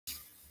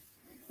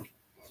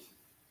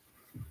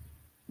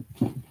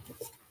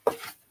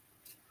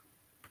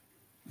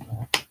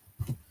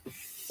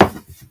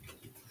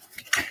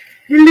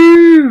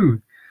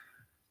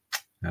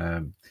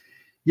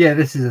Yeah,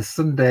 this is a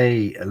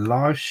Sunday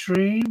live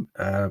stream.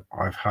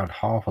 I've had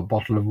half a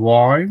bottle of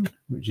wine,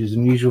 which is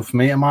unusual for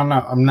me. I'm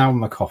now on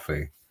the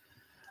coffee.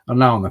 I'm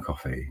now on the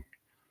coffee.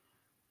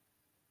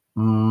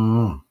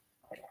 I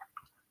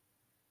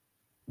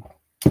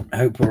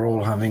hope we're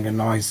all having a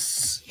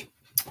nice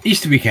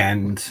Easter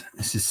weekend.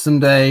 This is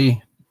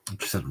Sunday.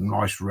 Just had a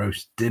nice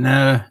roast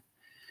dinner.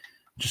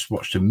 Just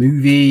watched a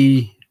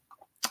movie.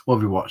 What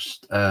have we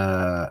watched?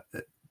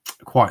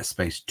 Quiet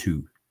Space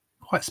 2.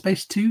 Quiet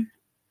Space 2?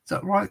 Is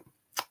that right?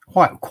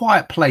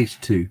 Quiet Place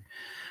 2.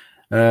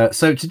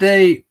 So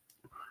today,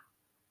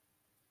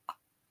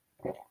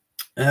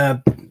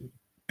 bit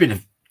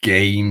of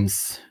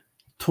games,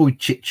 toy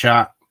chit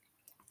chat.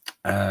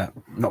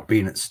 Not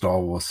being at Star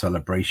Wars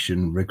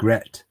Celebration,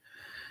 regret,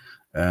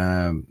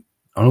 and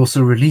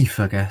also relief,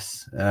 I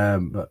guess.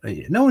 But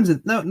no one's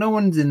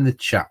in the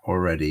chat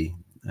already.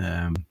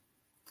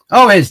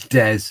 Oh, there's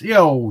Des.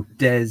 Yo,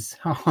 Des.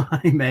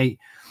 Hi, mate.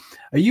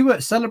 Are you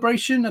at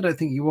Celebration? I don't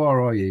think you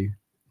are you?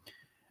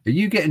 Are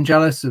you getting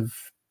jealous of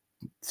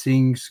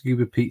seeing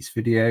Scuba Pete's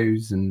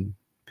videos and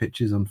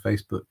pictures on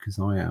Facebook? Because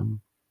I am.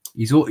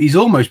 He's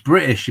almost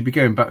British. He'd be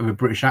going back with a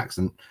British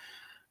accent.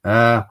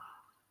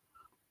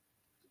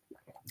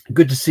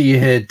 Good to see you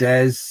here,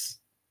 Des.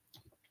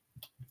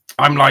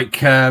 I'm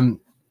like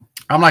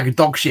a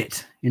dog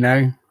shit, you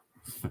know.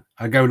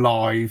 I go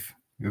live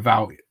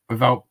without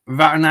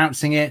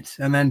announcing it,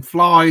 and then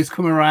flies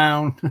come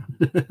around.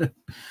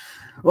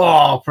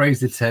 Oh, praise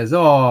the Tez.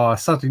 Oh,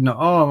 sadly not.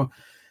 Oh,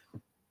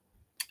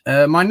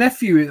 my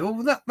nephew.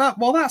 Oh,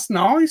 well, that's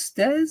nice,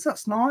 Des.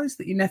 That's nice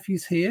that your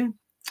nephew's here.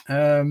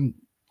 Yeah,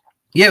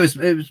 it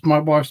was my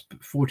wife's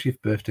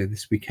 40th birthday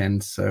this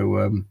weekend, so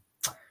I'm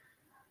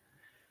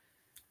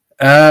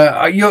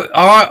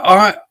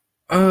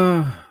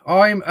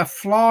a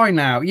fly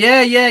now.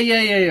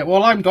 Yeah.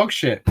 Well, I'm dog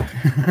shit.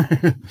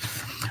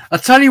 I'll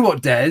tell you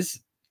what, Des.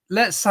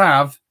 Let's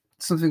have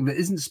something that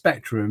isn't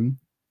Spectrum.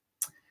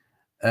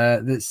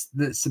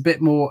 That's a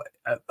bit more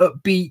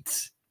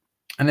upbeat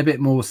and a bit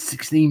more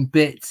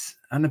 16-bit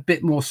and a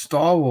bit more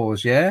Star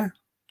Wars. Yeah.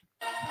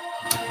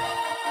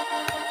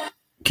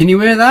 Can you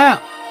hear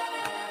that?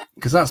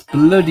 Because that's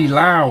bloody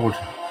loud.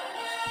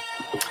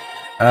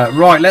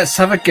 Right, let's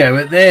have a go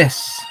at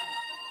this.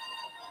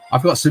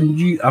 I've got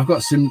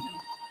some.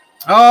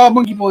 Oh,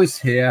 Monkey Boy's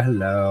here.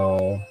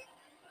 Hello.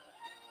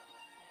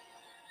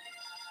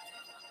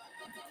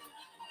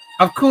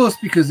 Of course,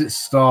 because it's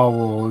Star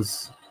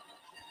Wars.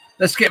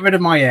 Let's get rid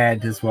of my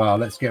head as well.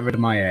 Let's get rid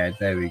of my head.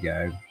 There we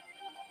go.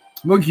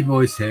 Monkey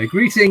Boy's here.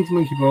 Greetings,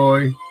 Monkey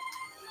Boy.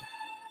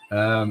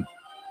 I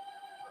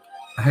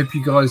hope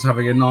you guys are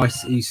having a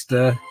nice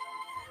Easter.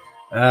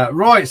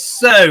 Right,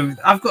 so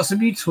I've got some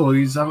new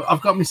toys.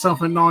 I've got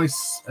myself a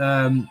nice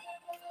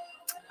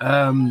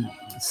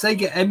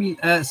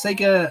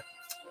Sega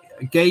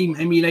game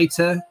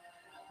emulator,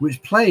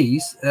 which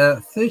plays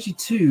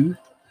 32X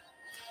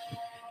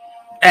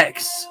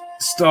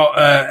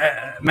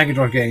Mega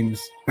Drive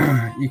games.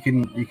 You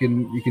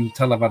can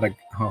tell I've had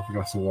half a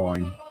glass of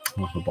wine,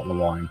 half a bottle of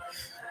wine.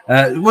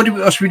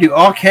 What should we do?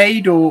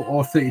 Arcade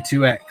or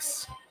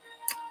 32X?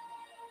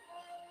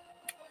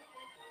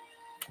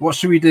 What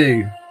should we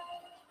do?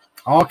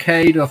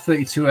 Arcade or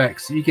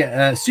 32X? You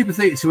get Super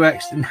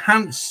 32X,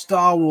 enhanced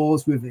Star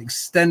Wars with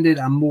extended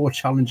and more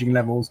challenging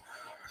levels,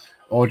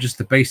 or just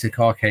the basic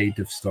arcade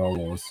of Star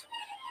Wars.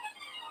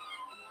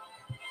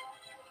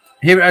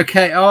 Here,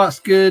 okay. Oh, that's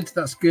good.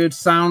 That's good.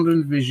 Sound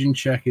and vision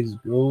check is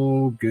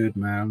all good,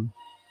 man.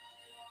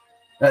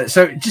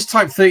 So just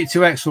type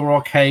 32X or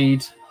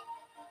arcade.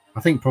 I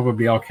think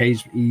probably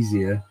arcade's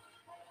easier.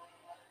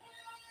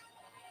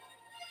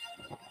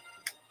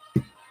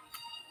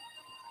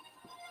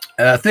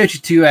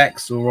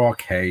 32X or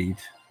arcade.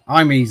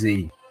 I'm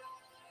easy.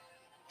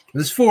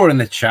 There's 4 in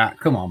the chat.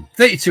 Come on.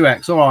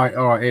 32X. All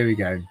right. Here we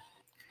go.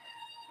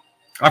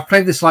 I've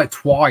played this like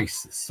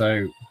twice,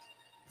 so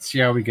let's see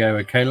how we go.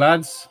 Okay,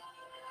 lads.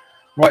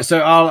 Right. So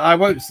I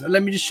won't.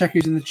 Let me just check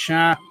who's in the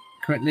chat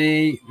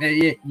quickly.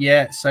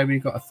 Yeah. So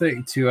we've got a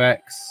 32X.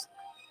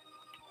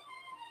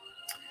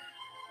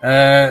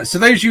 So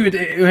those of you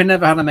who had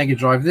never had a Mega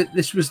Drive,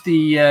 this was the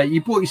you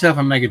bought yourself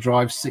a Mega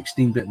Drive,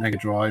 16-bit Mega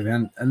Drive,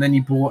 and then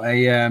you bought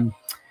a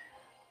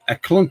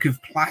clunk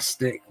of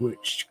plastic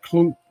which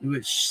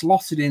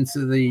slotted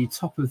into the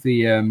top of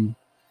the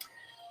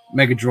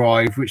Mega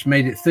Drive, which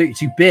made it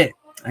 32-bit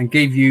and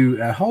gave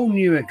you a whole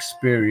new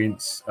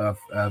experience of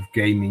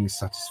gaming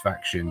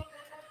satisfaction.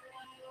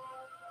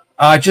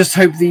 I just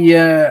hope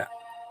the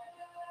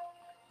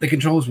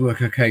controls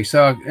work okay.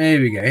 So here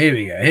we go.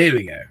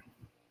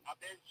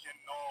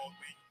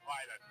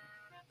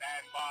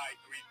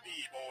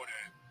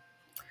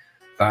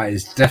 That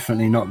is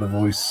definitely not the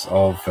voice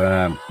of.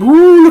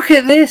 Ooh, look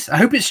at this! I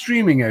hope it's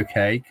streaming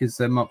okay, because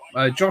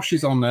Josh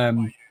is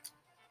on.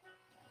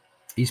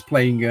 He's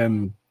playing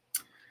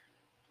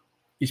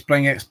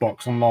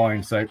Xbox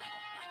online. So,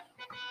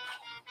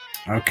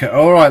 okay,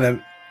 all right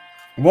then.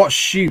 What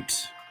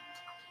shoot?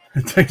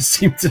 I don't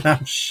seem to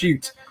have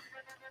shoot.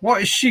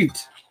 What is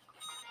shoot?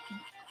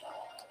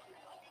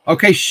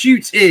 Okay,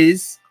 shoot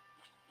is.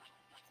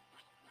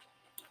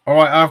 All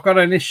right, I've got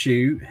an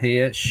issue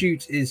here.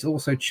 Shoot is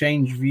also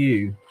change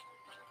view.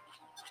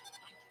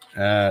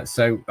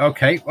 So,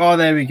 okay. Oh,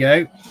 there we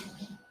go.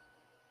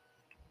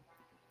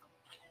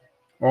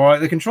 All right,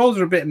 the controls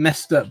are a bit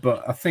messed up,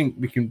 but I think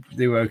we can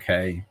do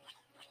okay.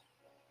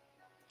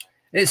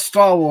 It's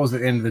Star Wars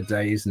at the end of the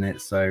day, isn't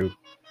it? So,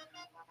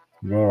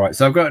 all right.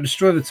 So I've got to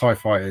destroy the TIE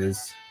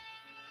fighters.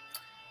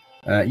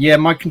 Yeah,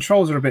 my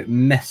controls are a bit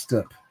messed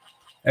up.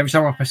 Every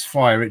time I press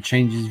fire, it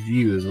changes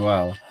view as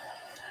well.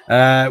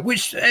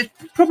 Which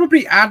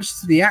probably adds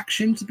to the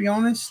action, to be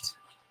honest.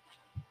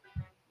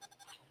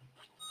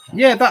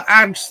 Yeah, that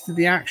adds to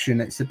the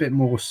action. It's a bit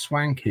more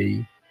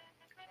swanky.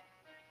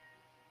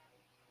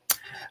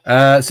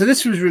 So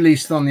this was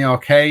released on the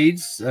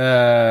arcades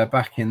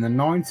back in the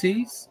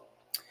 90s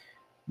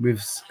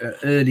with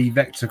early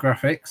vector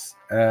graphics.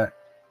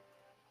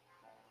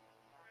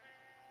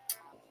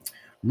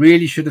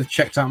 Really should have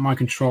checked out my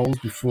controls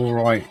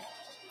before I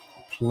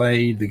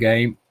played the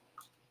game.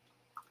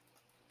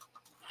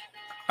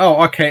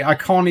 Oh, okay. I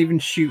can't even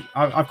shoot.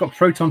 I've got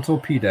proton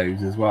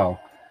torpedoes as well.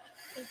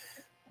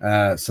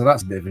 So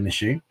that's a bit of an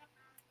issue.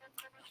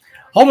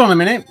 Hold on a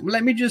minute.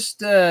 Let me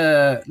just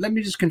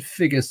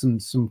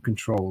configure some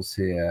controls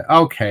here.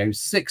 Okay,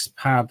 6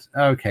 pad.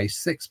 Okay,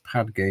 6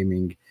 pad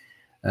gaming.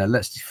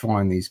 Let's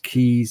define these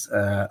keys.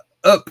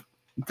 Up,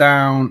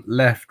 down,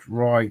 left,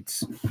 right.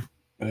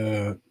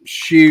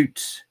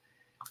 Shoot.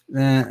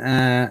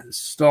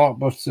 Start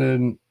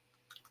button.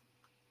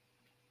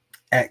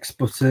 X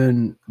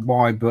button,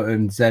 Y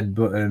button, Z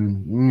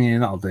button. Yeah,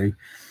 that'll do.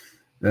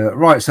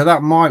 Right, so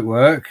that might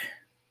work.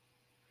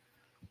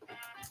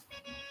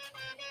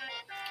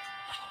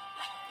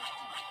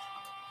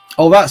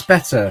 Oh, that's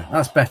better.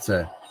 That's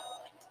better.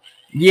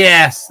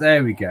 Yes,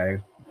 there we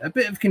go. A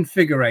bit of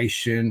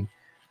configuration.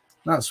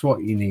 That's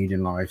what you need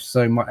in life.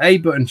 So my A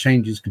button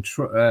changes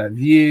control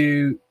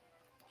view.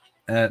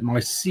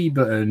 My C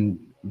button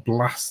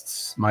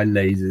blasts my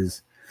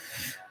lasers.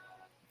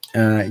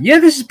 Yeah,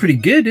 this is pretty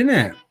good, isn't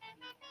it?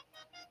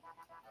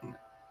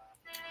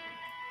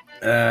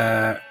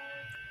 The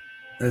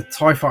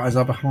TIE fighters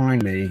are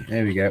behind me.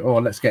 There we go. Oh,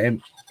 let's get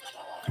him.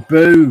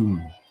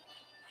 Boom.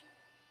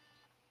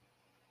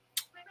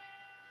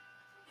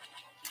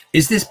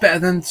 Is this better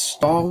than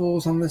Star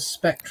Wars on the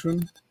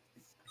Spectrum?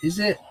 Is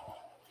it?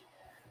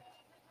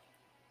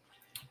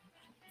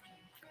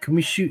 Can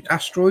we shoot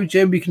asteroids?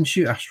 Yeah, we can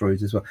shoot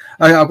asteroids as well.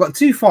 Okay, I've got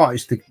TIE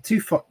fighters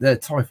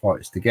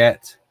to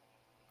get.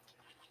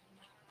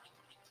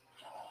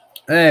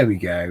 There we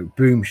go.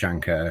 Boom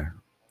Shankar.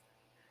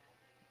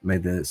 May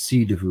the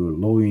seed of your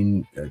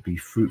loin be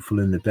fruitful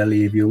in the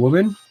belly of your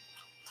woman.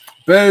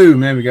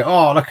 Boom. There we go.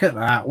 Oh, look at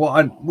that.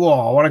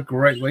 What a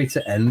great way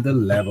to end the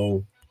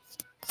level.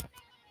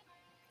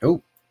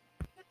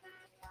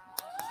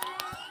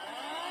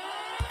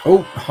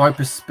 Oh,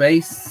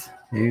 hyperspace.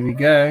 Here we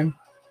go.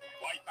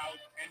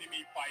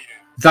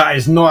 That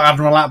is not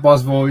Admiral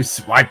Akbar's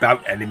voice. Wipe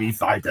out enemy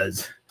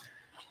fighters.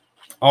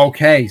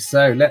 Okay,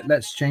 so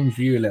let's change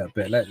view a little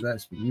bit.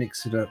 Let's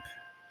mix it up.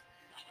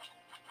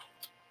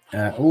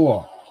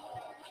 Oh,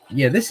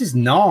 yeah, this is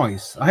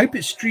nice. I hope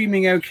it's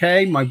streaming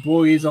okay. My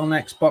boy is on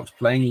Xbox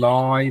playing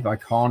live. I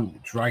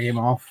can't drag him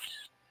off.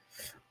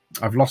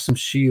 I've lost some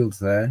shields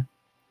there.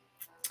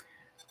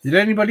 Did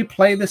anybody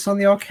play this on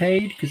the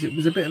arcade? Because it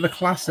was a bit of a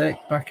classic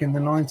back in the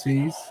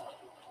 90s.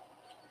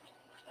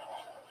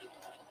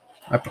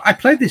 I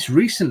played this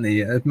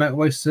recently at a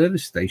motorway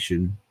service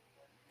station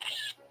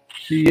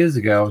a few years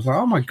ago. I was like,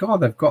 oh my god,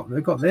 they've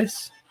got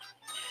this.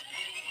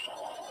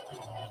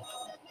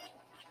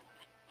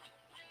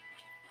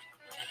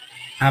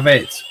 Have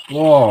it.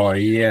 Oh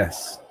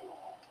yes.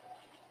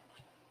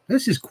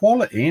 This is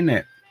quality, isn't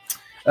it?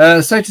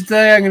 So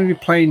today I'm going to be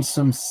playing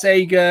some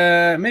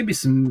Sega, maybe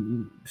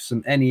some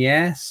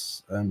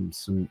NES,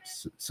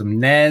 some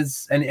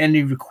NES,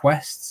 any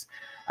requests,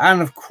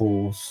 and of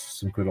course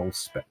some good old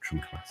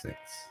Spectrum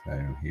classics.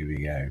 So here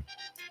we go.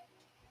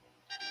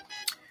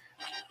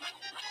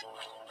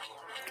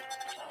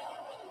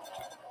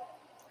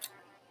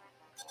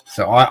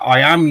 So I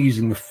am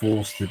using the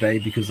Force today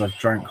because I've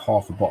drank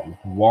half a bottle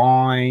of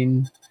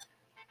wine.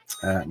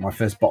 My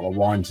first bottle of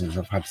wine since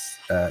I've had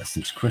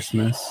since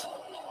Christmas.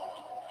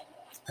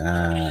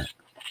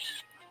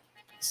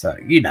 So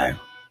you know,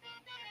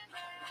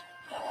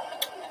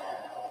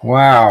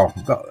 wow,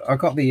 I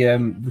got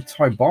the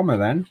TIE bomber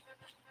then.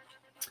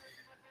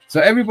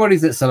 So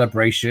everybody's at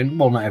Celebration.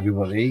 Well, not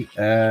everybody.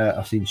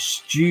 I've seen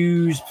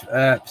Stu's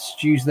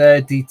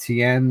there,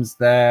 DTM's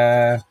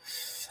there,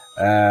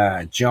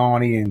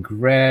 Johnny and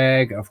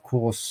Greg. Of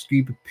course,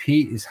 Scuba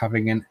Pete is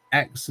having an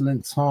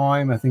excellent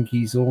time. I think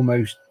he's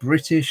almost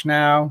British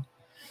now.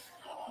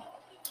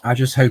 I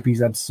just hope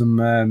he's had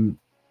some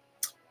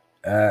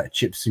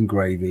chips and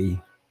gravy,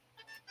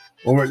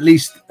 or at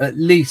least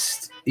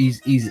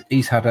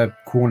he's had a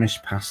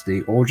Cornish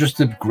pasty or just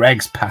a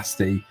Greg's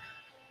pasty.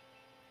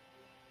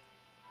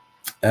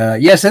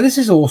 Yeah, so this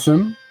is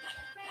awesome.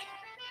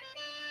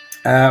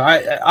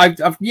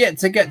 I've yet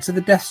to get to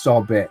the Death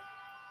Star bit.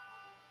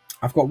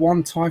 I've got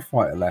one TIE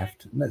fighter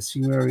left. Let's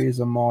see where he is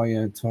on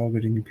my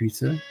targeting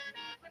computer.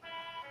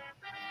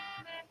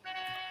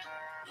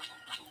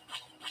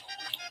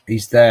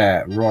 He's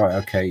there, right?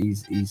 Okay,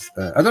 he's.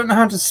 I don't know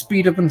how to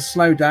speed up and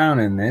slow down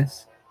in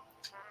this.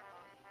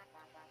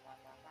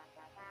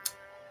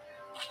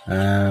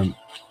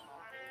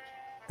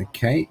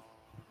 Okay.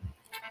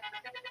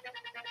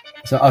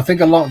 So I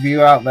think a lot of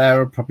you out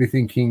there are probably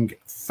thinking,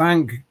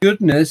 thank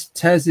goodness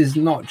Tez is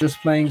not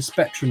just playing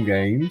Spectrum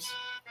games.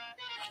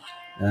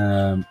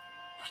 I've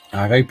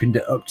opened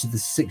it up to the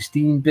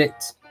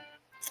 16-bit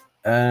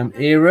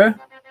era.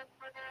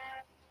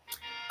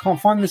 Can't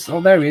find this.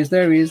 Oh, there he is.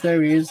 There he is.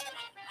 There he is.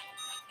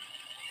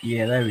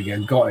 Yeah, there we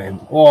go. Got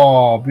him.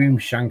 Oh, Boom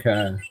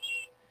Shankar.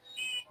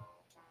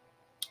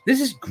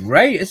 This is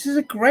great. This is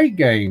a great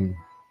game.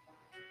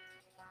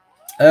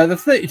 The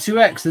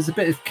 32X, there's a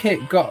bit of kit.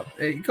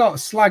 It got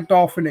slagged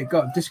off and it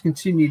got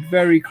discontinued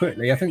very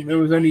quickly. I think there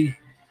was only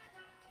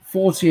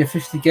 40 or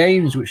 50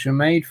 games which were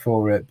made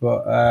for it.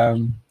 But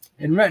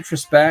in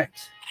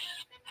retrospect,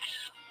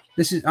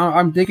 this is.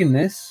 I'm digging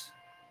this.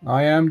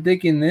 I am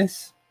digging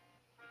this.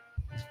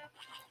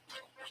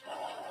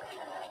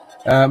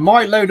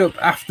 Might load up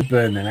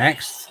Afterburner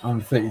next on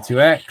the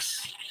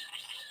 32X.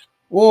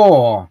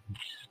 Oh,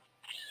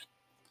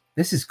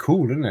 this is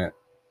cool, isn't it?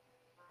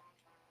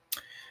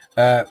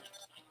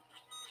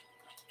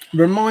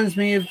 Reminds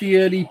me of the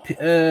early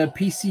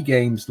PC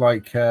games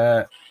like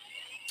TIE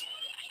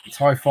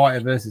Fighter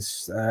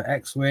versus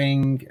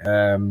X-Wing,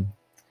 the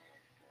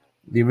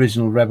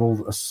original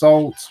Rebel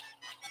Assault.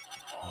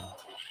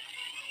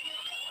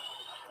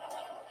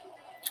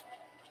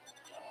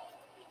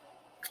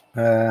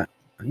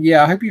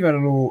 Yeah, I hope you've had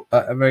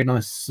a very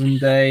nice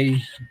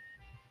Sunday.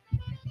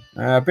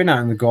 I've been out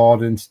in the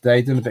garden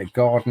today, done a bit of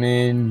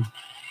gardening,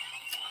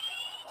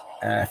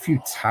 a few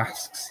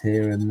tasks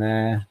here and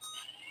there,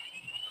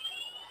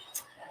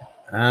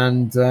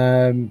 and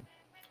took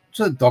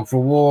the dog for a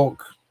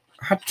walk.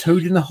 Had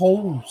toad in the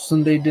hole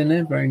Sunday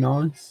dinner, very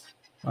nice.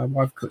 My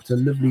wife cooked a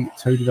lovely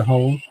toad in the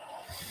hole.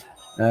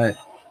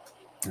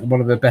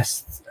 One of her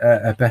best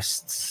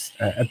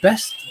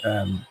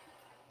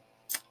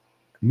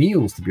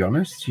meals, to be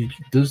honest. She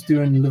does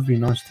do a lovely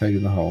nice toad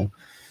in the hole.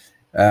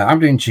 I'm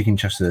doing chicken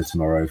chester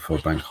tomorrow for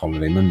Bank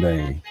Holiday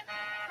Monday.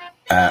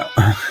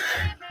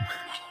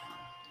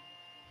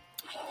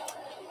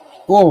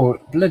 Oh,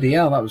 bloody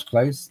hell, that was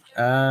close.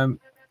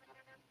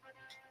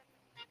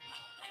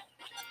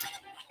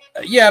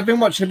 Yeah, I've been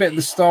watching a bit of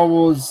the Star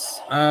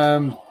Wars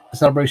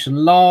Celebration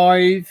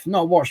live.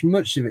 Not watched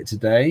much of it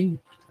today.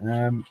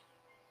 But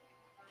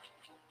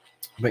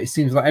it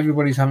seems like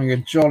everybody's having a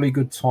jolly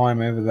good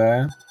time over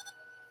there.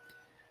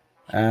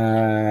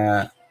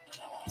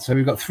 So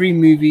we've got 3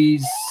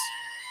 movies.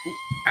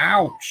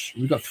 Ouch!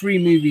 We've got 3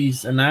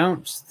 movies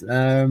announced.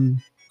 One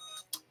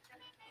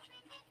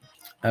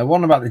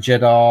about the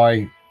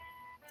Jedi.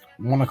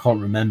 One I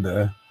can't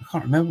remember. I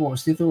can't remember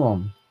what's the other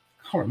one.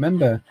 I can't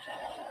remember.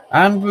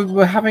 And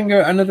we're having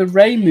another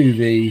Rey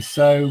movie.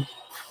 So,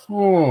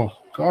 oh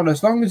God,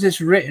 as long as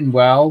it's written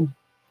well,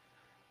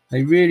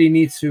 they really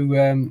need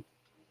to.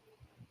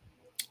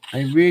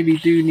 They really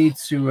do need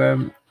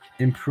to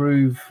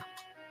improve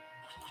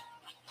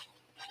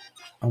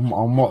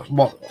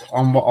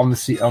on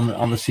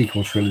the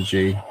sequel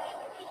trilogy.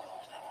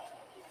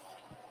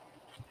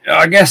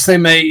 I guess they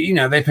may,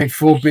 they paid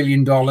 $4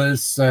 billion,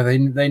 so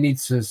they need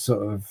to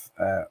sort of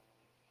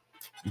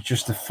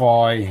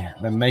justify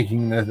them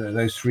making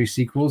those 3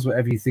 sequels,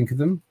 whatever you think of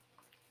them.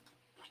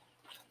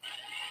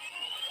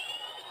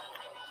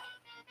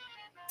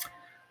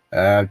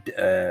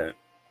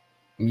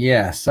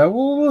 Yeah, so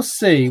we'll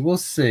see. We'll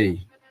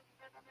see,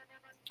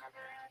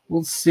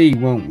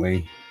 won't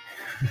we?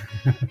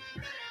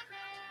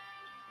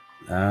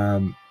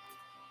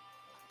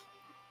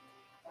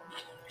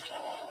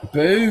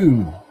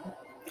 Boom.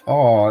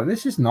 Oh,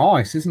 this is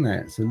nice, isn't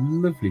it? It's a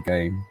lovely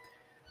game.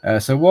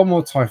 So one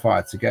more TIE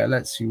Fighter to get.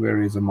 Let's see where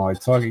he is on my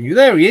target.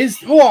 There he is.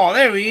 Oh,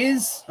 there he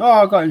is. Oh,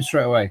 I got him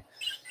straight away.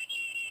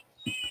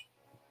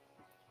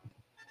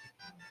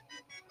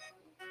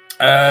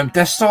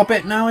 Death Star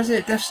bit now, is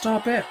it? Death Star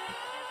bit?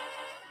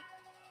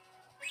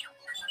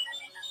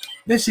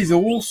 This is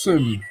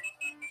awesome.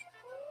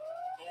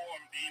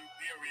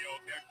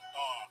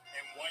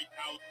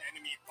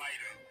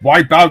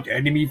 Wipe out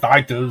enemy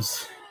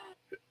fighters.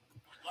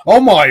 Oh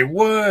my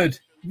word!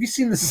 Have you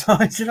seen the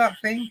size of that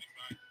thing?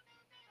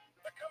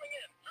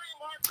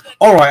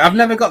 All right, I've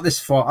never got this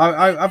far.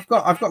 I've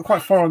got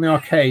quite far on the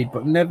arcade,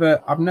 but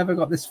I've never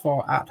got this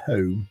far at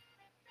home.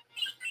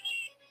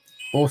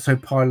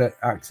 Autopilot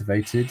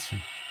activated.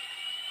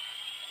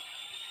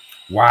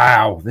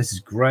 Wow, this is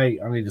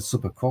great. I need a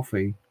sip of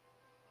coffee.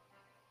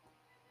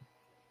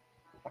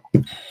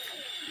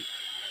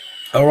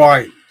 All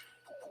right.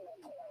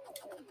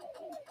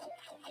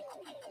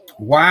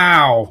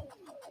 Wow,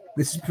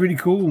 this is pretty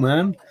cool,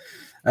 man.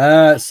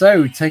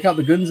 So take out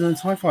the guns and the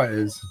TIE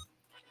fighters.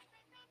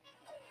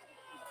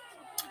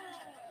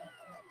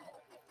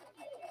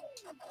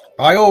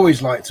 I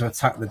always like to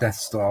attack the Death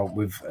Star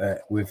with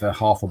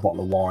half a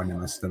bottle of wine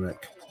in the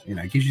stomach. You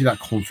know, it gives you that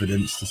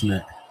confidence, doesn't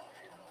it?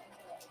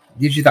 It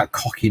gives you that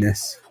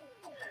cockiness.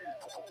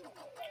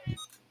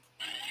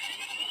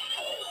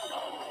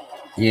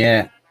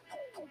 Yeah.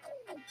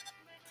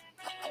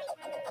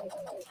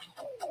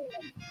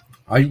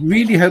 I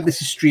really hope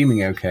this is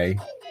streaming okay.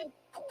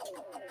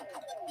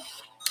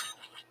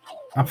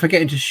 I'm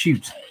forgetting to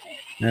shoot.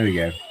 There we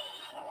go.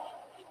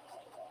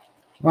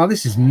 Wow,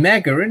 this is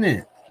mega, isn't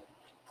it?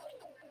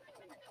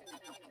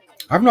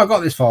 I've not got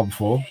this far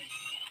before.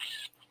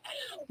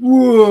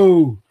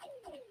 Whoa!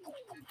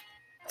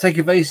 Take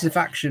evasive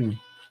action.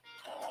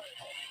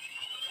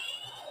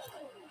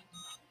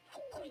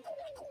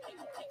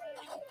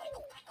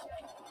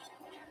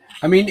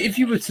 I mean, if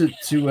you were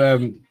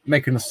to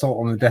make an assault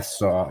on the Death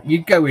Star,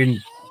 you'd go in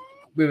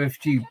with a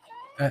few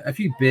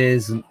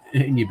beers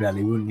in your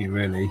belly, wouldn't you?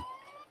 Really?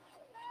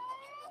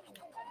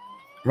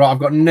 Right, I've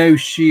got no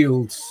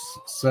shields,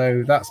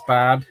 so that's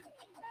bad.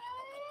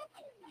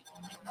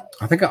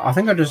 I think I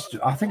just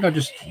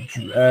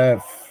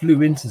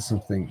flew into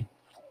something.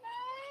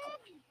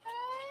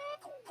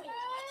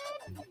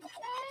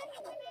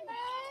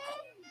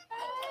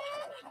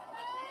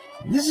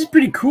 This is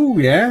pretty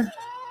cool, yeah.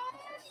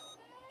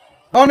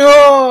 Oh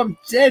no, I'm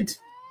dead.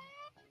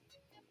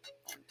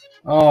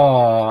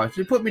 Oh,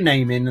 so put my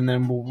name in, and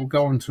then we'll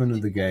go on to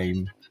another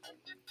game,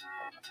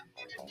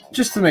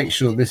 just to make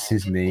sure this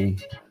is me.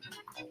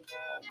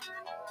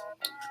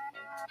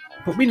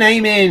 Put my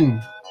name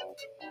in.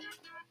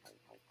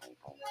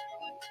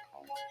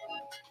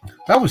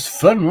 That was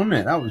fun, wasn't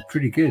it? That was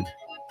pretty good.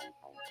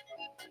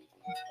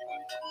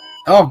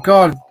 Oh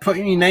God,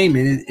 putting your name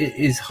in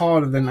is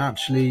harder than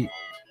actually.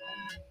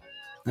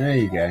 There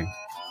you go.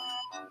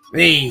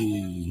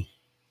 Hey.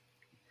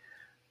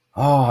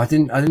 Oh, I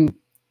didn't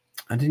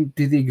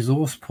do the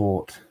exhaust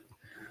port.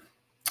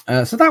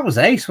 So that was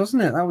ace,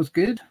 wasn't it? That was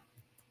good.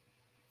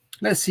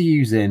 Let's see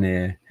who's in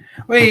here.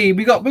 Wait,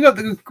 we got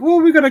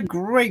a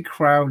great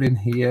crowd in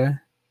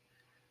here.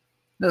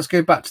 Let's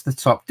go back to the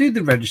top. Do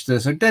the register.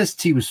 So Des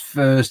T was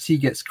first. He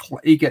gets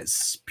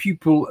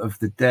pupil of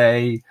the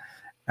day.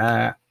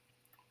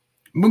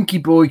 Monkey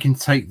Boy can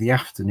take the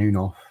afternoon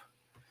off.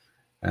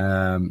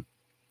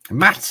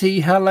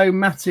 Matty, hello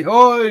Matty.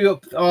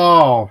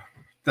 Oh,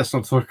 let's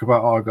not talk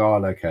about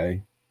Argyle.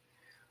 Okay,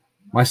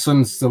 my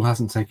son still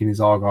hasn't taken his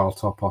Argyle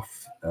top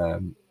off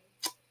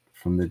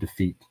from the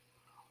defeat.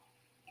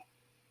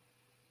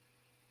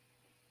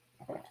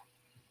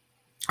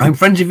 I'm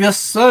friends with your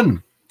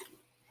son,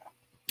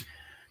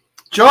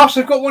 Josh.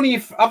 I've got one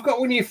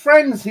of your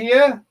friends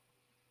here.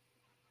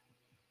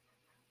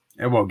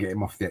 I won't get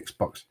him off the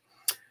Xbox.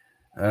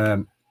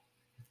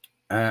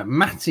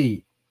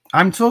 Matty,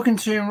 I'm talking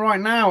to him right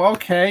now.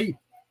 Okay,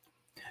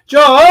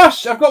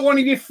 Josh, I've got one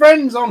of your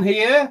friends on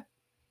here.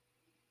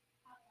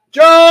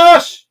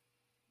 Josh,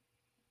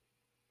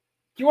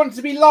 do you want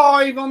to be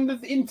live on the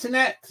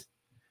internet?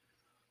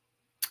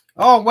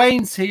 Oh,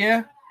 Wayne's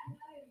here.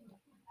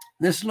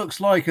 This looks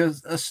like a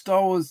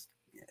Star Wars.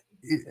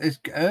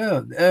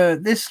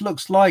 This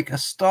looks like a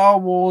Star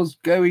Wars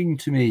game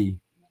to me.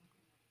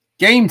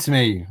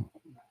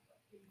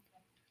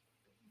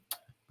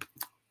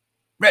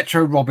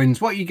 Retro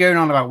Robbins, what are you going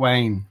on about,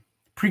 Wayne?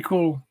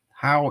 Prequel,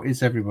 how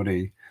is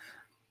everybody?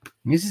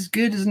 This is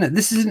good, isn't it?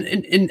 This isn't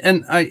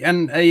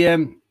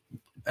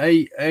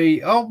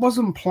it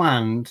wasn't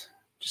planned.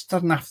 Just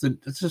doesn't have to.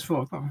 It's just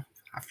for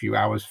a few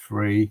hours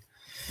free.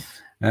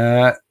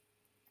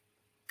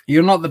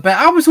 You're not the best.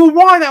 I was all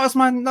right. That was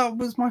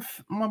my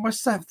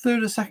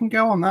third or second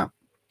go on that.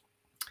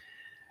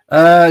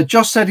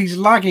 Josh said he's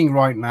lagging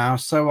right now,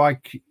 so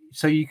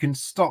you can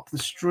stop the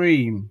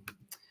stream.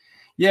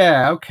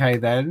 Yeah, okay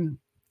then.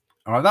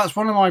 All right, that's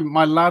one of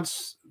my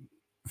lads'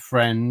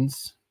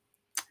 friends,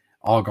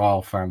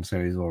 Argyle fan,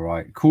 so he's all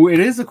right. Cool. It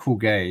is a cool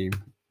game.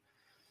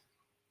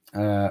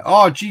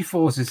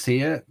 G-Force is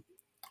here.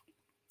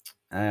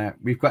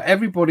 We've got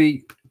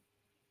everybody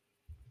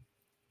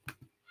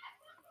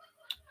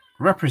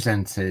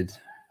represented.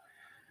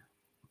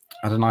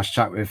 I had a nice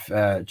chat with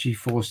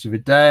G-Force the other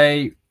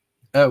day.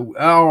 Oh,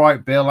 all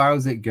right, Bill.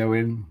 How's it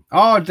going?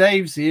 Oh,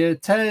 Dave's here.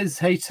 Tez,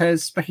 hey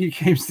Tez. Specky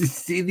games.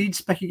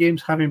 These Specky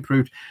games have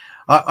improved.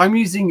 I'm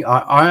using.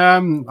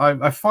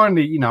 I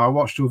finally, I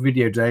watched your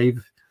video,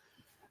 Dave,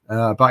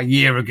 about a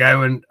year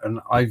ago, and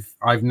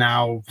I've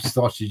now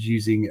started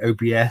using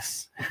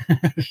OBS.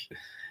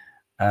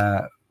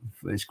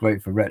 It's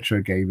great for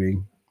retro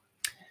gaming.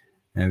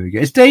 There we go.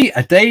 It's Dave.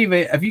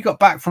 Have you got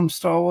back from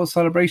Star Wars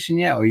Celebration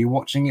yet, or are you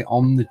watching it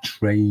on the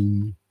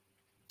train?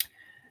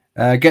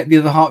 Get the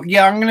other half.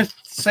 Yeah, I'm going to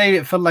save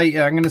it for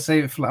later.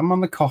 I'm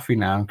on the coffee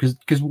now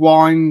because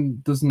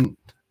wine doesn't.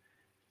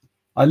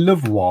 I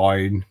love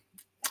wine.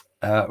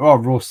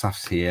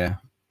 Rawstaff's here.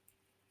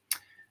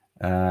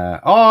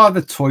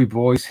 The Toy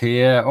Boy's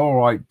here. All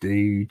right,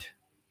 dude.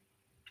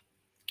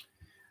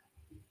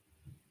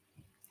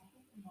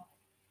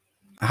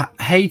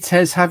 Hey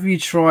Tez, have you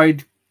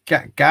tried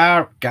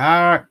Gar?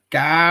 What?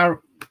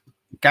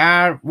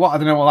 I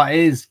don't know what that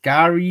is.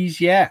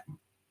 Gary's yet?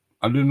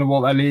 I don't know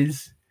what that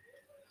is.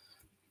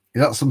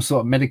 Is that some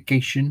sort of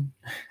medication?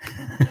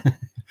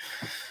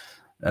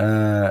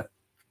 A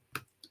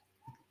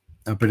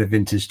bit of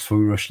vintage Toy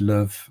Rush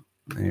love.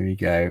 There we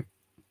go.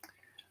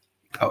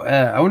 Oh,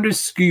 I wonder if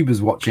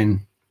Scuba's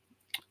watching.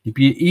 You'd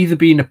either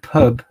be in a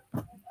pub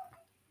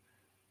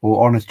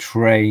or on a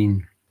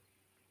train.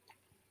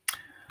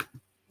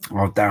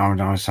 Oh,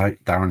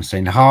 Darren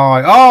saying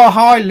hi. Oh,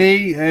 hi,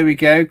 Lee. There we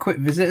go. Quick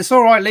visit. It's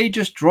all right, Lee.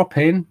 Just drop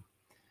in.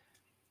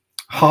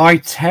 Hi,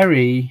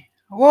 Terry.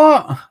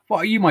 What? What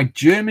are you? My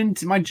German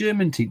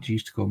teacher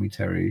used to call me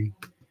Terry.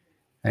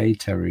 Hey,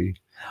 Terry.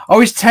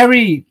 Oh, it's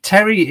Terry.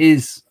 Terry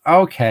is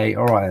okay.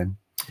 All right then.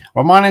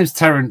 Well, my name's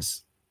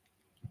Terence,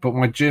 but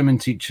my German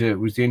teacher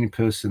was the only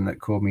person that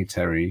called me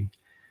Terry.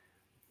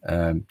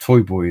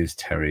 Toy Boy is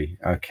Terry.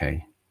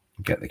 Okay,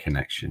 get the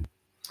connection.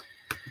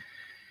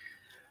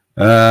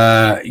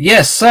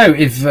 Yes. So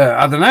if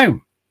I don't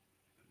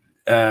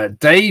know,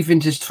 Dave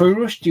Vintage Toy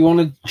Rush, do you want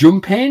to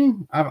jump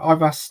in?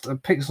 I've asked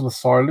Pixel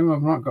Asylum.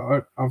 I've not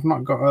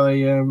got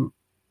a.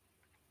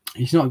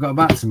 He's not got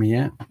back to me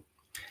yet.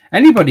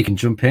 Anybody can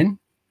jump in.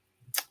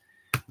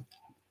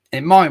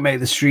 It might make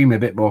the stream a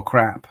bit more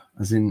crap,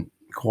 as in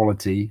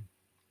quality.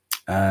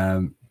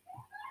 Oh,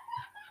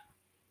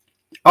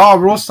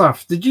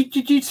 Rosaf, did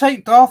you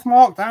take Darth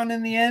Mark down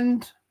in the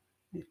end?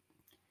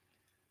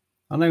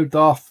 I know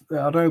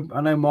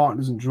I know Mark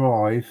doesn't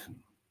drive.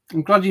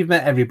 I'm glad you've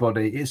met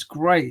everybody. It's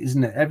great,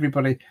 isn't it?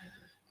 Everybody.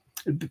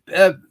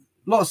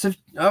 Lots of.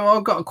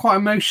 I got quite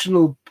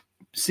emotional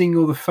seeing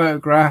all the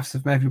photographs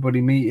of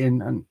everybody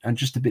meeting, and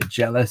just a bit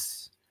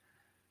jealous.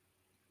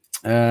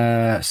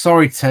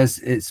 Sorry, Tez,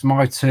 it's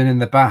my turn in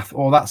the bath.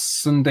 Oh, that's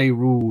Sunday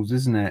rules,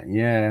 isn't it?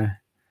 Yeah.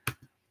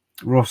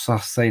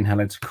 Rossaf saying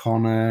hello to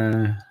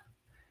Connor.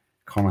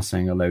 Connor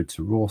saying hello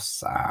to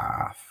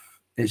Rossaf.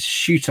 It's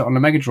Shooter on the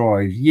Mega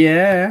Drive.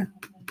 Yeah.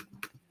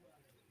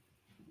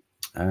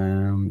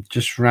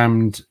 Just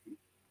rammed.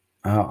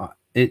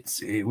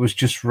 It was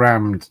just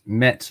rammed.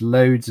 Met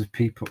loads of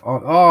people.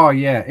 Oh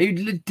yeah.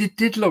 It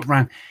did look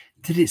rammed.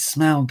 Did it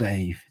smell,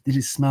 Dave? Did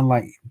it smell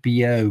like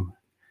BO?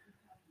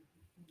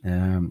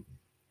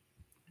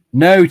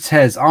 No,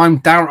 Tez,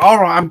 I'm Darren.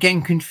 All right, I'm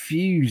getting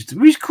confused.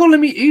 Who's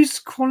calling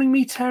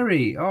me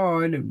Terry? Oh,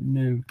 I don't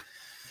know.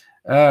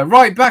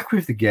 Right, back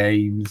with the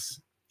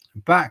games.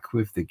 Back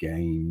with the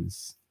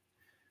games.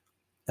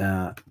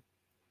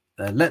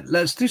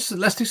 Let's do some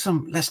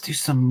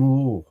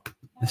more.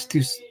 Let's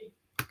do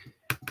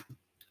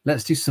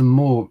some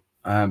more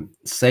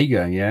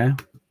Sega, yeah.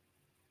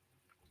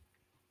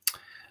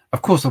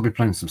 Of course, I'll be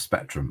playing some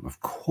Spectrum. Of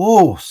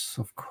course,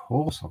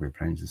 I'll be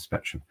playing some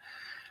Spectrum.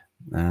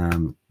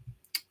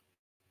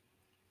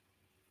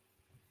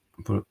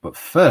 But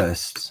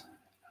first,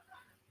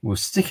 we're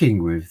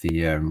sticking with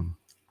the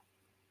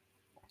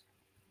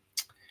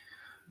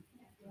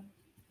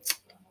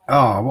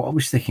what are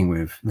we sticking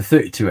with? The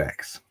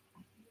 32X.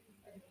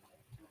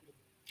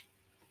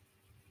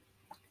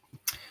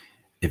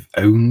 If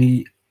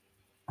only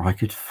I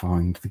could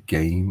find the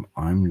game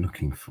I'm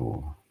looking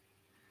for.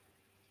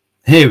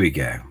 Here we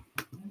go.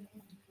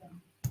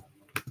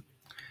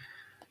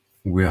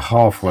 We're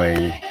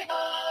halfway.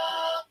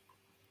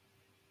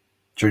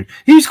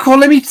 Who's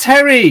calling me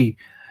Terry?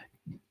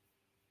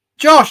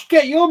 Josh,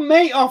 get your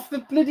mate off the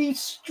bloody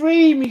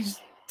stream.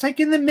 He's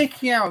taking the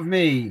mickey out of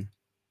me.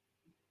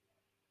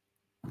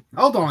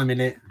 Hold on a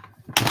minute.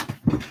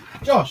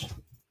 Josh,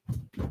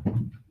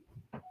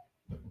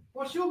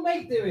 what's your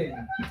mate doing?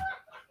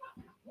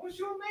 What's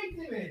your mate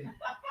doing?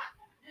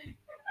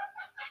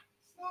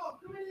 Stop,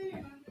 come in here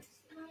and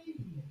explain.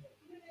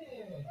 Come in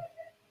here.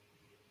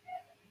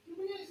 Come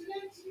in here, it's an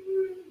empty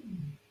room.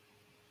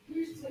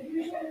 Who's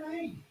your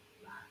mate?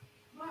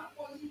 Matt,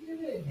 what is he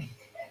doing?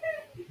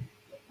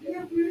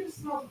 Your room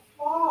smells of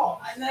fart.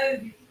 I know,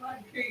 it's my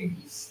room.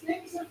 He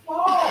stinks of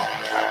fart.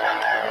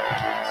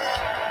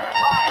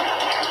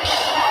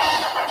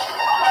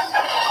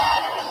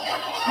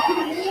 You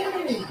can hear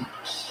me.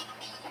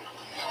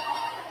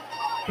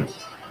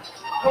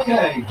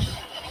 Okay.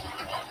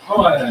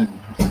 All right then.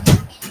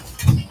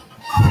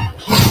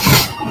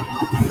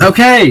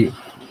 Okay.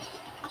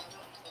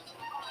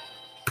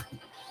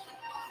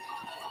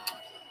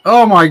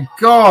 Oh my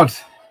God.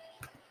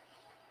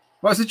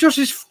 Right, so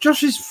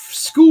Josh's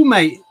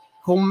schoolmate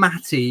called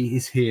Matty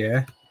is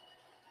here,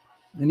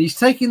 and he's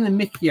taking the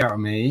mickey out of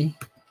me.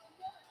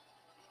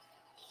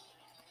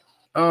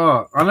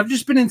 Oh, and I've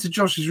just been into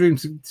Josh's room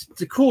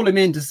to call him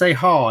in to say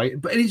hi,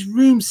 but his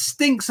room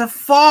stinks of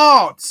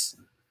farts.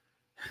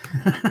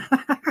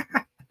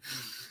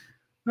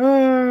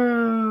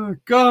 Oh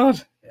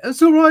God,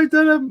 it's all right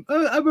then.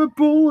 I'm a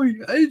boy.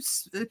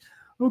 It's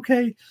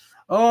okay.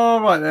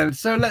 All right then.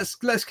 So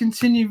let's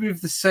continue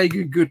with the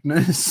Sega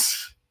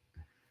goodness.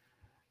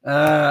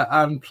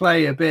 And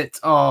play a bit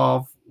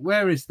of,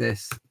 where is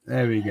this?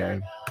 There we go.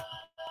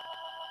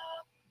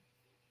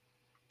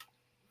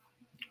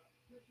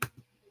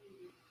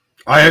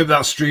 I hope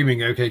that's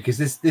streaming okay, because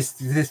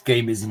this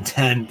game is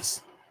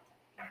intense.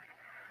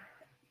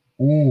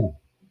 Ooh.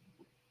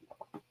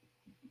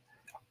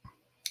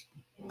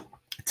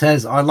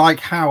 says, I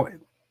like how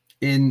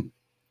in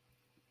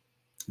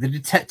the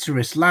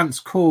Detectorist,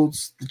 Lance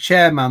calls the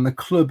chairman, the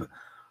club,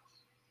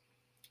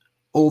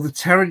 or the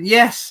Terrence.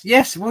 Yes,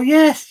 yes, well,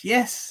 yes,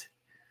 yes.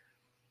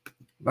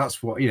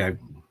 That's what, you know.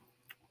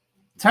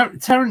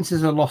 Terrence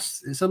is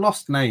it's a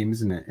lost name,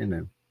 isn't it? You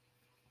know.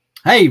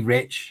 Hey,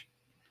 Rich.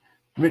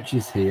 Rich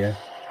is here.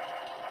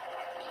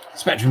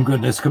 Spectrum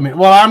Goodness coming.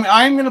 Well,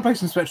 I'm going to play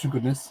some Spectrum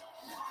Goodness.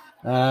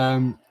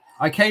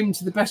 I came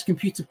to the best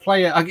computer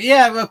player.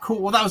 Yeah, well,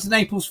 cool. Well, that was an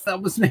April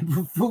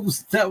Fool's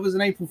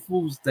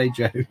Day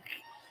joke.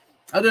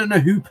 I don't know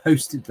who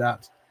posted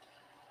that.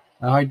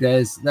 Hi,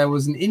 Des. There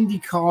was an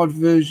indie card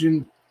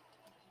version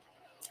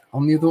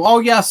on the other. Oh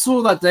yeah, I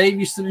saw that, Dave.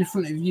 You stood in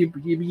front of your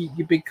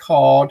big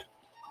card.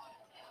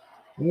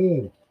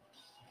 Oh.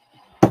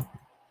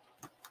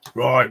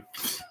 Right.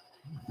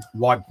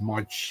 Wipe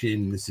my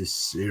chin. This is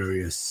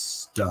serious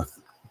stuff.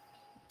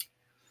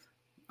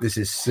 This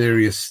is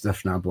serious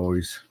stuff now,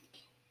 boys.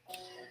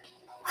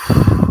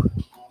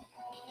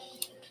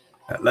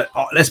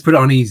 Let's put it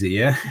on easy,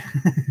 yeah.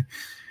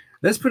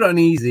 Let's put it on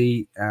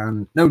easy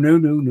and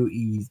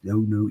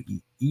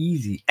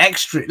easy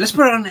extra. Let's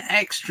put it on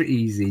extra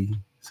easy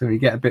so we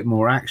get a bit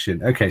more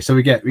action. Okay, so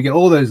we get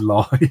all those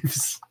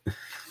lives.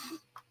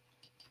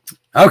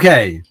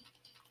 Okay,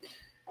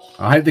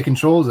 I hope the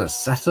controls are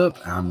set up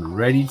and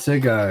ready to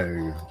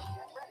go.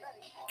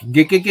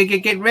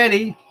 Get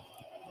ready.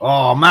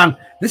 Oh man,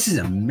 this is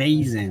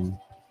amazing.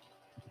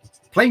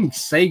 Playing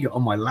Sega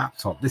on my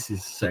laptop. This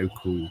is so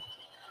cool.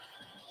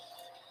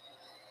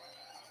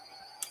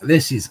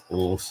 This is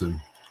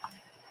awesome.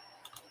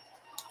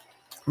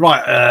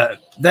 Right,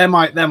 they're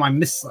my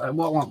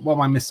what are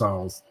my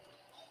missiles?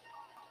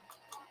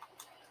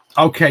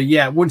 Okay,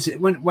 yeah. Once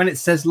when it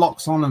says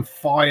locks on and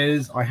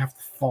fires, I have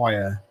to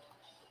fire.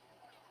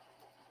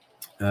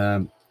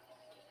 So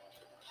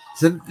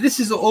this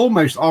is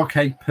almost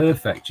arcade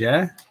perfect,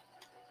 yeah.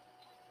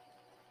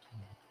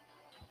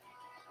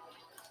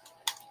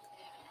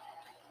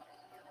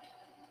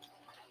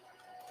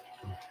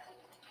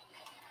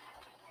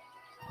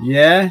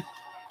 Yeah.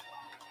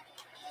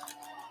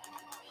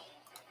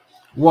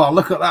 Wow,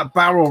 look at that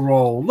barrel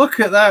roll. Look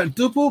at that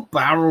double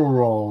barrel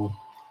roll.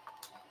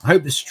 I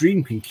hope the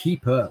stream can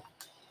keep up.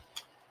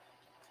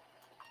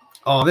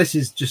 Oh, this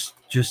is just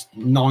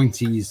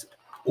 90s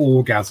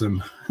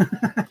orgasm.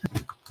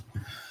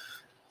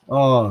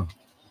 Oh.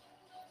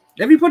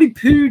 Everybody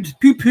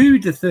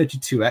poo-pooed the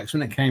 32X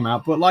when it came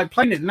out, but like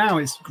playing it now,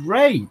 it's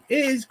great.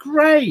 It is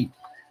great.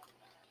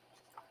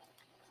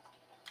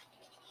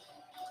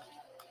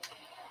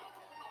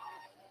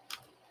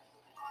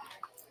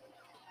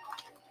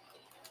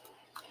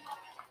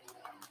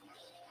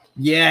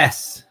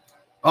 Yes.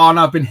 Oh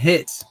no, I've been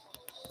hit.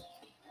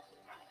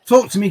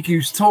 Talk to me,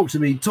 Goose. Talk to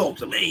me. Talk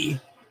to me.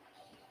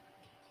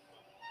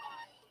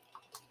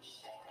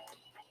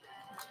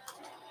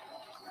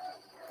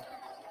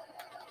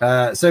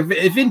 So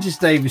if Vintage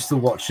Dave is still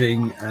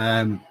watching,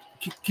 can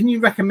you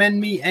recommend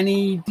me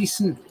any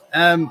decent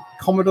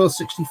Commodore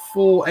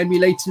 64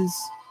 emulators?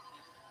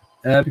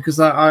 Because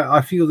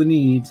I feel the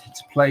need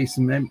to play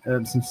some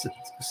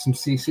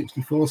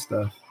C64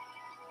 stuff.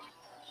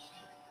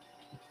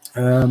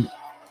 I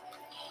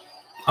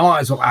might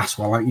as well ask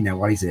while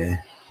he's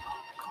here.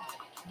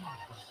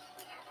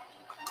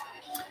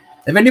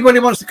 If anybody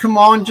wants to come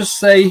on, just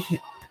say,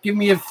 give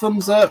me a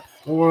thumbs up,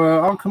 or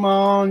oh, come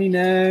on,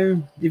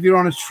 if you're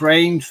on a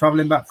train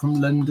traveling back from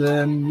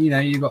London,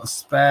 you've got a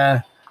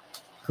spare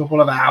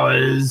couple of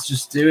hours,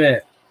 just do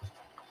it.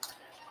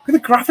 Look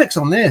at the graphics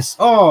on this.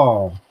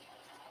 Oh,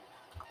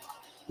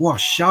 what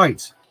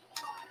shite.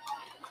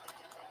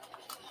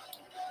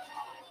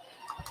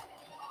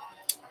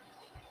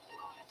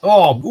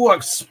 Oh,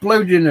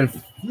 exploding of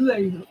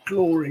flame of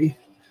glory.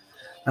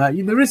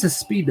 There is a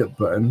speed up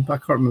button, but I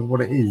can't remember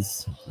what it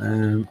is.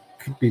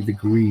 Could be the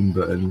green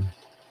button.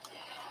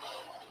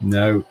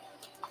 No.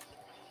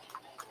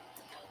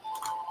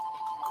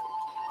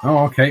 Oh,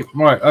 okay.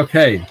 Right.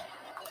 Okay.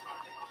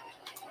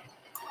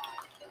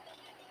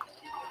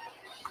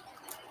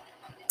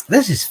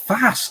 This is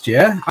fast,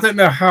 yeah. I don't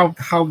know how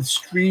the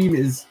stream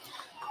is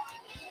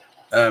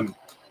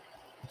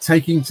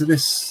taking to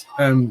this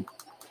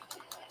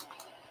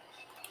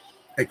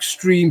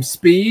extreme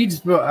speed,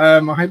 but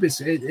I hope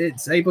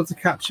it's able to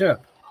catch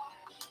up.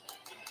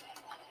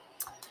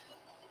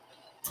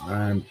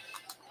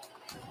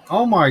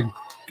 Oh my,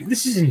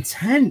 this is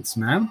intense,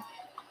 man.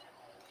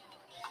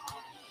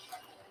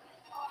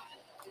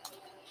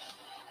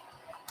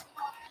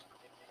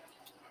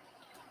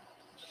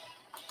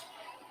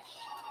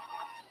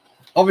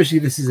 Obviously,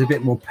 this is a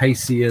bit more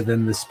pacier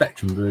than the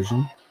Spectrum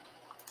version,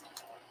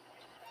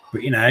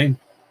 but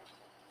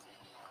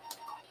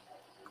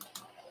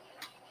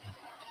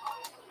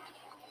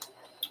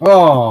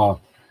Oh,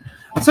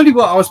 I'll tell you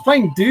what. I was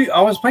playing Doom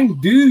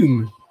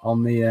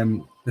on the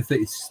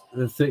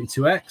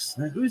 32X.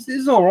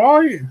 It's all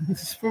right.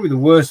 It's probably the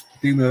worst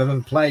Doom I've ever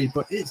played,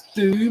 but it's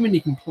Doom, and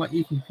you can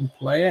play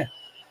it.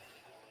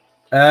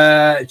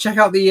 Check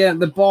out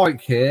the bike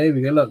here.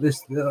 We go. Look,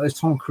 there's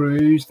Tom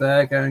Cruise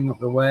there going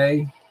up the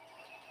way.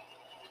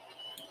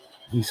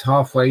 He's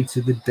halfway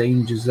to the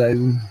danger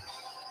zone.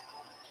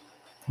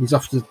 He's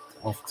off to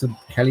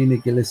Kelly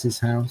McGillis's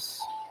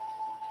house.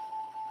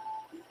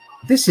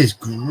 This is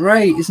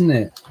great, isn't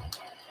it?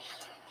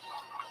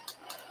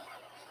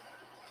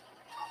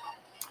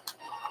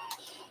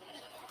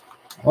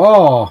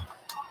 Oh,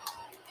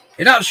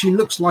 it actually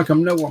looks like I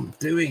know what I'm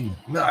doing.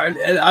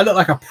 I look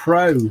like a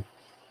pro.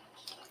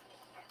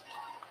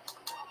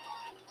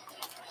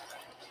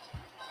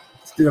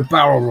 Let's do a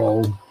barrel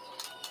roll.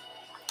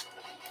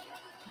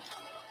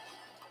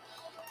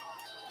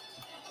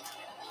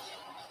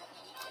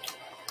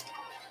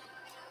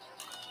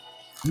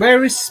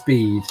 Where is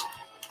speed?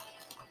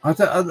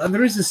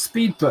 There is a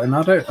speed button.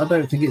 I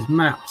don't think it's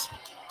mapped.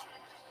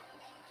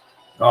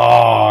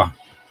 Oh,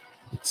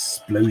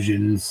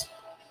 explosions!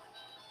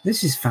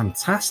 This is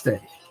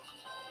fantastic.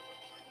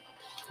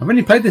 I've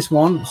only played this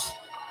once.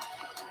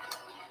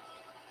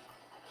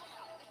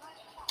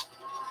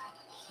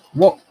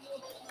 What?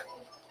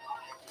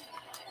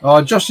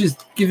 Oh, Josh is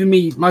giving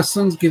me. My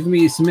son's giving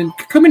me some.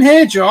 Come in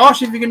here,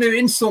 Josh. If you're going to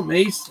insult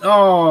me.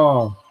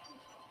 Oh.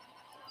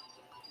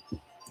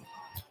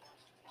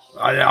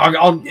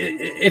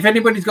 If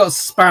anybody's got a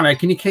spanner,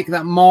 can you kick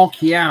that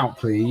marquee out,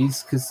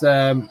 please? Because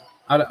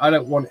I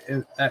don't want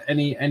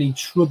any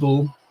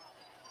trouble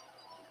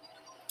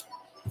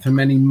from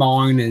any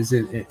minors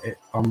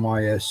on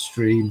my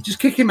stream. Just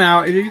kick him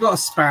out. If you've got a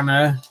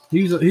spanner,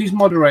 who's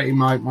moderating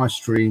my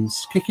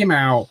streams? Kick him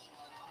out.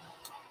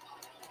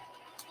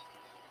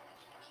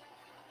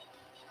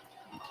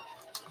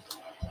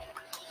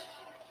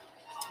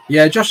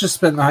 Yeah, Josh has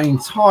spent the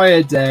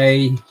entire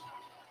day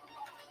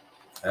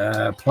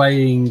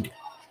playing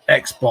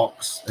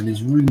Xbox, and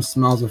his room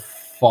smells of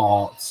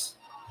farts.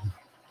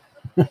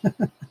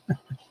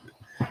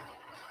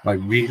 like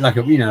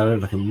a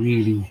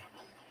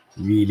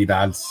really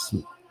bad.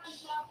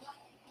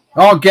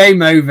 Oh,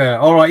 game over.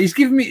 All right,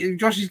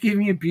 Josh is giving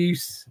me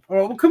abuse. All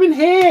right, well, come in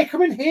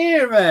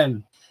here,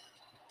 then.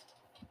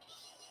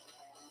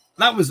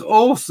 That was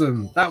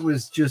awesome. That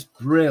was just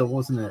brilliant,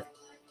 wasn't it?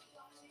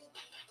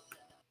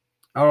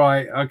 All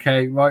right,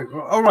 okay, right,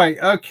 all right,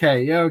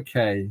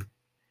 okay.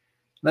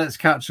 Let's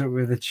catch up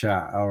with the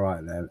chat. All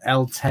right then.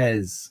 El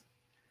Tez.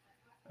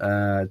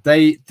 How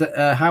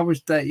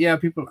was day? Yeah,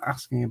 people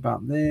asking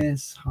about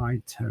this.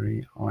 Hi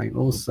Terry. I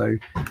also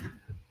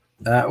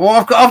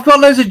well, I've got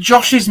loads of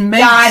Josh's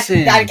mates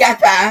in. Dad, get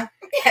better.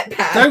 Get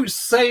better. Don't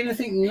say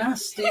anything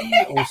nasty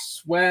or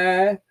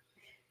swear.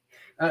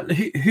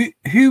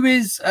 Who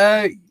is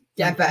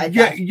get better,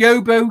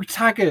 Yobo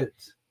Taggart?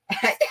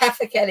 Have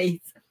a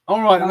Kelly.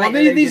 All right, well,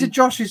 these are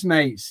Josh's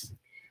mates.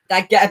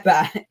 Dad, get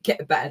better,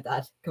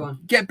 Dad. Come on.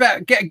 Get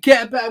better.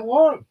 Get a better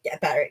what? Get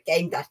better at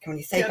game, Dad. Come on,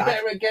 you say get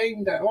better at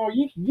game, Dad. Oh,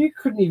 you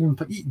couldn't even.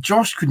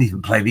 Josh couldn't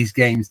even play these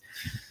games.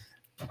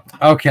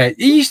 Okay,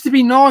 he used to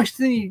be nice,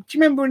 didn't he? Do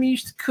you remember when he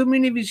used to come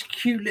in with his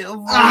cute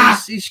little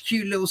voice, his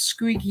cute little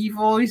squeaky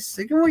voice?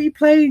 Like, what are you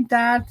playing,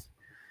 Dad? Do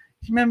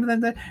you remember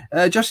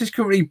that? Josh is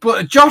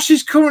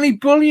currently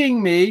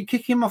bullying me,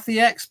 kicking him off the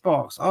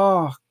Xbox.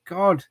 Oh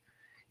God,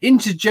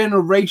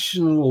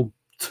 intergenerational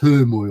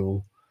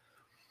turmoil.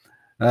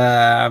 All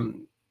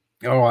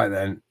right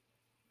then.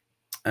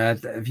 An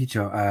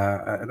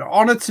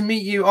honor to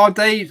meet you. Our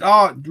day,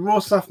 raw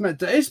stuff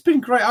met. It's been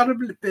great. I had a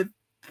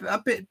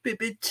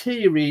bit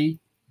teary,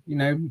 you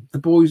know. The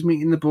boys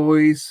meeting the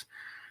boys.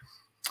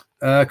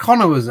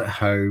 Connor was at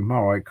home.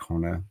 All right,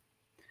 Connor.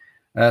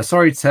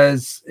 Sorry,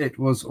 Tez. It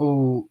was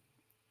all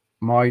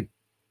my.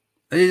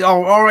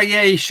 Oh, all right.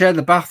 Yeah, you share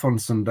the bath on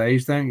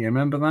Sundays, don't you?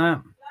 Remember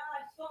that?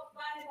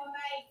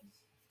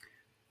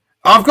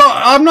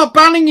 I'm not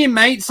banning you,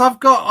 mates. I've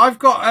got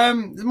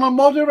my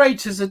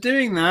moderators are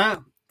doing that.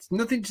 It's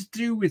nothing to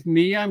do with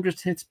me. I'm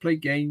just here to play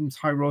games.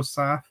 Hi,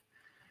 Rosaf.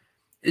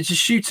 It's a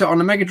shooter on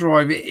a Mega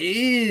Drive. It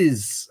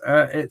is.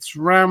 It's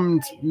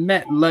rammed,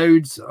 met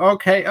loads.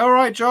 Okay, all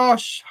right,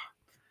 Josh.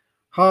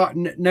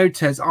 No,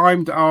 Tez.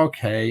 I'm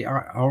okay.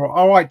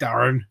 All right,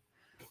 Darren.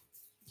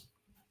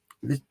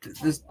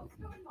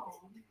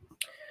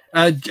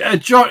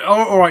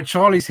 All right,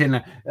 Charlie's here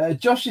now.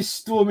 Josh is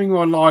storming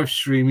my live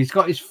stream. He's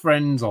got his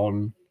friends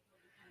on.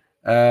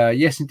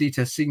 Yes, indeed,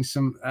 seeing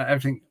some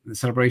everything. The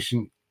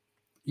celebration.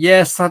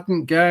 Yes, I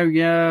didn't go.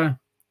 Yeah,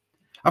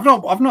 I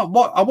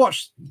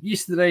watched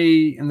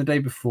yesterday and the day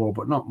before,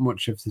 but not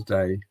much of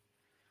today.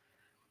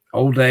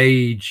 Old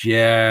age,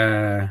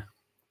 yeah.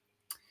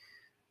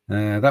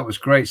 That was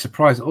great.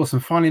 Surprise, awesome.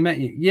 Finally met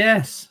you.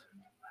 Yes.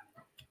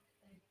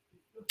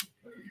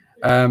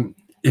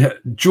 Yeah,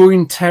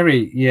 join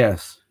Terry.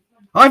 Yes,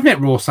 I've met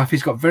Rawsaf.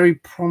 He's got very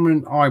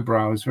prominent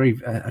eyebrows, very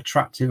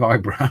attractive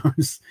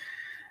eyebrows.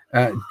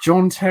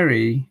 John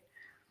Terry.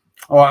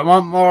 All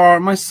right,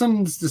 my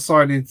son's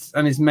decided,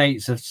 and his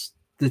mates have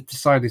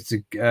decided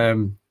to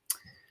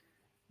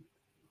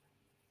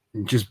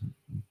just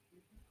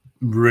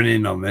run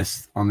in on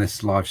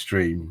this live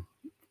stream.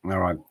 All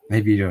right,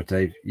 hey video,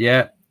 Dave.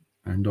 Yeah,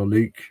 and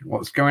Luke,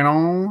 what's going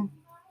on?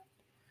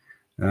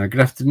 Good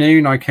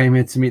afternoon. I came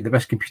here to meet the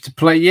best computer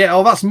player. Yeah,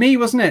 oh, that's me,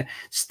 wasn't it?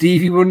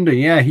 Stevie Wonder.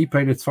 Yeah, he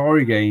played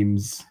Atari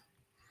games.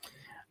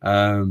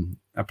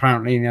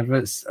 Apparently in the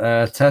adverts,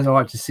 Tez, I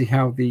like to see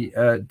how the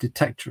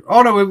detector.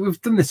 Oh no,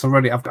 we've done this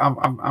already. I'm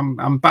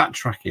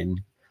backtracking.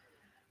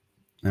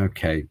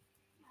 Okay.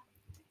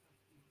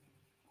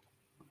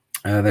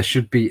 There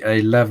should be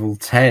a level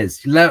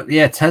Tez.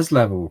 Yeah, Tez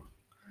level.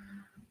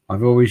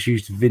 I've always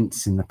used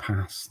Vince in the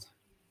past.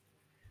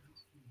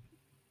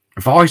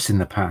 Vice in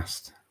the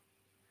past.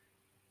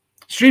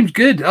 Stream's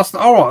good. That's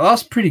all right.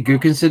 That's pretty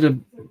good. Consider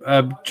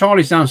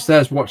Charlie's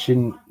downstairs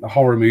watching a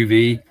horror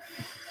movie.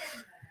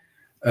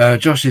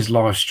 Josh is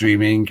live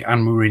streaming,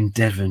 and we're in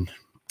Devon.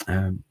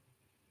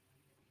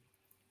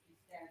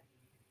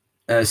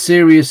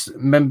 Serious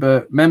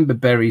member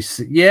berries.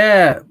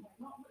 Yeah.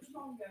 Not much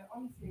longer,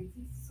 honestly.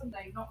 It's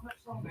Sunday, not much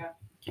longer.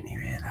 Can you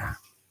hear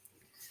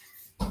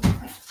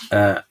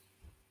that?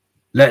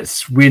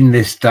 Let's win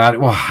this, Dad.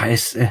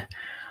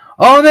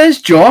 Oh, there's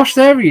Josh.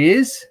 There he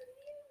is.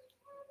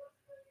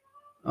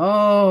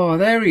 Oh,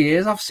 there he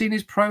is. I've seen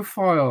his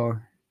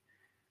profile.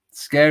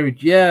 Scary.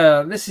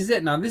 Yeah, this is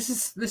it now. This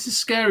is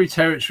scary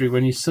territory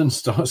when your son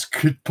starts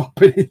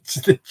popping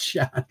into the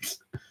chat.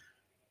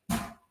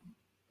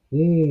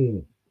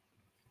 Mm.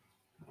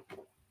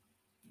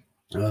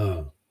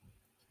 Oh.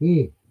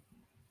 Mm.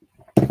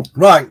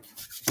 Right.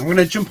 I'm going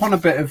to jump on a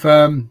bit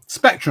of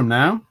Spectrum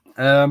now.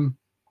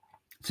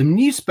 Some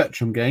new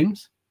Spectrum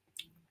games.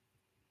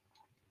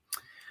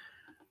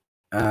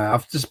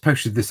 I've just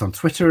posted this on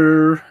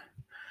Twitter.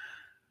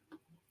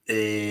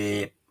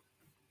 If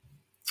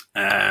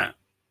I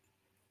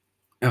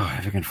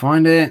can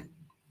find it,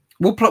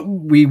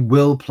 we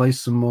will play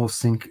some more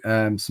some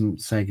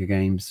Sega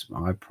games.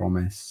 I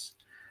promise.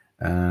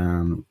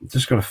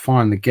 Just got to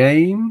find the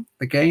game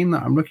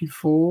that I'm looking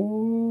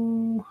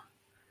for.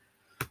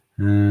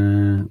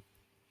 Where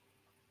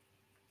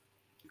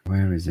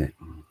is it?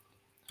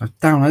 I've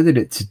downloaded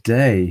it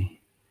today.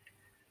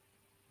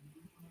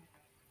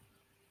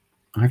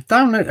 I've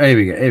downloaded. Here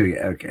we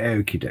go. Okay,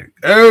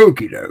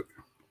 okie doke.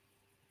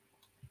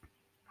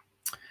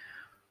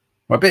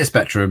 Right, bit of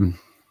Spectrum.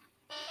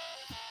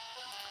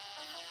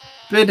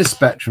 Bit of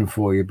Spectrum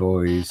for you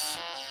boys.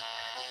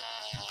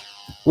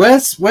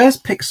 Where's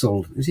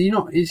Pixel? Is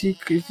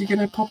he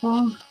gonna pop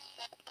on?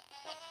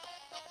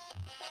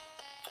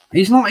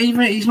 He's not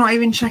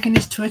even checking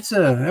his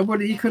Twitter.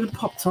 Everybody, he could have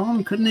popped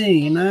on, couldn't he?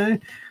 You know,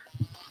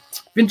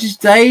 Vintage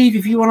Dave,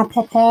 if you want to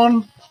pop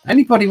on,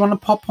 anybody want to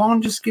pop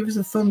on, just give us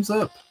a thumbs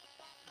up.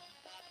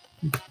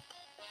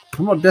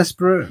 I'm not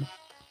desperate.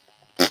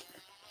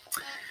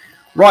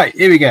 Right,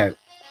 here we go.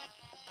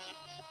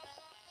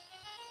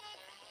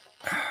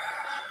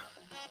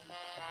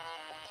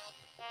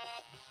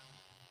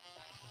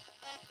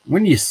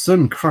 When your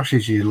son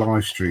crashes your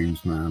live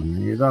streams,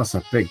 man, that's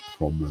a big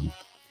problem.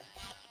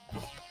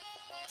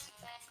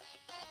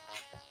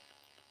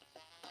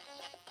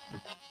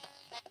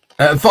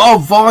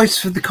 Vice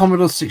for the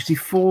Commodore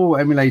 64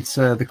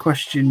 emulator. The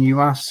question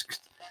you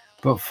asked,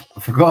 but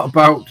forgot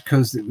about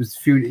because it was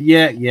few.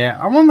 Yeah.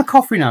 I'm on the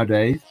coffee now,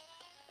 Dave.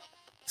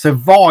 So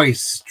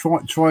Vice,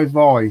 try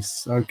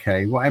Vice.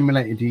 Okay, what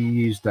emulator do you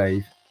use,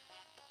 Dave?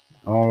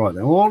 All right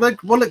then.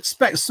 We'll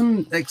expect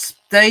some.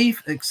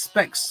 Dave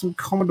expects some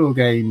Commodore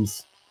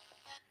games.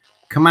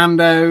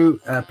 Commando,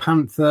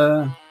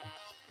 Panther,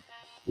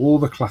 all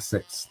the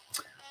classics.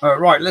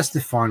 Right, let's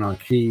define our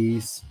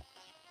keys.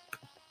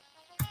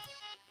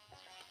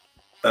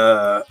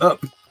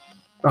 Up.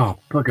 Oh,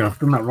 bugger! I've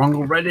done that wrong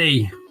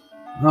already.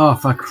 Oh,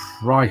 for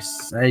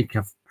Christ's sake!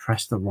 I've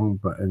pressed the wrong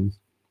button.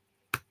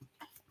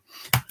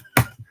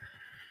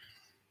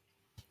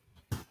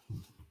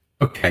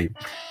 Okay.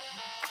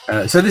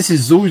 So this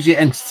is Zorgia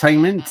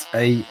Entertainment,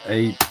 a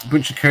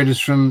bunch of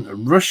coders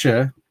from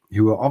Russia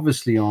who are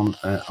obviously on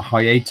a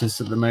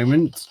hiatus at the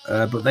moment,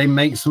 but they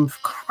make some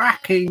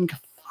cracking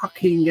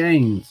fucking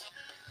games.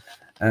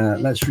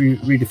 Let's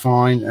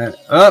redefine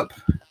up,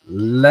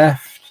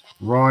 left,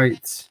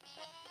 right,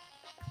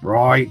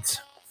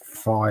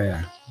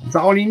 fire. Is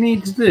that all you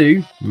need to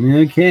do?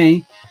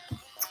 Okay.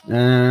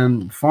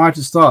 Fire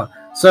to start.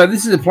 So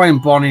this is playing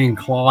Bonnie and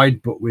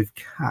Clyde, but with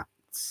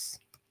cats.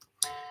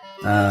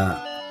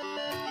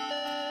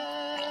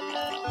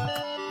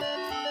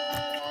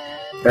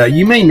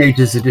 You may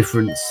notice a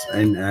difference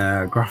in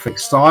graphic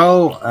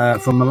style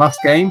from the last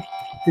game.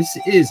 This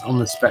is on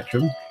the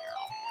Spectrum.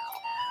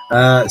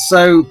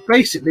 So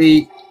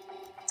basically,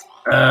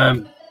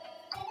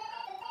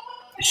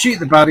 shoot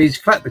the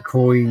baddies, collect the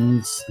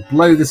coins,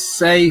 blow the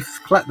safe,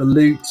 collect the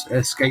loot,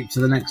 escape to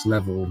the next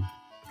level.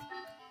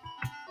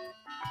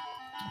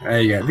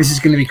 There you go. This is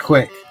going to be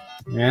quick.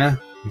 Yeah,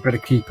 you better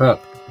keep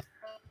up.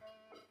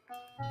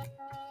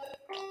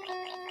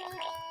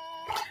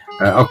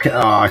 Okay,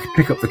 I can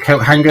pick up the coat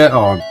hanger.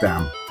 Oh,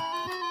 damn.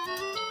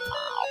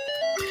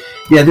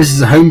 Yeah, this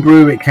is a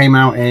homebrew. It came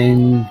out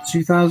in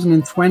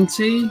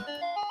 2020.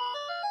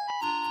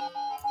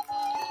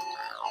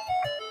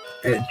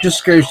 It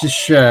just goes to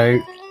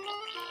show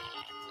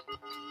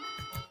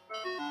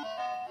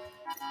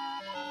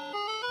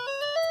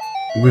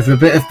with a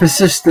bit of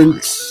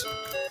persistence,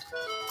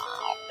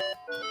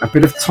 a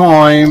bit of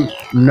time,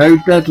 no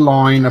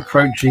deadline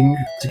approaching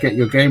to get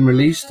your game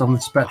released on the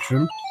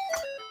Spectrum,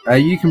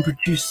 you can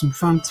produce some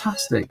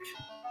fantastic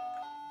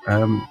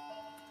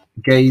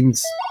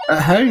games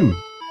at home.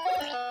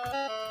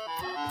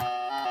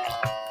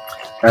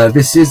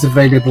 This is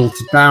available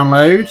to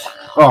download.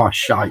 Oh,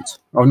 shite.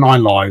 Oh,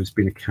 9 lives,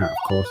 being a cat, of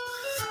course.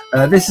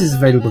 This is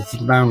available to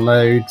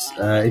download.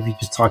 If you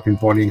just type in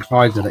Bonnie and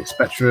Clyde ZX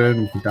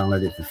Spectrum, you can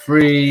download it for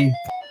free.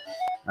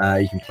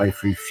 You can play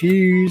through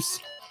Fuse.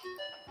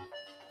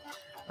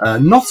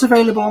 Not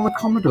available on the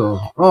Commodore.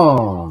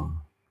 Oh,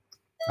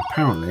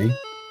 apparently.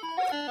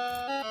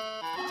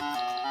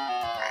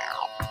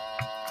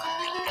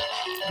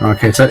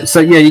 Okay, so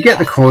yeah, you get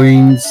the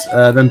coins.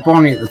 Then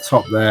Bonnie at the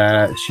top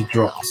there, she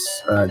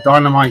drops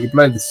dynamite. You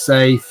blow the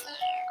safe,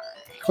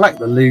 collect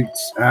the loot,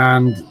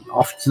 and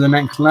off to the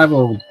next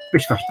level.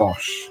 Bish bash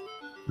bosh.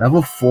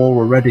 Level 4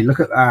 already. Look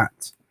at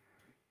that.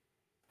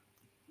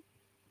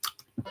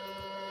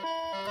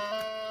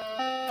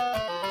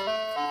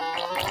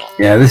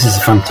 Yeah, this is a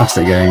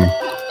fantastic game.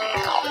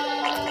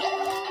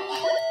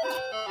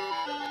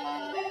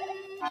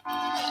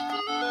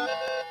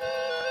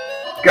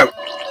 Go.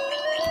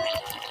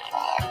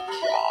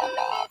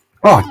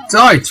 Oh, I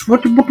died.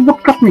 What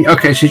got me?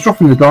 Okay, she's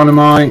dropping the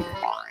dynamite.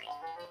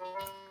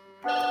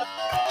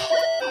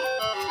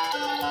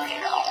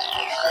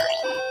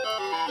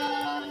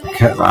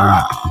 Look at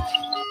that.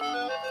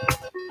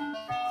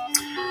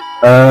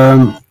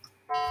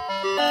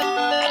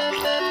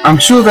 I'm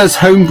sure there's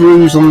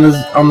homebrews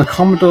on the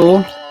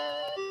Commodore.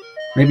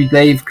 Maybe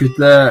Dave could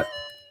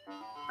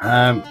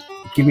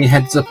give me a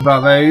heads up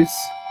about those.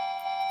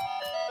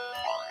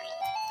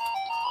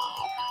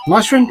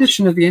 Nice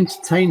rendition of The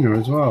Entertainer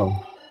as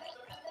well.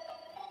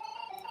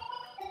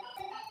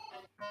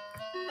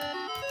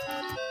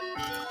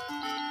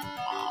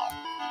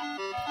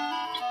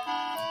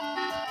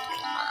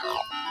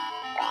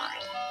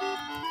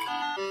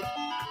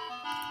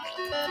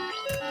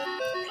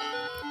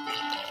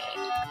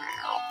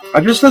 I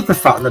just love the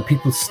fact that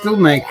people still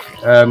make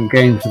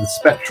games for the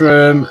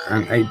Spectrum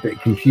and 8-bit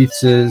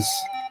computers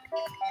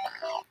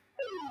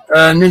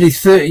nearly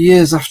 30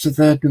 years after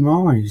their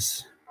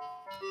demise.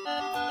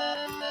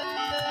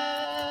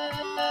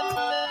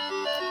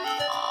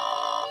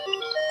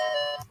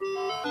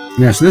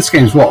 Yeah, so this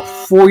game's what,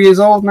 4 years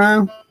old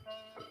now?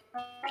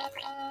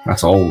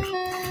 That's old.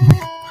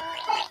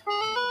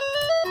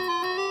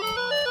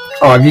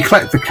 Oh, if you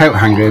collect the coat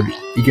hanger,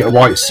 you get a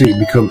white suit and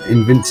become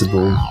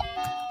invincible.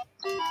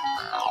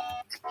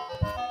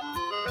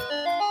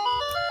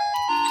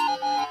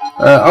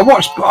 I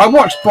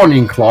watched Bonnie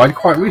and Clyde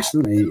quite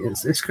recently.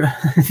 It's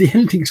the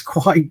ending's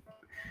quite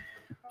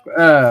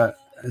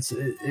it's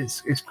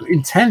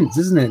intense,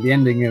 isn't it? The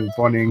ending of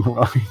Bonnie and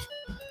Clyde.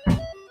 The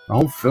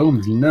whole film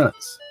is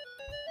nuts.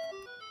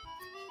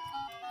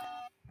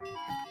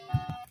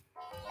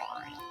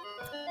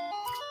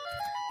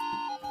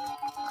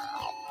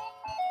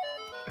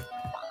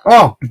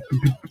 Oh,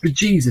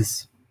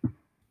 Jesus!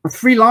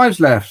 3 lives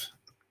left.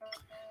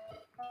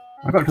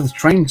 I got to the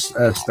train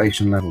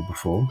station level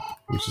before,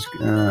 which is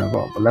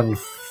what, level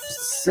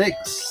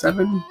 6,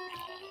 7.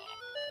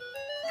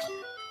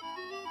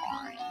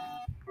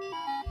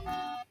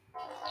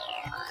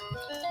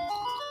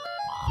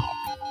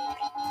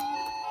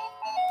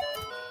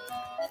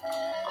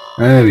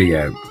 There we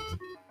go.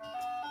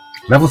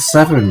 Level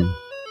 7.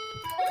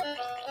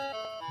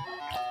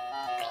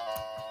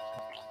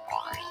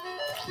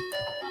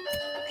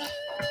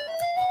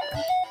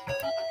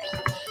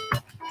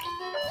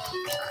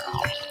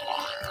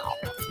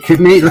 Look at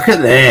me, look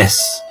at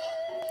this.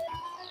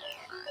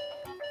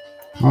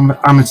 I'm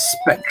a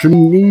Spectrum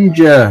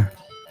ninja.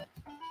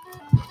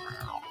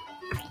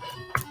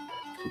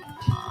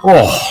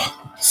 Oh,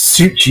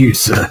 suit you,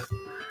 sir.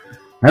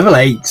 Level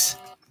 8.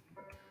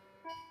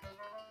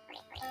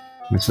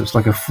 This looks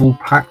like a full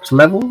packed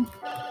level.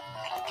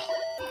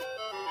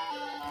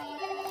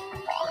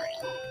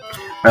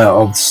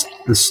 Of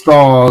the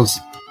stars.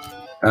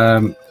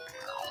 Oh,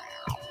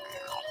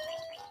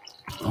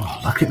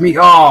 look at me.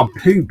 Oh,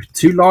 poop.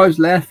 2 lives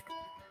left.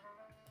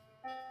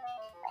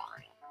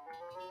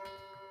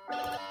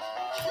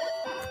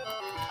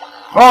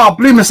 Oh, I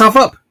blew myself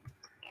up.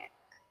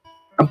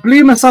 I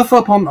blew myself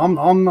up on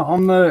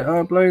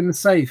the blowing the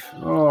safe.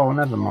 Oh,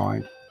 never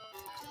mind.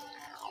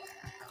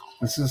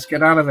 Let's just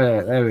get out of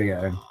it. There we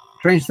go.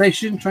 Train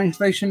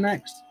station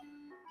next.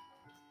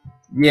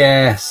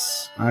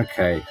 Yes.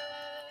 Okay.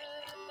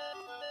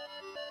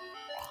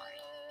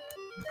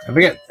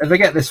 If I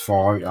get this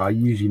far, I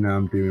usually know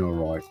I'm doing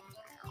all right.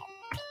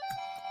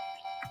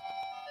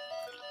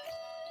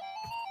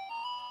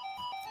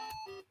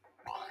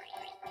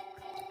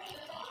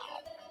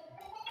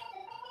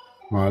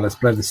 All right, let's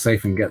blow the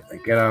safe and get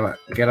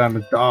out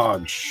of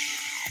Dodge.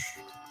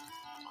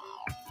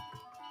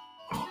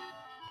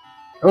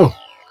 Oh,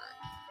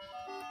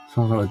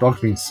 sounds like the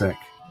dog's been sick.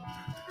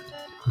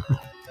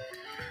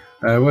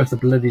 Where's the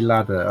bloody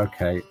ladder?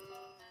 Okay,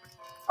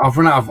 I've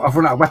run out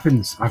of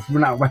weapons.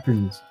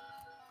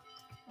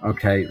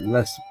 Okay,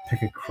 let's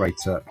pick a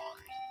crate up.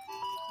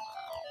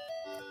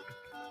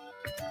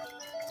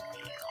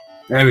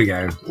 There we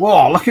go.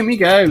 Whoa, look at me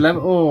go.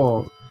 Level.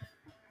 Oh.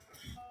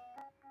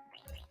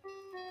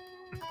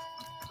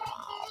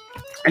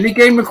 Any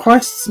game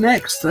requests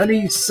next? I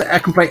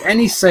can play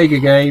any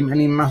Sega game,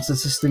 any Master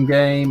System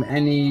game,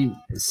 any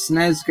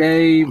SNES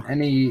game,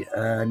 any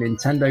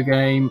Nintendo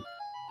game,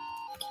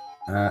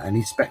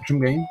 any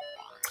Spectrum game.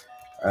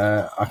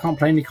 I can't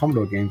play any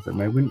Commodore games at the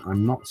moment.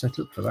 I'm not set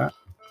up for that.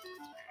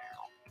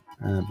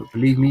 But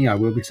believe me, I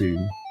will be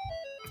soon.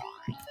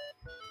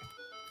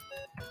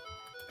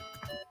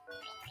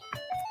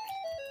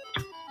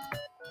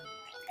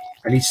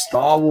 Any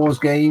Star Wars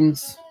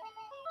games?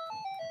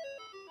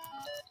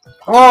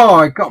 Oh,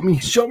 it got me.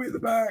 Shot me at the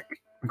back.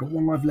 I got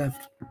one life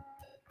left.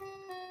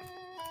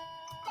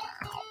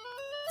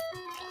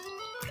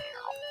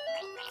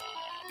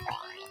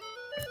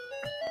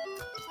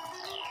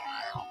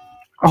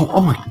 Oh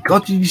my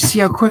God! Did you see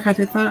how quick I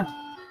did that?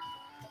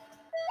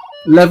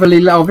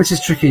 Levelly. Oh, this is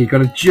tricky. You got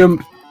to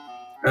jump.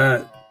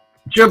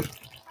 Jump.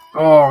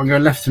 Oh, I'm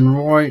going left and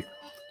right.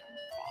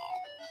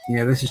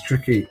 Yeah, this is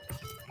tricky.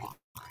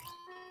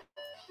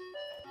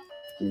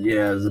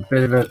 Yeah, there's a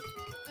bit of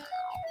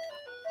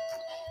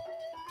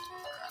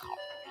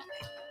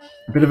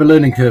a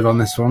learning curve on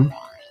this one.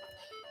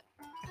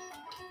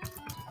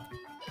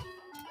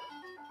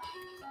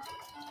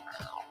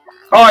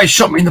 Oh, it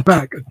shot me in the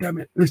back. God damn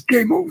it. This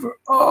game over.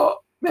 Oh,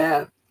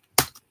 man.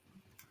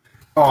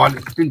 Oh, I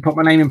didn't put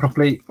my name in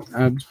properly.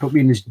 Just put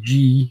me in this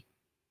G.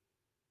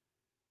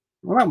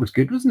 Well, that was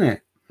good, wasn't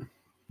it?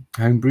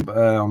 Homebrew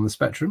on the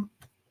Spectrum.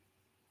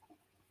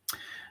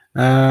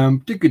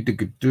 Vice.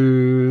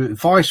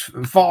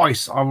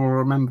 I will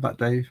remember that,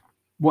 Dave.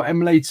 What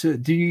emulator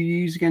do you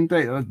use again,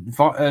 Dave?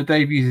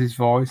 Dave uses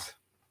Vice.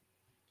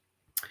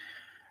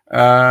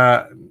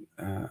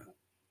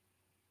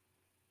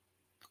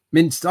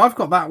 Minced. I've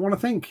got that one, I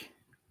think.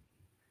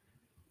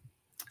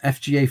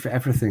 FGA for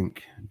everything.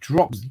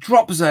 Drop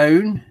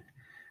Zone.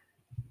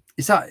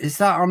 Is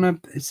that on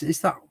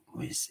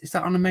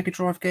a Mega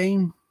Drive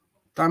game?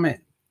 Damn it!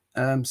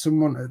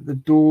 Someone at the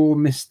door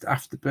missed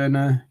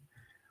Afterburner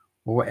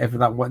or whatever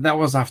that was. That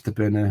was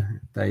Afterburner,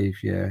 Dave.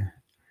 Yeah.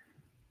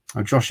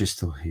 Oh, Josh is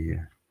still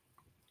here.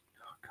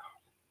 Oh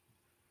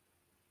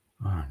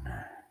God. Oh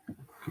no.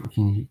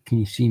 Can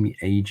you see me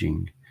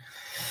aging?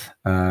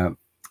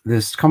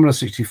 This Commodore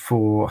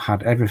 64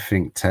 had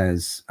everything,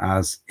 Tez,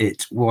 as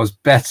it was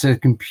better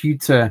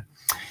computer.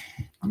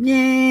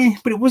 Yeah,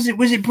 but was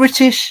it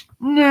British?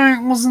 No,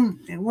 it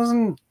wasn't. It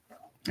wasn't.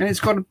 And it's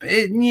got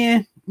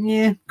yeah.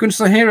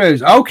 Gunstar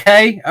Heroes.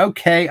 Okay,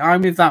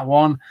 I'm with that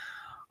one.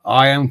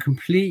 I am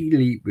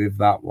completely with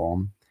that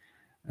one.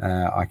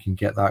 I can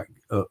get that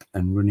up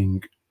and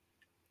running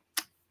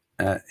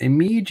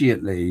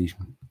immediately,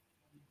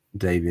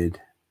 David.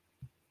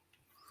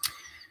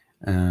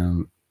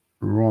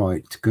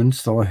 Right,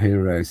 Gunstar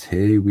Heroes,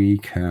 here we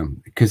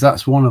come. Because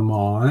that's one of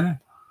my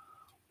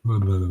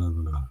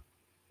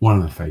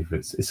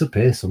favorites. It's up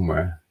here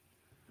somewhere.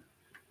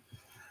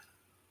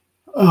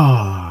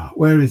 Ah,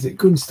 where is it?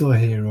 Gunstar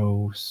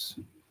Heroes.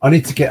 I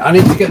need to get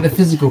the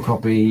physical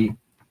copy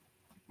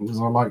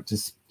because I like to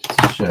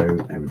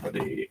show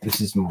everybody.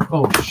 This is my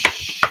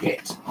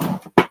shit.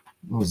 Oh,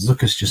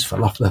 Zucker's just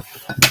fell off the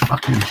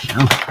fucking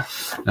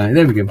shelf.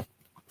 There we go.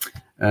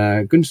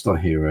 Gunstar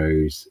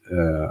Heroes.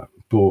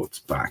 Bought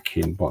back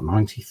in what,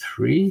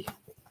 93?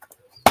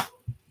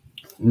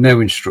 No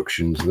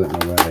instructions. I don't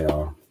know where they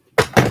are.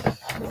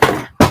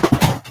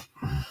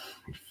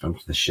 Fell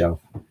to the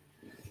shelf.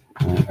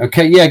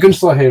 Okay, yeah,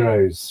 Gunstar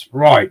Heroes.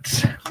 Right.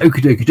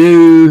 Okie dokie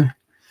doo.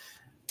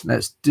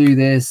 Let's do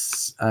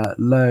this.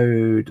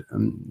 Load. I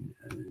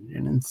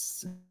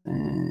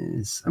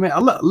mean,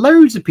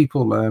 loads of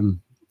people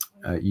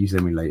use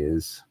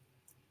emulators,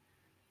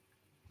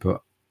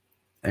 but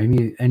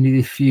only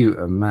a few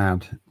are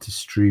mad to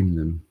stream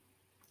them.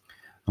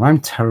 And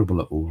I'm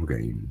terrible at all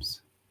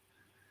games.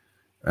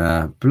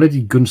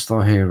 Bloody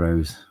Gunstar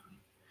Heroes.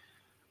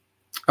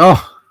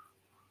 Oh,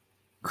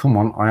 come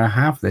on. I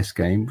have this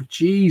game.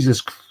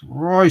 Jesus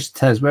Christ,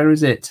 Tez, where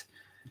is it?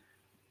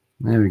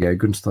 There we go.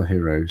 Gunstar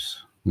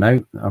Heroes.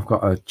 No, I've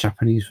got a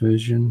Japanese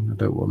version. I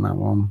don't want that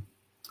one.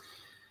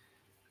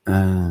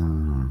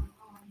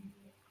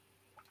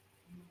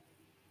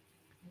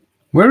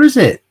 Where is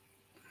it?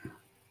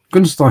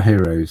 Gunstar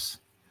Heroes.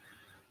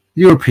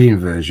 European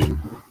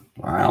version.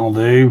 I'll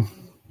do.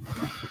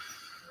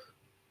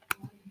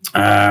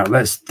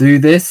 Let's do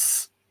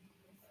this.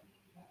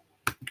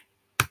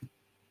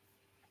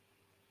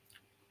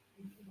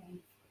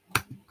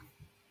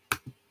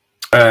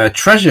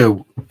 Treasure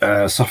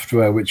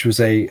software, which was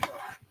a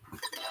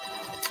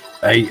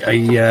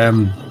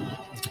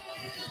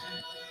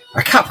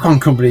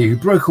Capcom company who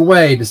broke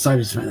away,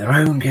 decided to make their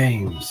own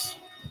games.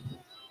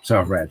 So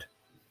I've read.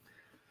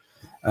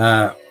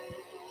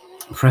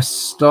 Press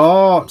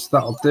start.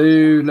 That'll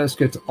do. Let's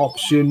go to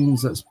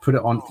options. Let's put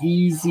it on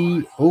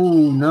easy.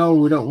 Oh no,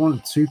 we don't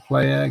want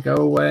 2-player. Go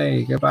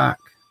away. Go back.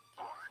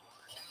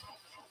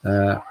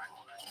 I've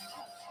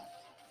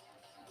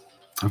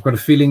got a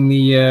feeling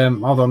the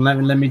hold on. Let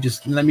me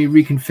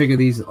reconfigure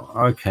these.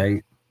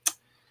 Okay.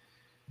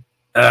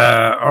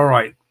 All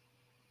right.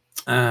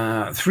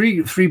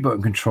 Three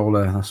button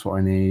controller. That's what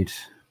I need.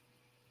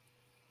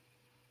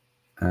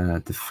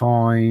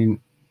 Define.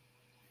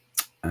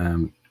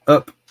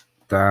 Up,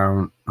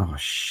 down. Oh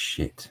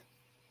shit.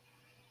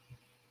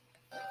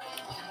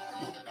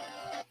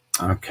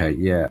 Okay,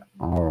 yeah.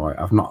 All right.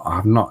 I've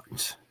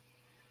not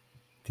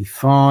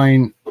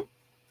define.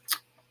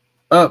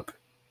 Up,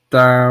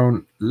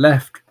 down,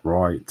 left,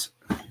 right.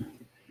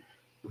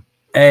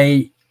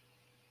 A,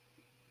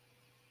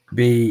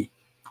 B,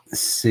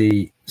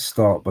 C,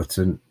 start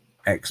button,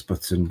 X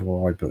button,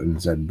 Y button,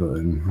 Z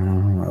button.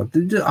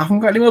 I haven't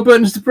got any more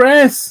buttons to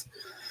press.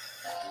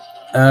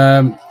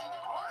 All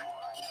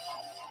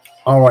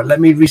right, let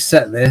me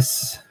reset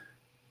this.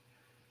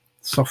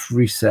 Soft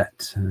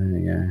reset. There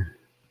you go.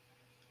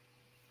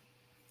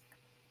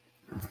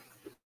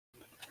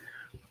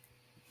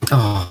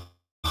 Oh,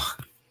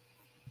 I've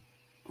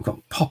got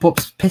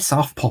pop-ups. Piss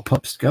off,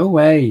 pop-ups. Go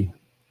away.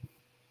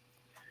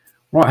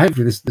 Right,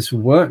 hopefully this will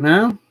work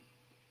now.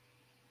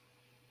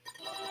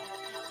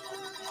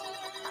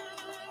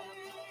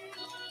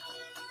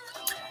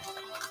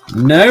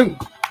 No,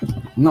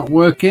 not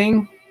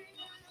working.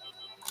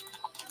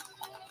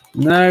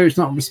 No, it's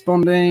not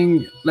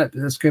responding.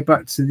 Let's go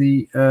back to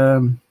the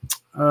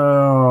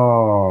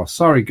oh,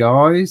 sorry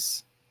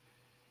guys.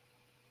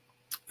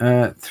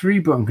 3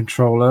 button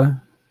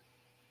controller.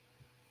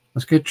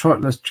 Let's go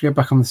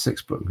back on the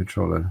 6 button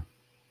controller.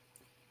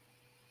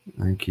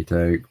 Okie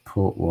doke.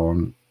 Port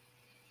 1.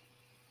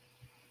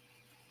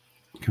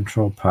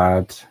 Control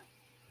pad.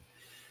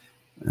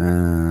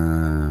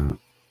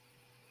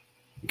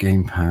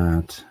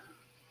 Gamepad.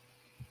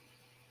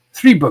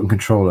 3 button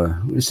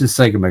controller. This is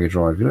Sega Mega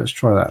Drive. Let's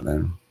try that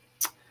then.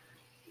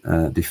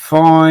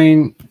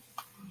 Define.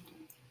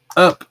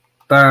 Up,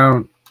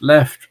 down,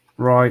 left,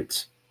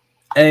 right.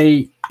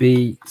 A,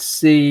 B,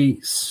 C.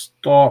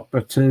 Start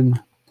button.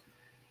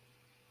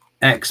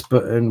 X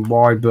button,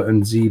 Y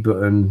button, Z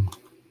button.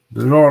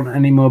 There aren't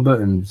any more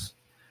buttons.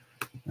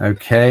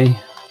 Okay.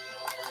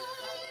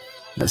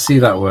 Let's see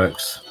if that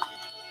works.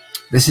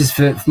 This is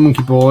for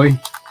Monkey Boy.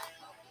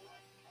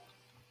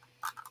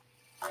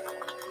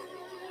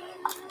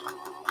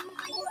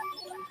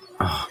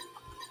 Oh.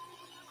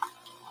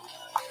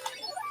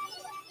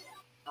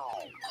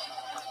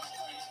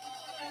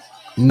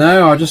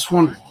 No, I just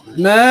want...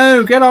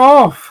 No, get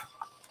off!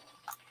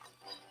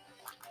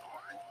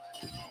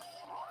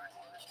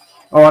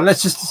 All right,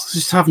 let's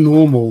just have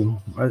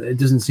normal. It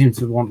doesn't seem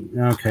to want...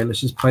 Okay,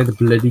 let's just play the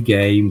bloody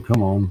game.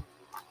 Come on.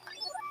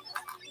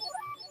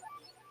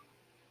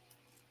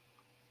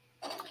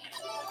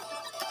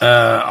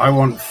 I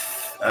want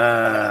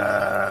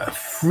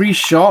free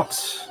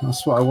shot.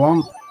 That's what I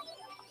want.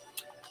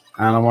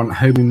 And I want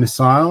homing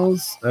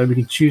missiles. We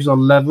can choose our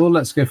level.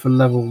 Let's go for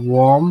level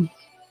 1.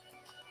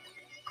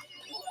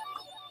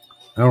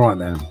 All right,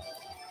 then.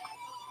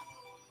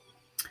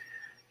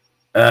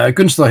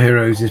 Gunstar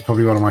Heroes is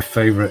probably one of my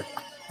favorite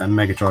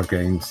Mega Drive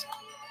games.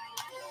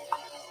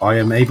 I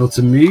am able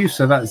to move,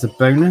 so that is a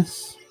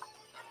bonus.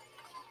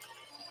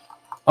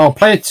 Oh,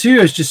 player 2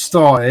 has just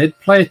started.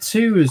 Player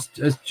 2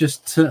 has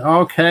just...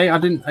 okay, I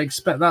didn't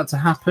expect that to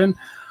happen.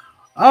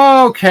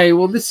 Okay,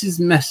 well, this is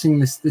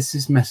messing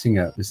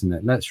up, isn't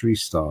it? Let's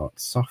restart.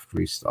 Soft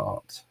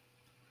restart.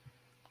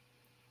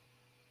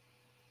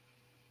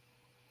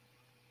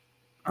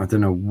 I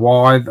don't know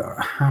why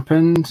that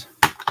happened.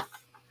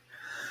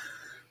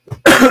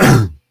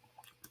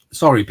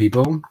 Sorry,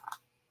 people.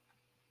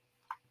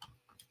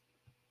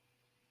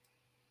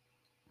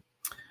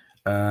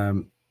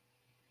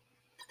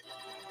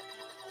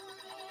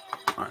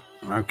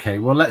 Okay,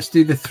 well, let's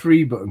do the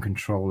 3 button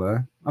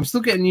controller. I'm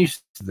still getting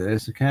used to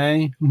this,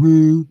 okay?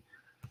 3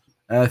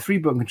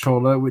 button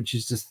controller, which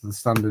is just the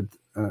standard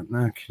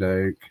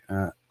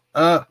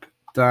up,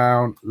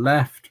 down,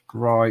 left,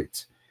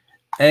 right,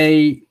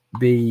 A,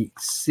 B,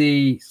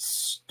 C,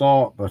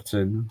 start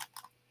button.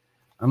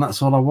 And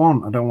that's all I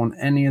want. I don't want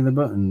any of the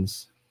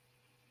buttons.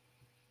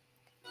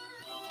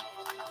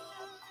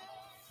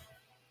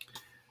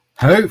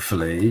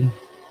 Hopefully...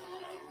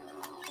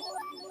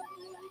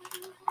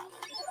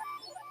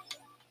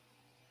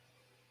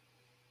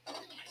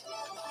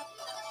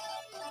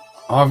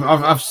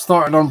 I've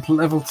started on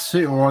level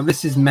 2. Or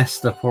this is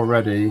messed up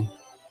already.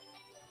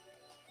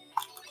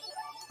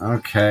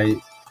 Okay.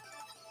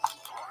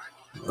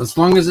 As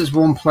long as it's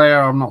 1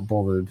 player, I'm not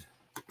bothered.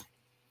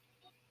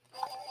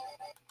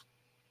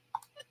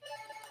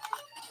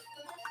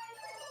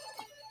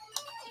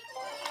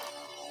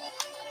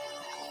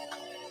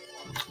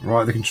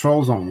 Right, the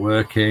controls aren't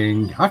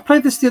working. I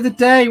played this the other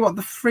day. What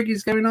the frig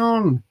is going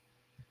on?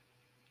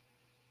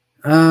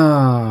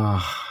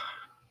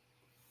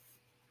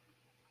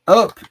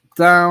 Up,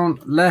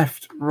 down,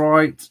 left,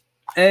 right,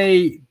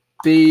 A,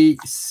 B,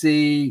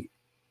 C,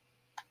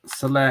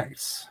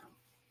 select.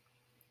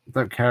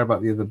 Don't care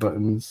about the other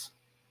buttons.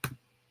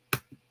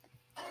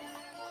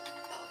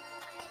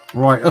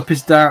 Right, up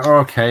is down.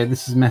 Okay,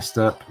 this is messed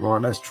up.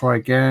 Right, let's try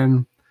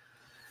again.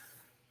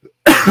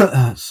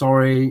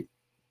 Sorry.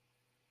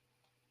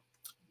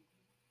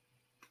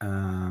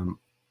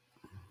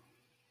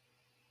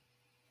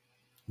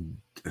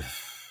 Let's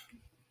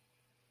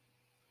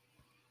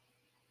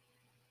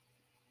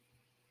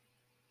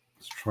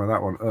try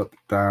that one. Up,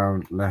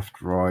 down,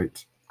 left,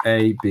 right,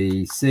 A,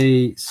 B,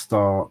 C,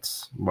 start,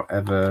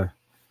 whatever.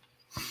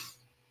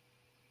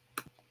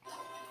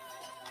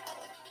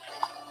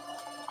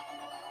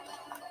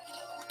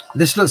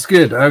 This looks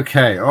good.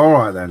 Okay, all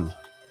right then.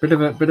 Bit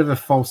of a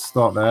false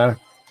start there.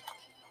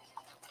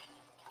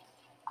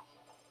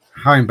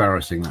 How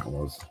embarrassing that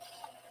was.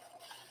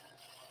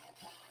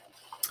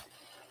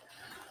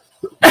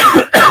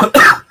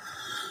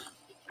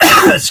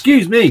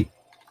 Excuse me.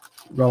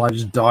 Well, I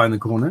just die in the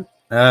corner.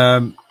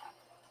 I've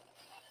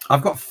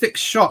got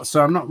fixed shots,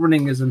 so I'm not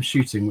running as I'm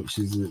shooting,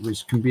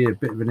 which can be a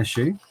bit of an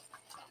issue.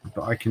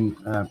 But I can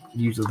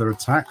use other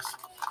attacks.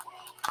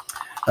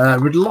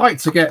 Would like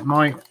to get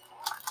my.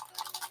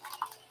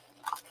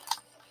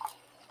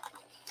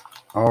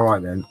 All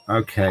right then.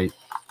 Okay.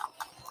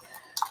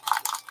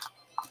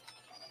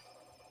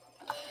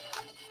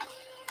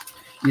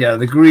 Yeah,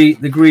 the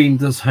green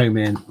does home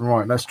in.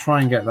 Right, let's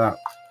try and get that.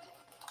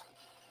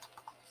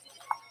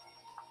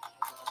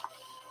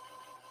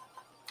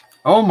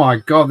 Oh my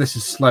god, this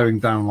is slowing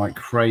down like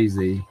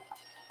crazy.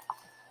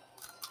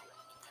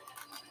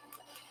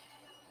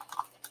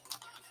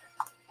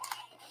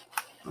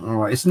 All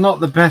right, it's not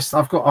the best.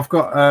 I've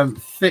got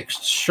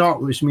fixed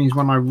shot, which means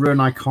when I run,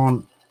 I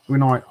can't.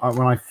 When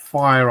I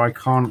fire, I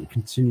can't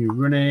continue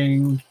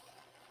running.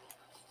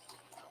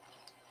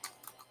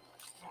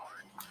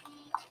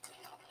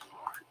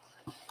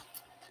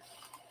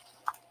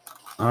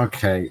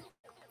 Okay.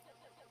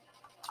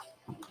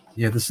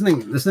 Yeah, there's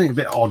something a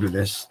bit odd with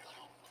this.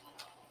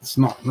 It's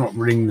not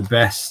running the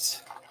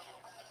best.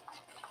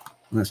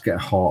 Let's get a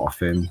heart off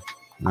him.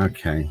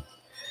 Okay.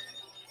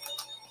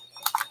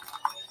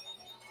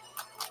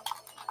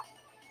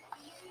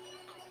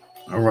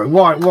 All right.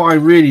 What I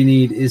really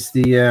need is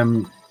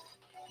the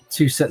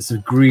 2 sets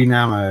of green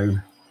ammo.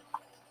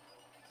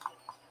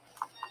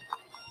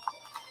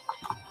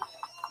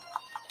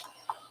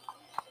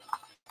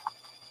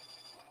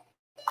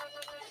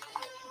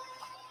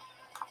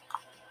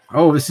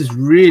 Oh, this is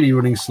really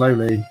running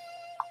slowly.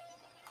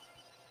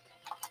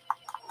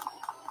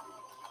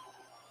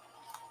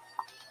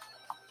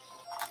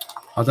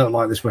 I don't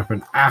like this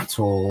weapon at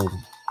all.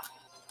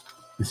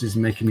 This is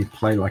making me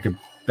play like a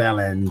bell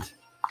end.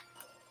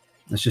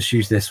 Let's just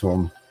use this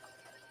one.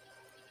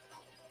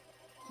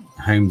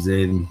 Homes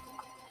in.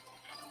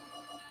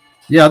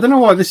 Yeah, I don't know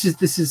why this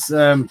is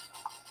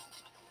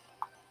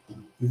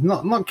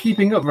not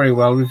keeping up very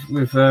well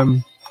with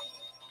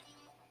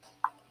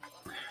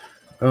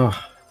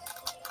oh.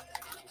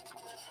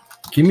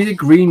 Give me the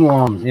green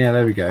one. Yeah,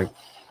 there we go.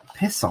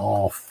 Piss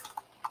off.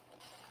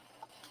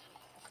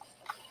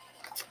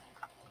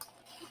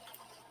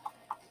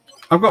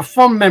 I've got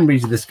fond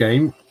memories of this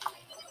game.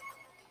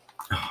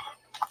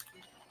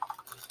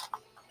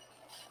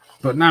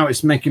 But now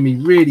it's making me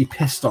really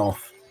pissed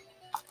off.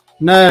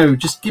 No,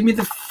 just give me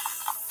the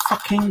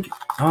fucking...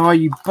 Oh,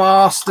 you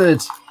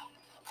bastard.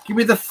 Give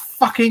me the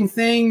fucking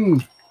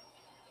thing.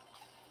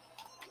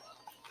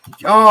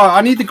 Oh,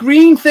 I need the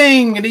green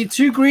thing. I need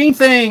 2 green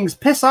things.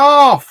 Piss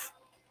off.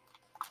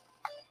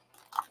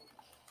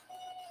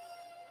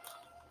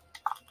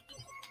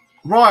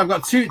 Right, I've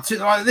got two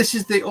right, this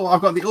is the.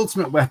 I've got the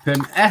ultimate weapon.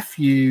 F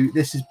you.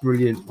 This is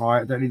brilliant.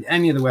 Right, I don't need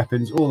any of the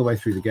weapons all the way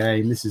through the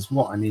game. This is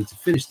what I need to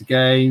finish the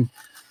game.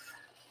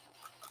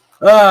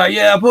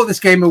 Yeah, I bought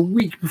this game a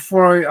week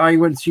before I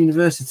went to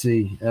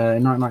university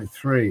in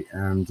 1993,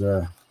 and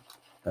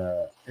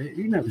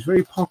it was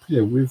very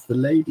popular with the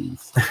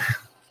ladies.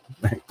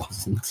 It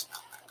wasn't,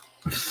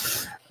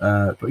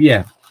 but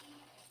yeah,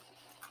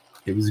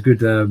 it was a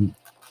good.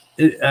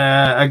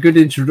 A good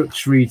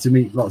introductory to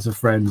meet lots of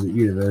friends at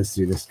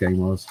university. This game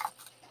was.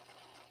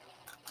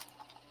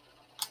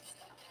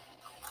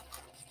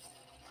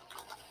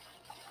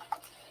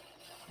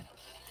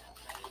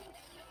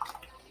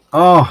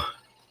 Oh,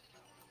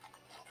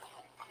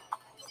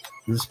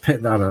 let's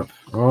pick that up.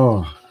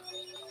 Oh,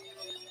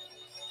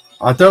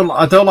 I don't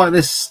like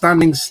this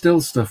standing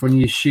still stuff when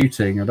you're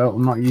shooting.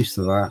 I'm not used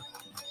to that.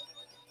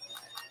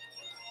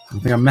 I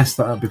think I messed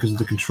that up because of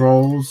the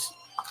controls.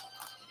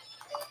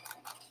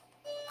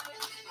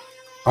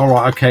 All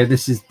right, okay,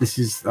 this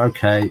is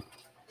okay.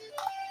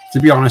 To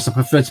be honest, I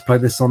prefer to play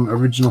this on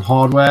original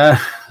hardware.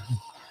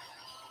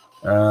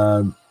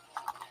 I'm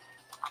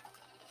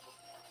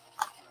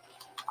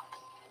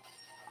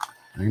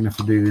gonna have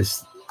to do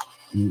this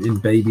in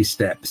baby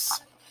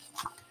steps.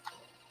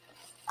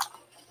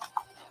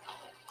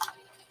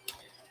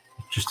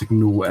 Just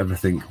ignore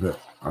everything that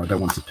I don't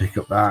want to pick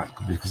up that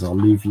because I'll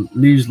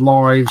lose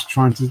lives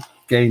trying to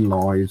gain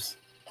lives.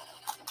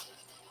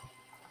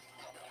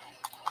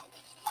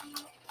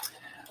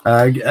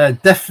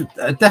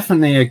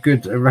 Definitely a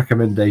good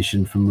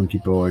recommendation from Monkey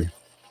Boy.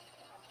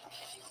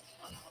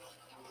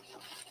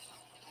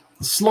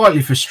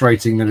 Slightly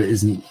frustrating that it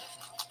isn't.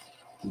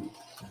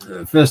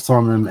 First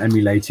time I'm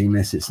emulating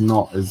this, it's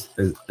not as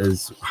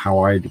how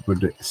I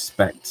would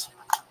expect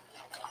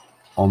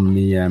on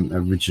the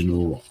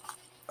original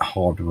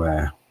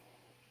hardware.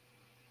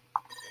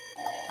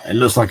 It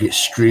looks like it's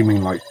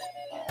streaming like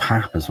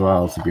pap as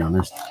well, to be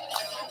honest.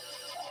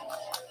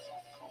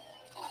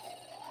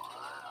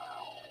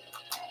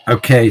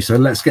 Okay, so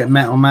let's get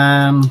Metal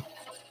Man.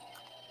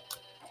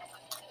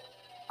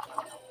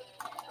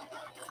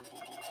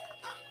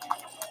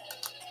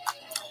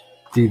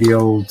 Do the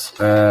old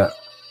go.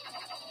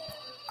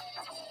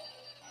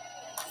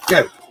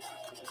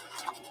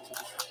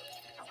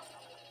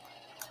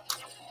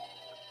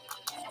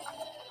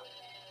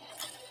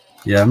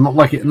 Yeah, I'm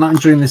not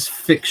enjoying this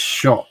fixed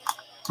shot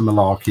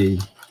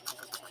malarkey.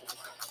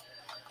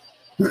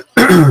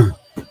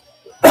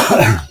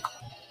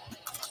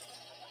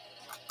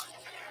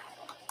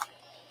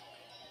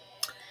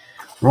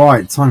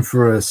 Right, time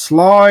for a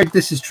slide.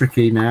 This is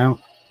tricky now.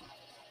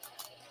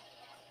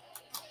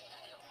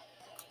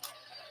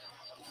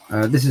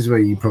 This is where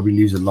you probably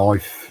lose a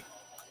life.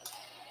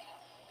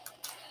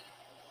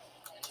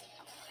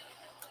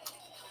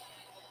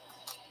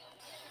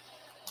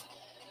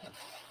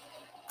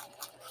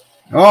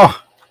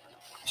 Oh,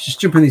 it's just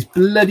jumping these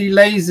bloody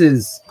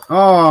lasers.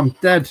 Oh, I'm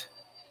dead.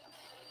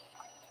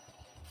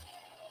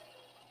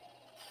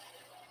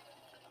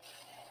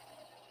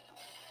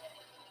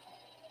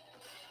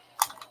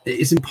 It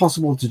is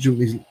impossible to jump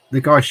these.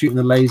 The guy shooting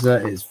the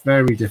laser, it's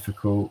very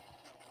difficult.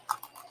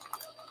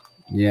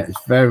 Yeah,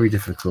 it's very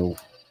difficult.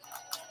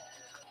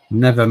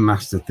 Never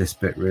mastered this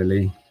bit,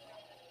 really.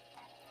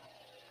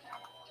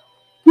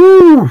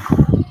 Woo!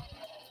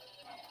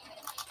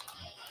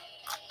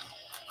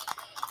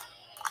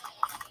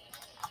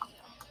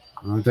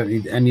 I don't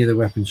need any of the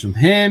weapons from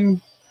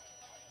him.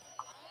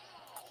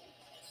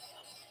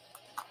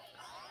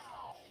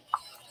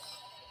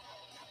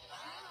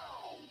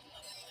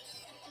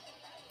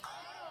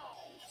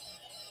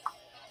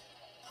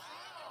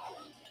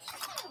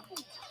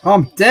 Oh,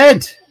 I'm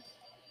dead.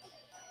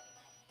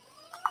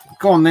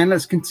 Go on then,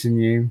 let's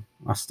continue.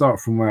 I'll start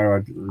from where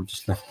I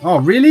just left.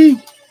 Oh,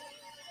 really?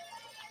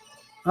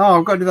 Oh,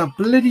 I've got to do that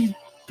bloody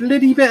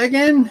bit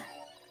again?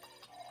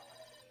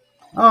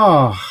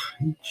 Oh,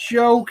 you're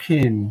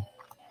joking.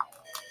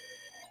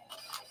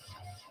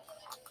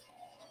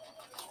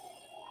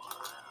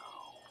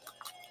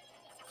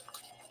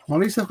 Well,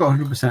 at least I've got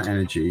 100%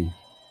 energy.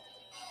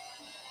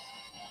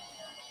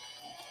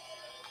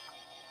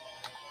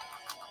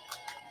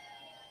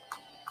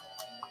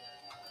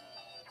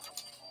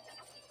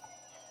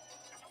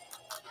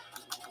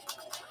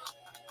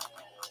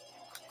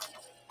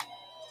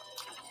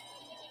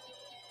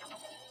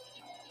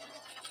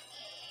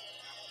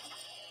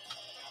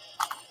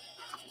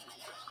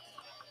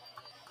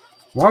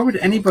 Why would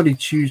anybody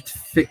choose to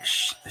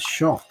fix a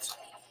shot?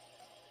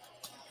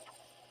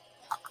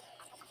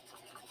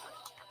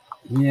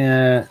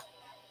 Yeah.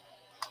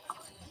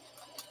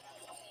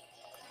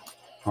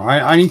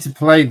 I need to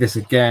play this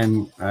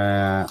again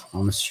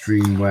on a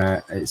stream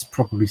where it's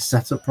properly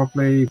set up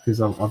properly,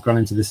 because I've gone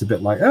into this a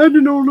bit like, I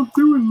don't know what I'm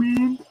doing,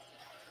 man.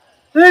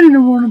 I don't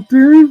know what I'm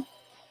doing.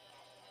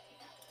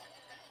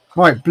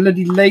 Right,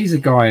 bloody laser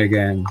guy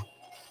again.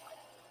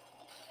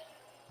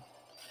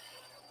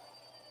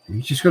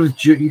 You just got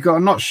to you got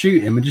to not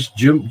shoot him and just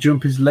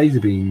jump his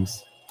laser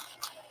beams.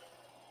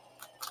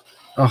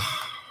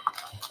 Oh.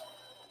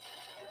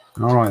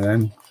 All right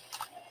then.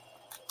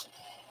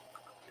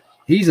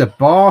 He's a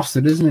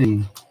bastard, isn't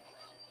he?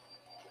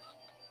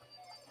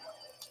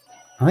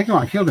 I think I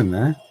might have killed him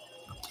there.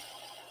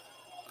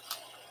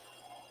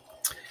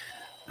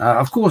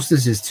 Of course,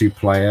 this is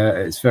two-player.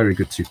 It's very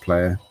good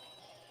two-player.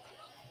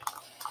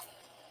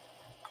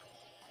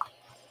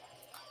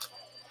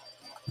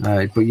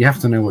 But you have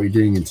to know what you're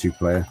doing in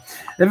two-player.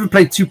 Ever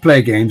played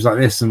two-player games like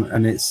this,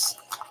 and it's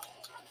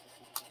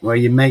where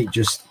your mate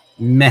just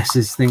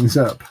messes things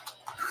up?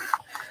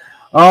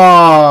 Oh,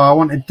 I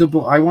wanted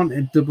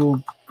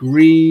double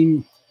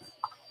green.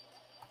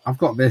 I've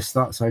got this.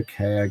 That's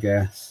okay, I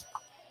guess.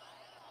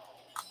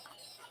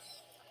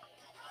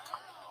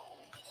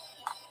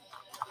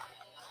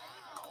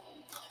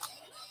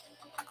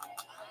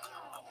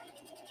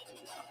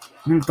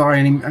 I'm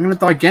gonna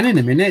die again in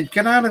a minute.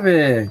 Get out of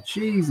here,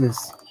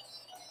 Jesus!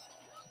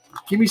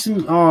 Give me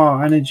some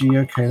energy.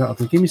 Okay, that'll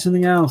do. Give me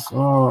something else.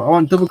 Oh, I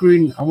want double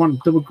green. I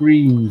want double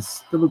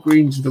greens. Double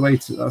greens is the way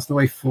to. That's the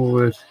way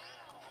forward.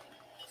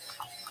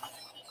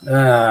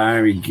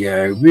 There we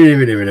go.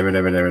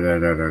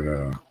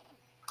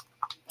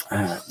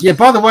 Yeah.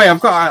 By the way,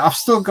 I've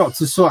still got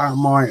to sort out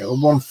my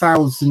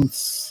 1,000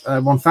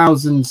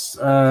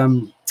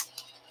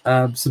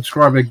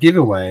 subscriber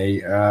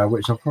giveaway,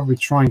 which I'll probably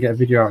try and get a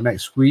video out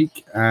next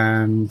week,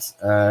 and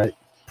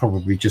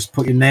probably just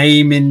put your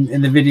name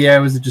in the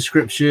video as a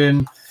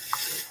description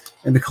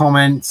in the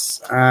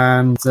comments,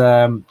 and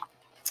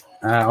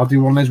I'll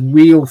do one of those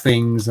wheel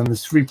things, and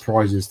there's 3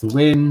 prizes to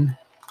win.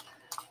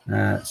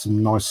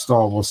 Some nice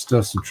Star Wars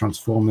stuff, some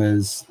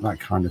Transformers,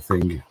 that kind of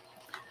thing.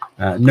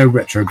 No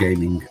retro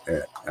gaming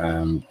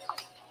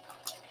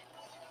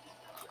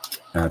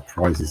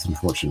prizes,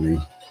 unfortunately.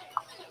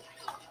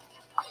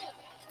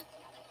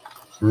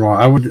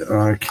 Right, I would.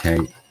 Okay.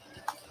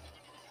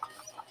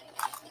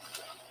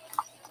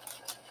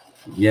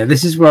 Yeah,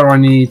 this is where I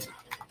need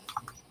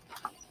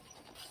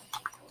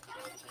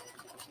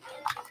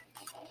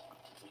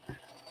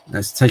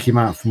Let's take him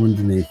out from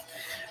underneath.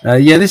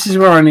 Yeah, this is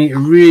where I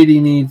really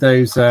need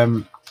those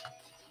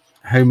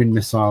homing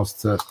missiles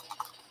to.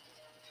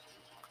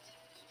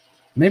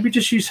 Maybe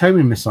just use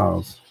homing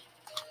missiles.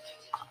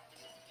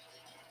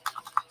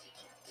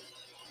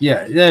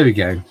 Yeah, there we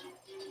go.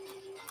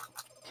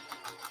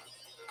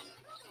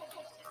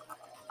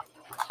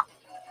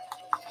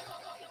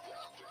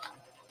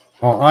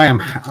 Oh, I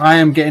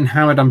am getting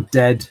hammered. I'm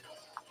dead.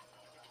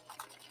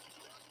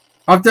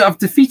 I've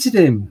defeated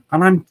him,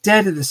 and I'm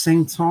dead at the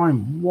same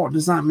time. What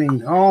does that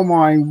mean? Oh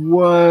my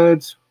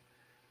word!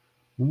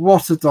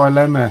 What a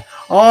dilemma.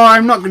 Oh,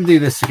 I'm not going to do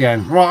this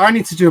again. Right, I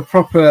need to do a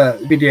proper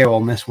video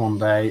on this one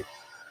day.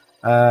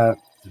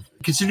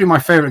 Considering my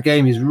favorite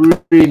game is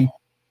really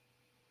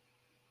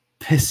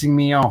pissing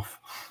me off.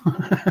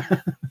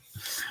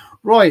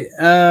 Right.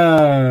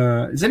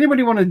 Does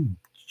anybody want to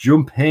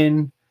jump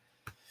in?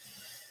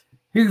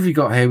 Who have we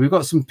got here? We've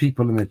got some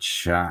people in the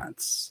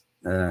chats.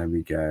 There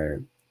we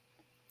go.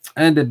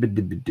 And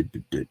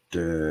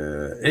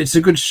it's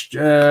a good.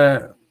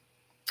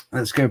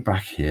 Let's go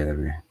back here. There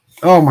we go.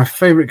 Oh, my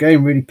favorite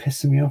game really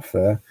pissing me off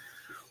there.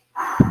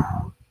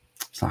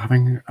 It's like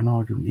having an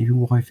argument with your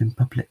wife in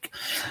public.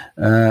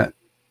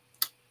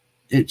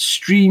 It's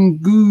Stream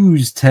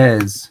Goose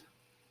Tez.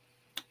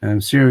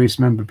 Serious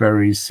member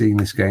berries seeing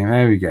this game.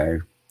 There we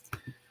go.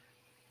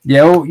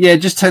 Yeah, oh, yeah,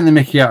 just take the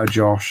mickey out of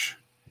Josh.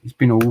 He's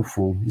been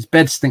awful. His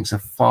bed stinks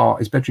of fart.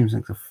 His bedroom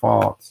stinks of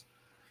farts.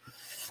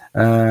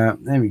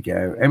 There we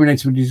go.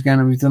 Emulator videos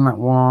again. We've done that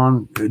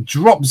one.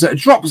 Drop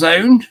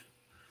zone.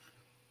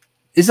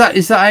 Is that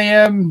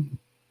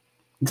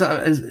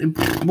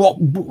what?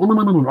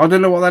 I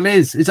don't know what that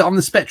is. Is it on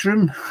the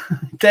Spectrum?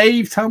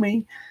 Dave, tell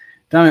me.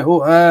 Damn it!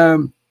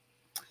 Oh,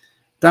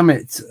 damn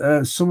it!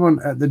 Someone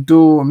at the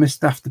door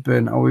missed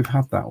Afterburn. Oh, we've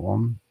had that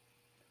one.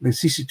 The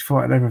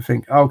C64 and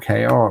everything.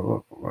 Okay, all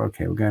right.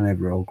 Okay, we're going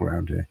over old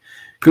ground here.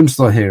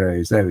 Gunstar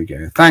Heroes. There we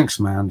go. Thanks,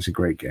 man. It's a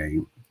great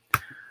game.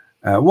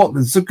 What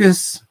the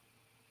Zuckers?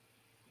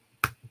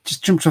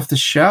 Just jumped off the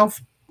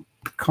shelf.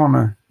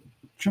 Connor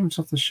jumped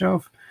off the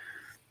shelf.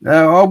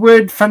 Our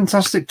word,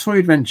 fantastic toy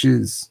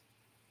adventures.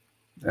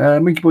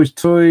 Monkey Boys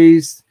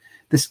Toys.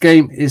 This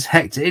game is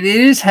hectic. It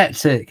is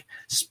hectic,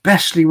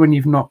 especially when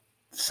you've not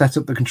set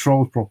up the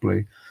controls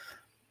properly.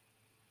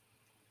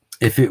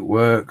 If it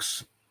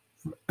works.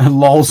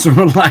 Lol, some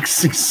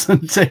relaxing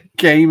Sunday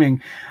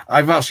gaming.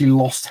 I've actually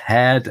lost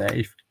hair,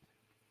 Dave.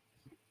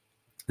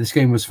 This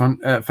game was fun.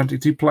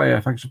 Fantastic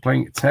two-player. Thanks for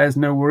playing it, Tez.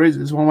 No worries.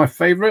 It's one of my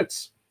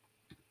favorites.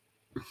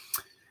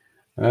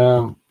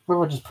 Where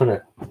do I just put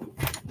it?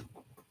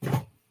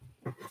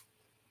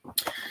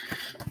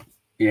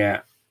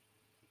 Yeah.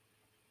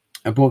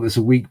 I bought this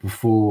a week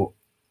before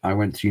I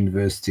went to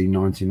university in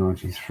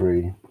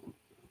 1993.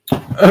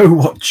 Oh,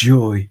 what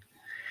joy.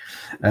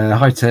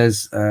 Hi,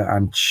 Tez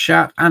and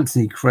chat.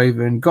 Anthony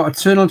Craven. Got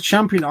Eternal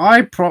Champion.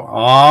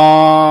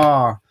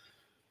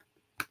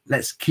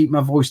 Let's keep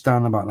my voice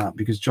down about that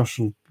because Josh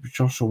will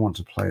want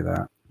to play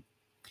that.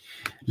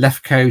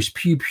 Left Coast.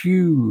 Pew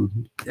Pew.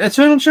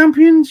 Eternal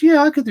Champions?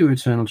 Yeah, I could do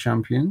Eternal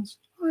Champions.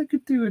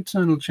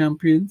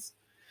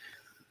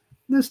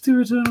 Let's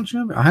do Eternal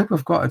Champions. I hope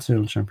I've got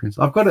Eternal Champions.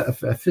 I've got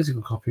a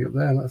physical copy up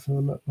there. Let's have a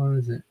look. Where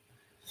is it?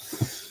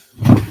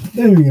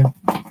 There we go.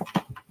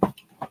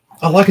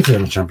 I like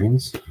Eternal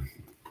Champions.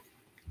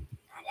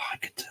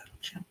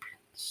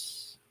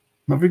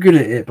 Not very good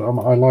at it, but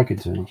I like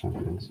Eternal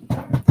Champions.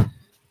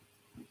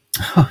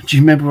 Oh, do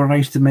you remember when I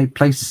used to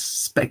play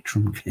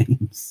Spectrum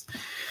games?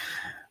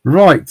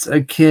 Right.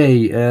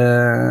 Okay.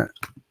 Oh,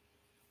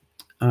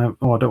 I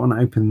don't want to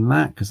open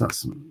that because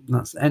that's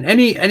and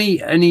any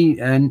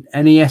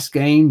NES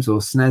games or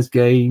SNES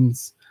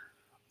games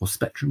or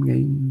Spectrum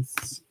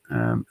games.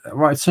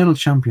 Right, Eternal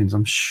Champions.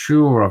 I'm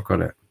sure I've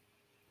got it.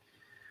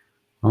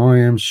 I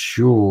am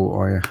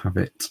sure I have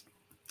it.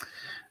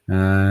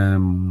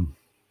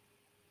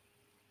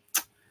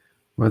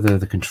 Whether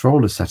the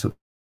controller's set up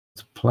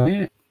to play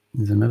it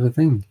is another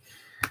thing.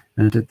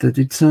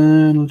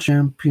 Eternal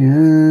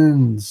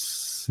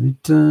Champions.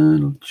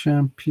 Eternal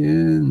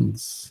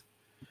Champions.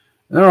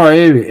 All right,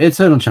 here we go.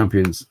 Eternal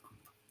Champions.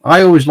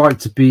 I always like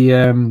to be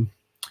the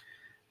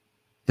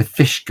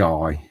fish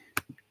guy.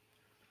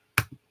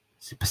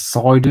 Is it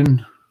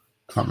Poseidon?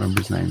 Can't remember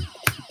his name.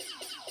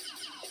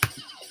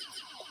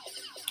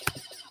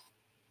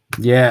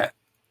 Yeah,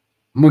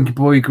 Monkey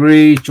Boy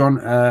agrees.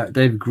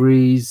 Dave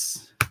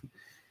agrees.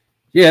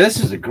 Yeah,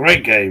 this is a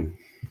great game.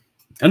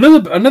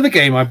 Another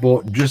game I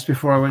bought just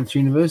before I went to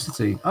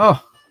university. Oh,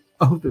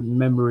 the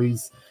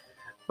memories.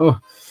 Oh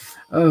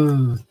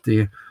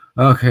dear.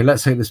 Okay,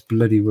 let's take this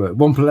bloody word.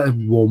 One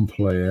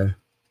player.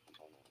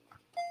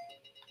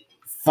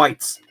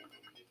 Fights.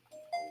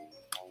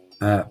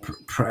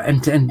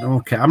 End to end.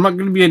 Okay, I'm not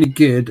going to be any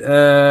good.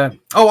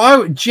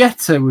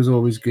 Jetta was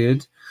always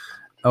good.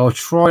 I'll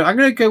try. I'm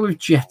going to go with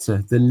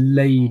Jetta, the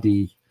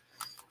lady.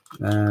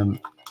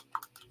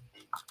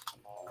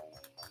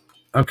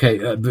 Okay,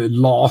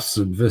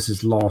 Larson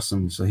versus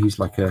Larson. So he's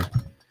like a.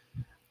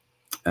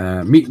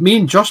 Me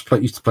and Josh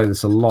used to play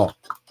this a lot.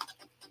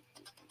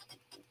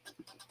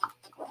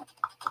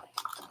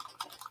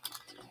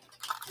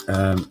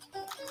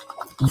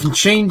 You can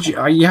change.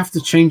 You have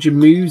to change your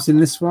moves in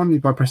this one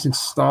by pressing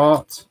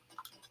start.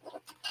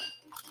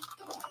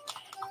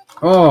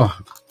 Oh,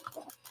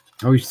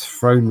 he's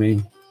thrown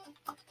me.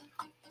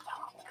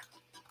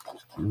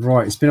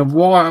 Right, it's been a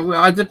while.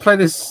 I did play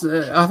this.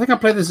 I think I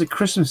played this at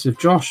Christmas with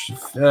Josh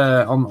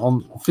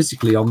on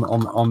physically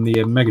on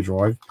the Mega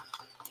Drive,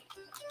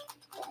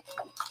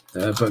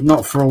 but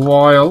not for a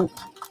while.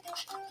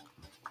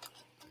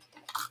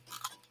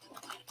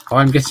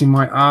 I'm getting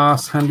my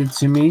ass handed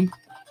to me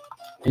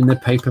in the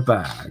paper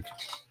bag.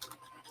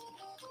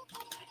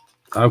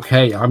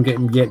 Okay, I'm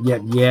getting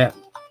yep.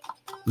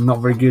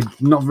 Not very good.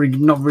 Not very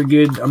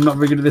good. I'm not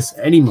very good at this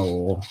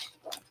anymore.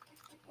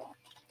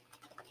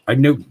 I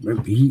know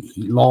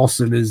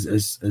Lawson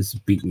has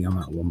beat me on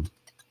that one.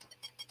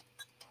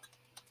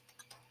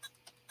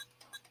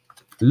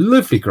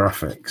 Lovely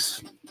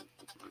graphics.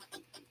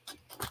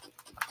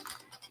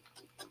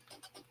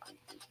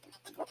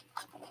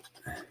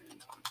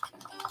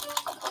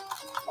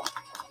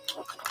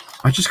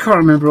 I just can't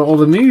remember all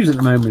the moves at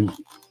the moment.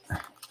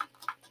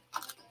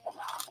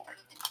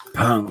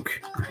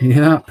 Punk.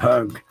 Yeah,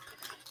 punk.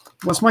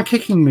 What's my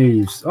kicking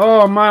moves?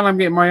 Oh man, I'm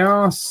getting my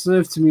ass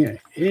served to me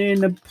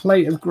in a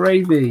plate of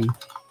gravy.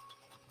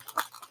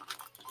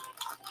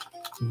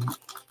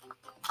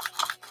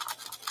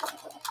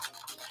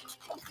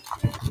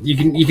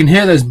 You can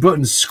hear those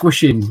buttons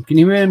squishing. Can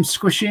you hear them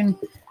squishing?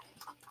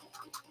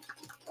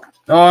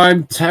 Oh,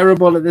 I'm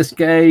terrible at this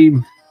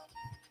game.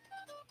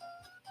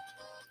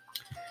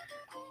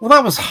 Well,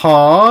 that was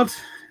hard.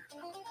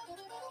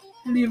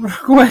 Any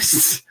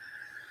requests?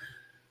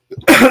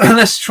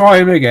 Let's try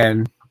him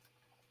again.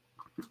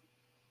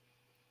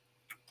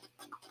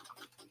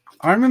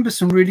 I remember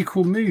some really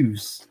cool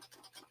moves.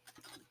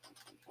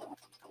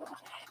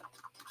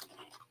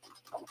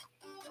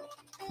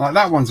 Like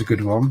that one's a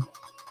good one.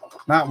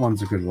 That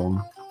one's a good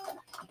one.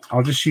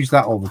 I'll just use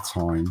that all the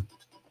time.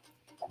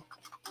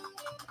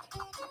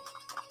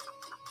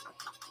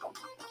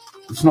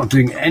 It's not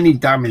doing any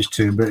damage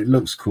to him, but it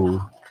looks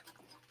cool.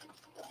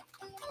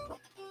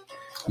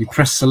 You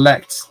press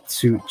select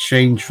to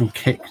change from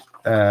kick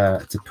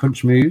to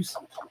punch moves.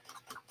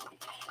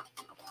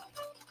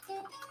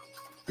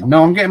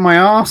 No, I'm getting my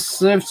ass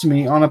served to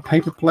me on a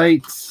paper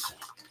plate.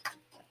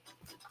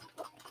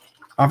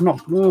 I've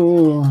not...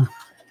 Oh.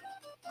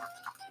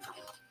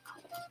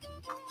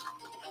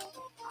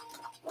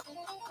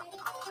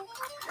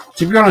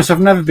 To be honest,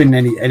 I've never been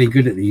any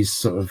good at these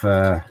sort of...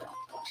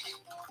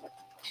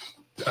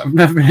 I've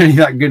never been any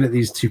that good at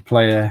these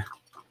two-player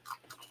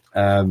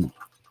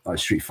like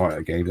Street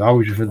Fighter games. I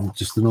always prefer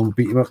just the normal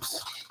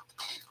beat-em-ups.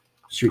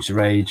 Streets of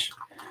Rage.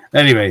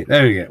 Anyway,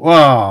 there we go.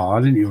 Wow, I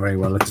didn't do very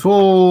well at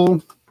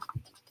all.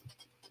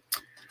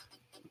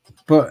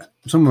 But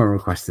someone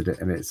requested it,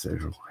 and it's a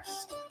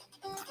request.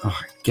 Oh,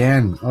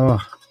 again. Oh.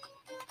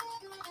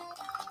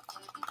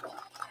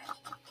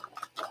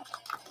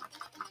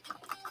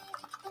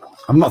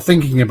 I'm not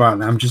thinking about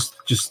it. I'm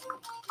just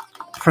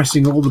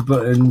pressing all the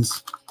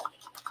buttons.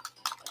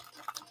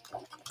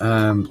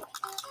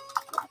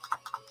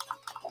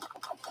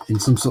 In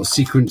some sort of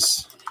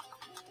sequence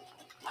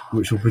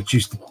which will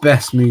produce the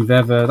best move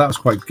ever. That was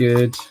quite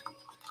good.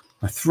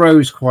 My throw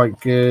is quite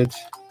good.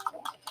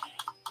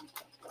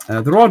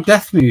 There are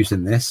death moves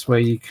in this where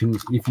you can,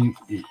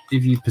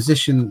 if you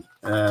position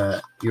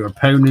your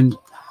opponent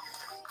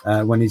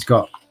when he's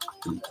got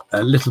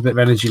a little bit of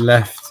energy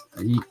left,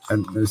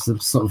 and there's some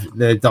sort of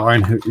they're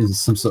dying in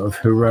some sort of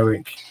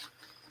horrific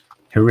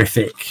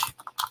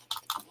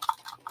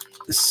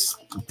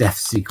death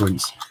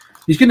sequence.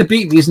 He's going to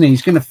beat me, isn't he?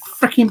 He's going to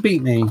freaking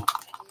beat me.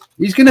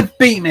 He's going to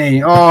beat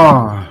me.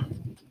 Oh,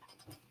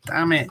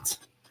 damn it.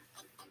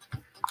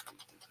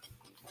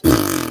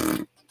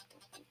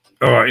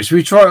 All right, so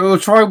we'll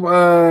try.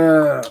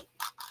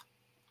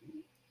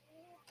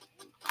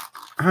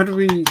 How do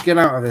we get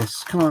out of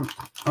this? Come on.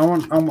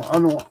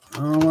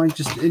 I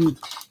just in.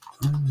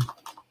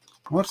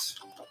 What?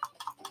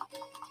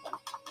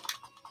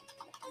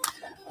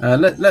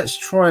 Let's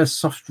try a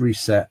soft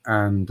reset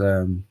and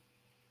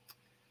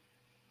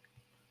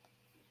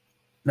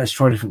let's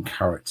try a different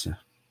character.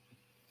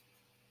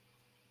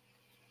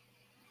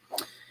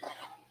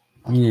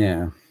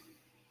 Yeah.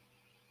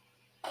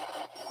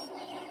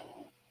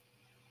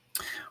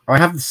 I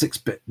have the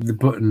 6-bit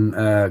button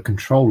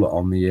controller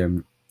on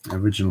the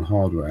original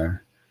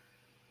hardware,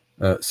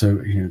 so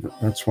you know,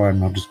 that's why I'm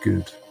not as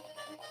good.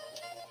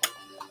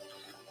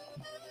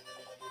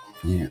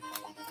 Yeah.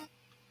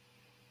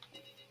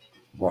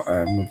 What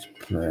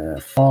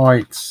multiplayer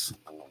fights?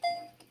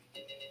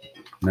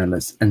 No,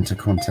 let's enter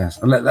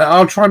contest.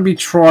 I'll try and be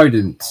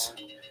Trident.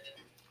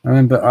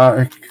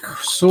 I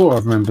sort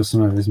of remember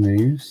some of his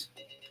moves.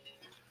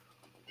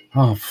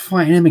 Oh,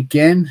 fighting him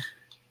again.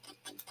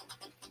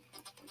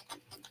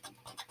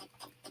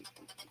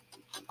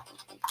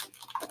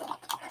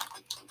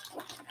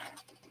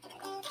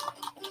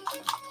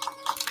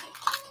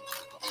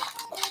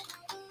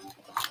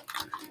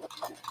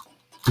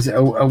 Is it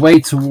away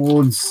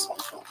towards,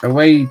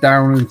 away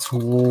down and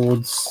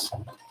towards,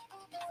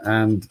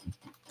 and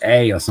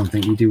A or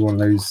something. You do one of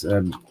those.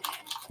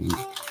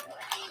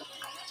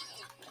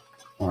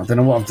 Well, I don't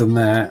know what I've done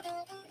there.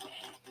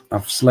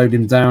 I've slowed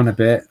him down a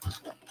bit.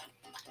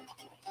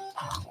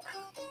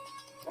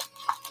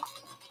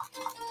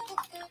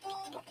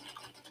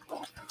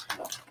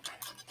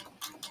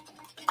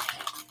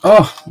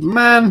 Oh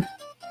man,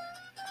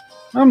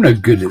 I'm no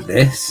good at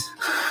this.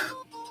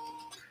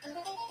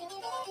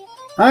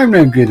 I'm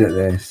no good at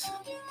this.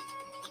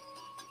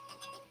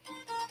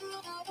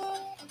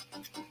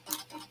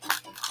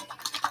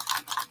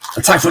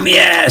 Attack from the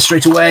air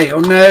straight away. Oh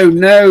no,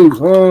 no.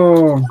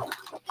 Oh.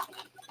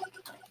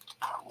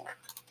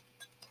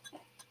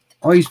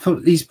 Oh, he's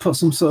put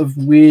some sort of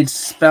weird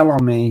spell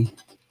on me.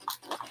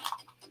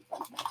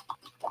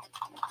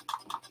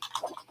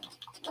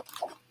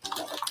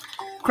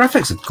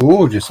 Graphics are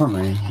gorgeous, aren't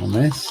they, on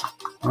this?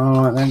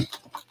 Alright then.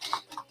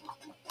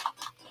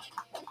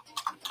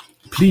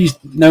 Please,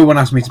 no one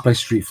asked me to play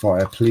Street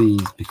Fighter,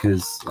 please,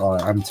 because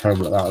I'm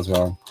terrible at that as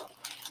well.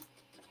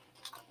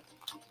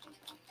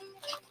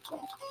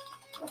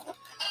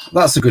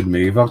 That's a good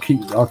move. I'll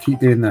keep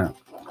doing that.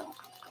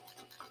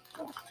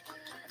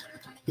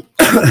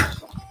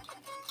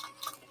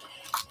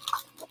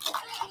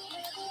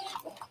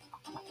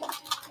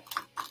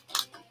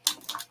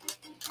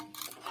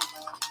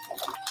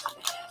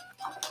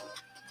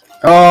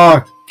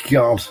 Oh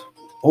God,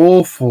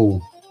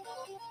 awful,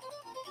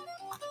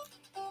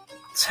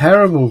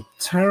 terrible,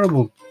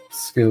 terrible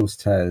skills,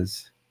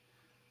 Tez.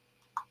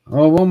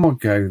 Oh, one more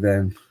go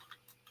then.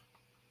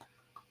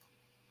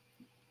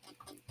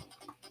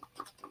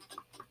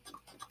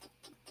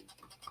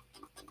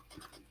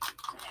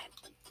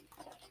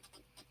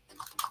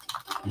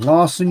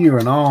 Larson, you're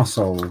an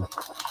arsehole.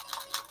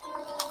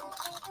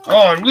 Oh,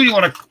 I really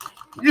want to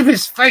rip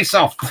his face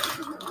off.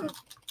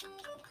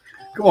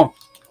 Come on.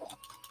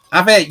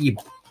 Have it, you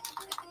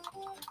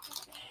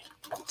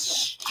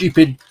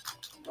stupid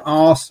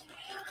arse.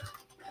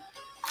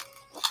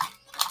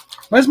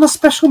 Where's my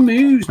special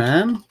moves,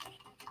 man?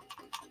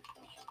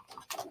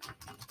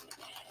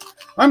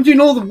 I'm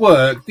doing all the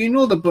work, doing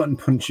all the button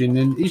punching,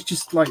 and he's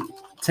just like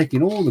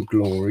taking all the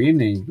glory, isn't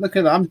he? Look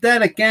at that, I'm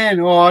dead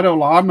again. Oh, I don't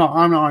like. I'm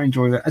not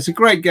enjoying it. It's a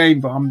great game,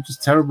 but I'm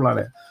just terrible at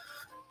it.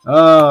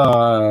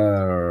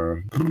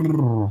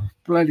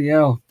 Bloody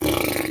hell.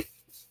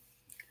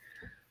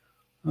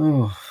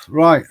 Oh,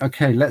 right.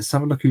 Okay, let's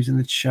have a look who's in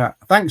the chat.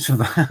 Thanks for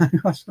that.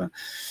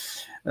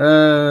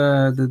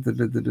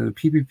 The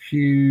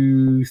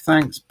PPP.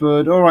 Thanks,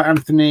 bud. All right,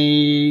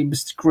 Anthony,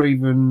 Mr.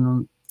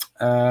 Craven.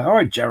 All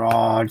right,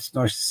 Gerard. It's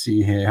nice to see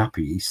you here.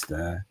 Happy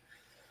Easter.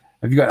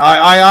 Have you got?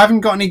 I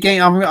haven't got any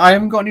game. I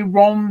haven't got any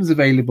ROMs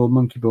available,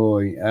 Monkey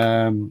Boy.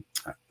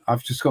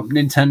 I've just got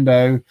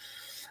Nintendo,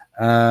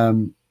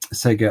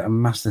 Sega,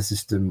 and Master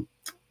System,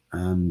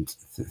 and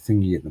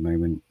thingy at the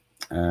moment.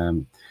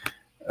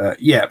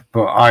 Yeah,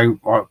 but I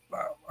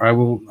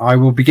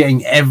will be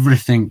getting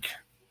everything,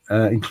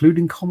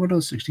 including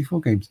Commodore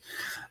 64 games.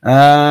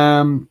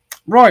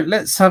 Right,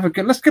 let's have a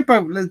go. Let's go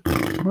back.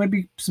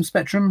 Maybe some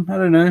Spectrum. I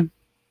don't know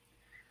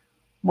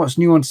what's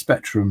new on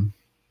Spectrum.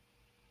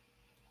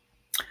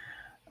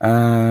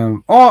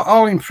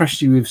 I'll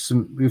impress you with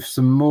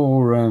some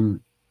more.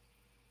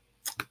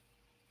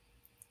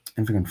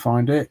 If I can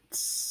find it.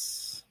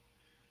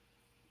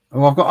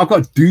 Oh, I've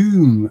got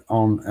Doom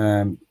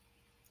on.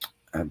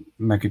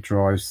 Mega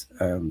Drive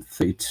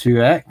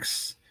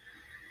 32X.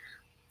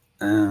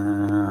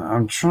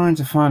 I'm trying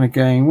to find a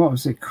game. What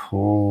was it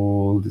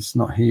called? It's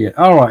not here.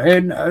 All right,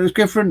 and let's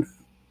go for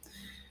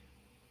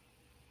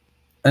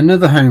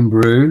another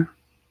homebrew,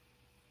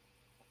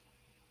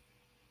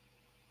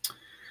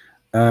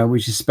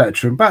 which is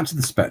Spectrum. Back to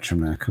the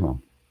Spectrum now. Come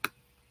on,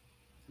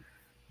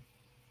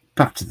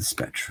 back to the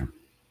Spectrum.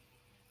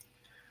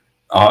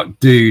 Oh,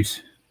 dude,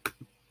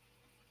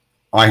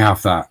 I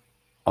have that.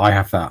 I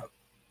have that.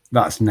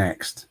 That's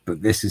next,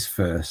 but this is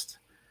first.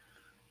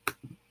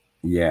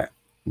 Yeah,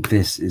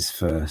 this is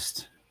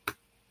first.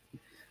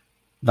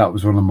 That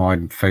was one of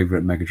my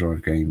favorite Mega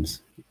Drive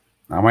games.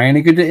 Am I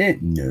any good at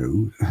it?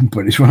 No,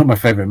 but it's one of my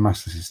favorite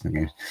Master System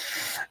games.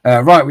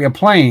 Right, we are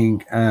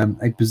playing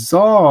a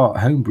bizarre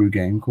homebrew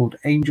game called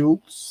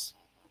Angels.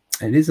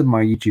 It is on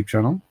my YouTube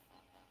channel.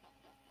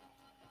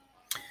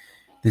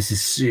 This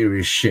is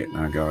serious shit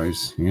now,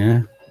 guys.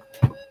 Yeah.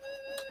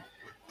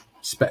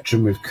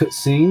 Spectrum with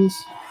cutscenes.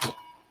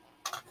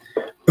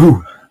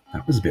 Oh,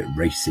 that was a bit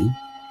racy.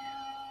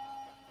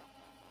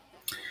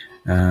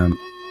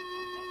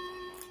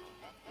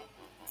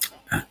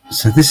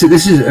 So this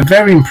is a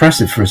very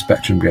impressive for a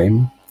Spectrum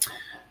game.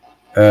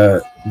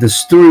 The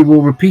story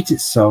will repeat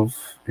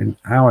itself in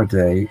our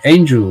day.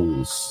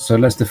 Angels. So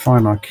let's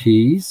define our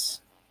keys.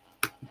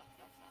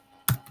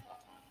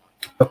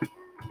 Up,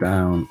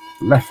 down,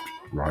 left,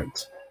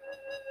 right.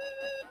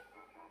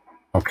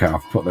 Okay,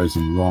 I've put those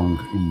in wrong,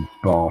 you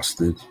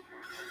bastard.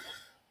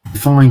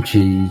 Define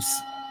keys.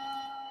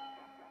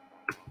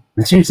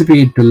 There seems to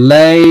be a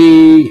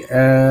delay.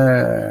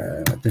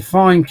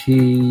 Define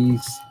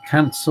keys.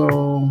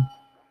 Cancel.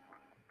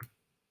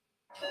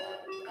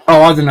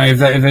 Oh, I don't know if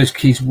those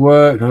keys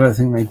worked. I don't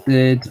think they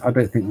did. I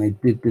don't think they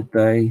did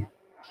they?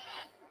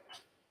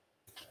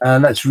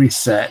 Let's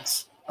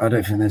reset. I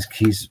don't think those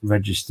keys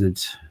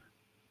registered.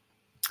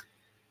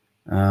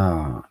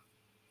 Ah.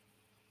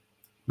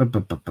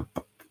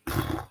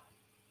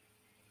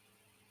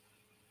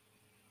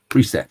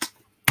 Reset.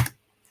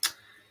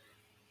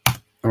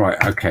 All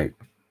right, okay.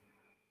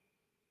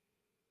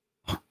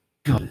 Oh,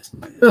 God, it's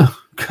not,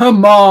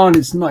 come on,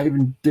 it's not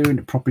even doing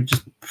it properly.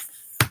 Just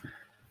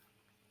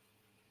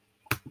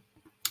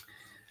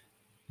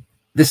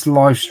this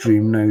live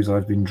stream knows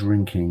I've been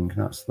drinking.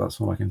 That's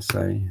all I can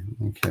say.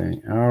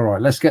 Okay, all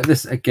right, let's get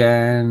this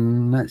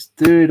again. Let's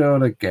do it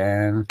all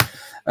again.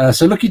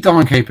 So Lucky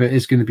Dime Caper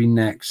is going to be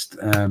next,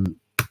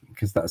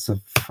 because that's a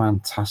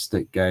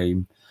fantastic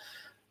game.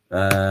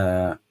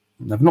 I've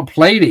not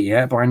played it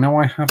yet, but I know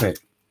I have it.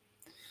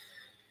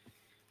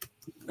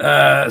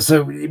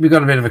 So we've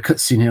got a bit of a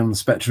cutscene here on the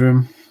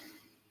Spectrum.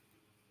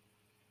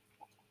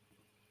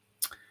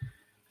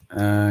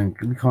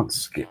 We can't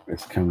skip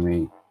this, can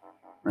we?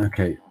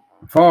 Okay,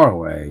 far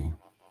away.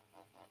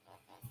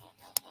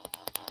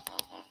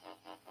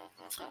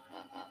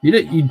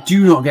 You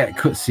do not get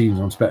cutscenes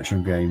on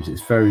Spectrum games.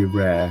 It's very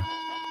rare.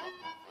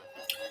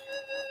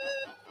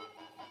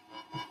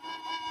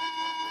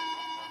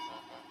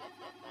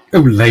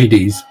 Oh,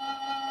 ladies.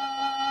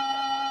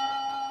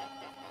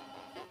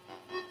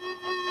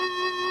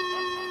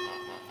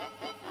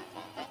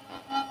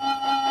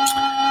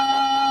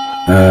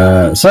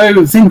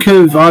 So think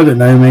of, I don't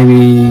know,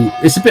 maybe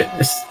it's a bit.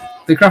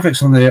 The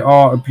graphics on there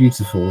are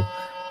beautiful.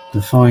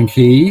 Define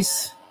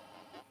keys.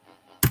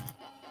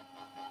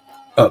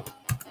 Up.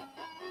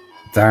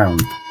 Down.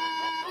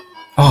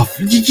 Oh,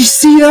 did you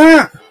see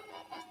that?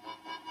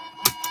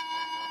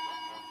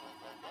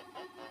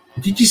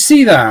 Did you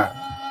see that?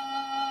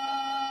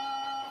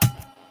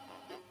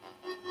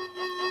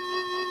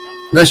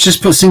 Let's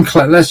just put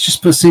Sinclair. Let's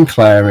just put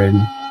Sinclair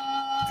in.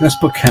 Let's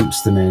put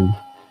Kempston in.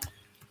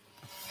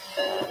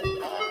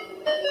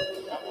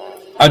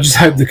 I just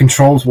hope the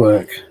controls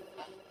work.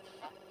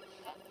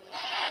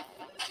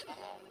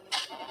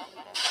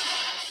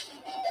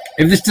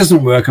 If this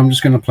doesn't work, I'm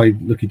just going to play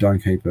Lucky Dime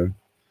Caper.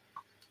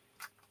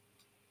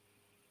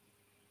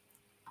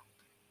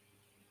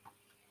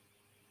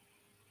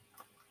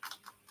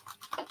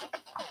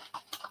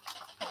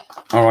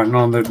 All right,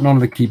 none of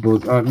the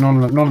keyboard,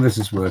 none of this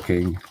is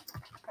working.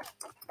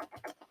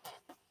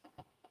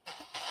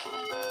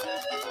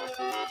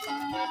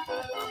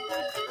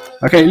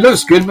 Okay, it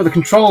looks good, but the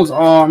controls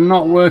are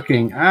not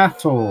working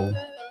at all.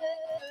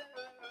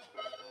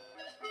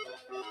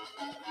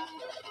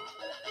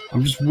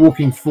 I'm just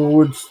walking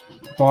forward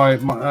by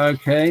my...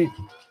 Okay.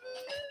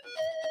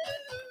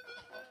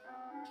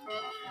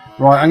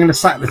 Right, I'm going to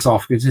sack this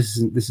off because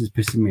this is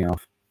pissing me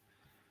off.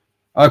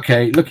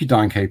 Okay, Lucky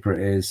Dime Caper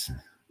it is.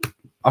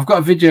 I've got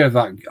a video of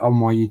that on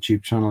my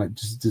YouTube channel. It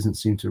just doesn't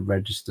seem to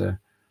register.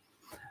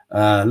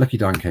 Lucky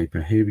Dime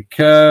Caper. Here we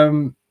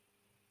come.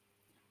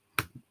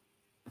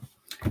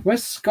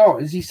 Where's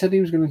Scott? As he said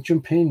he was going to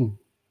jump in.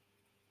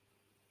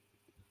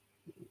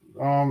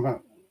 I'm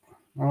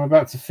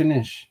about to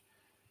finish.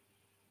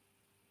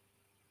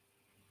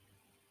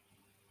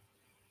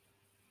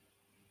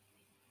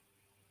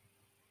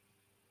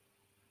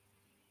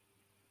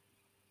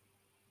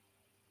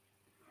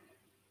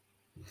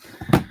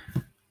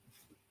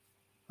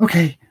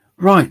 Okay,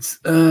 right.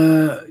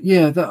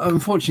 Yeah, that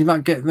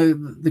unfortunately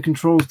the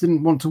controls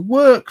didn't want to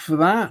work for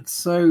that,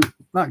 so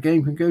that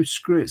game can go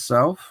screw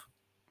itself.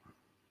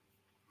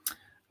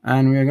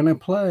 And we're going to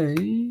play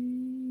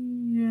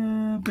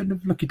a bit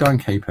of Lucky Dime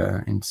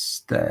Caper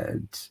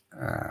instead.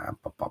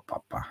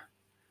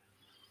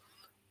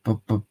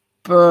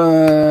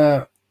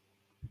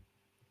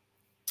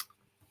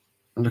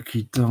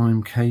 Lucky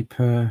Dime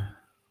Caper,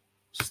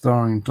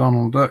 starring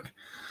Donald Duck.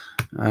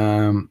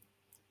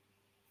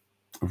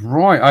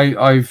 Right,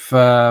 I've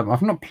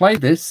not played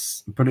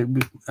this, but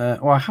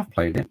well, I have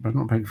played it, but I've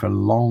not played it for a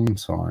long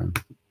time,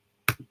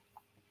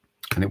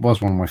 and it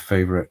was one of my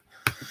favourite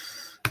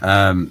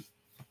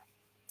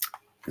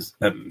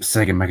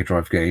Sega Mega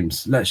Drive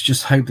games. Let's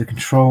just hope the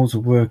controls are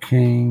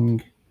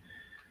working.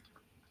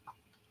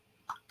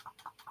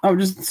 Oh,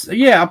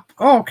 yeah.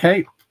 Oh,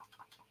 okay.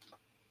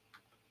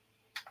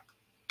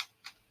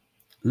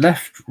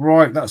 Left,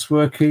 right. That's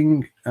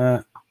working.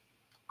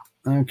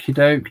 Okie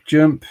doke.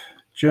 Jump.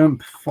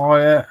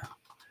 Fire.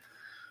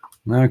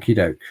 Okie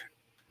doke.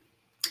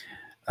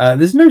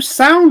 There's no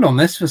sound on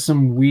this for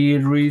some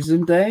weird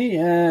reason,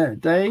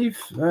 Dave.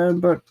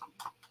 But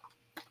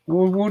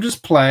we'll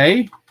just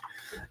play.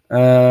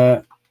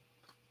 There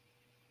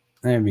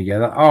we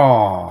go.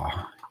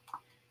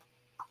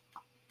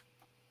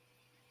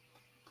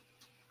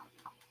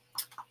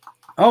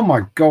 Oh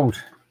my God.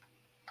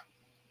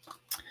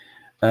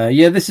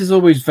 Yeah, this is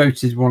always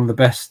voted one of the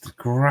best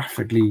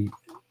graphically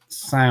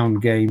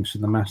sound games for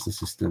the Master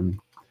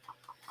System.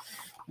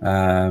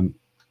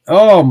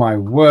 Oh my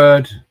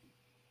word.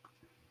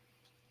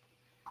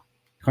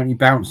 Can't you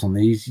bounce on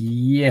these?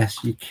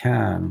 Yes, you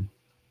can.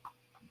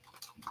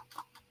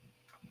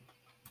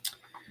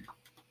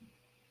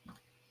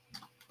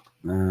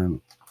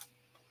 Bang,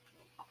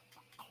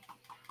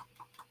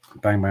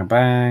 bang,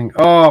 bang.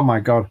 Oh my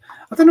god.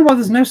 I don't know why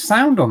there's no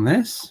sound on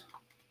this.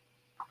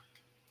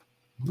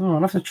 Oh,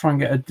 I'll have to try and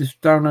get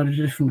download a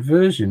different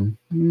version.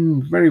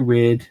 Very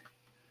weird.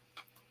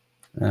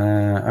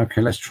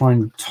 Okay, let's try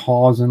and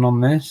Tarzan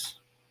on this.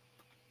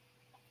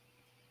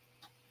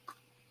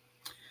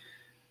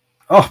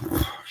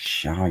 Oh,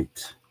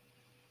 shite.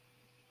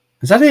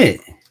 Is that it?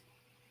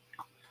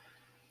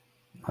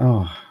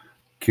 Oh,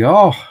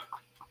 God.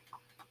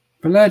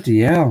 Bloody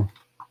hell.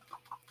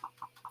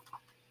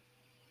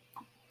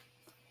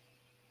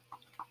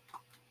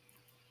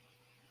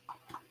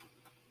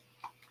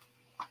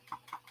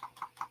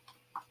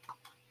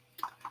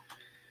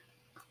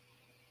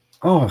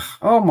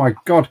 Oh my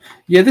god.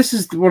 Yeah, this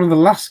is one of the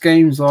last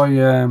games I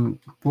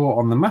bought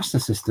on the Master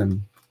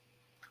System.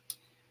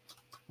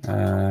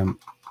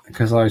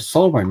 Because I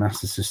sold my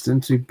Master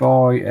System to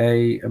buy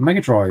a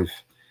Mega Drive.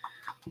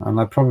 And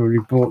I probably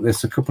bought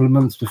this a couple of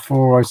months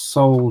before I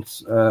sold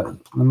the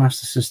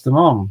Master System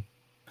on.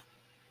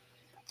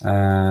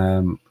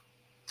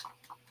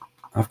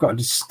 I've got a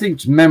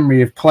distinct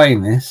memory of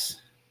playing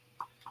this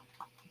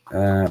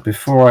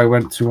before I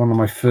went to one of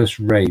my first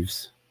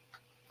raves.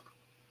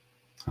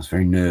 I was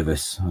very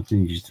nervous. I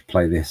didn't used to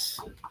play this.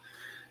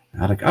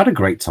 I had a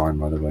great time,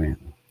 by the way.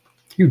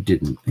 Who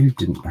didn't? Who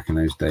didn't back in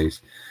those days?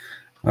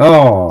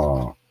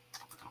 Oh.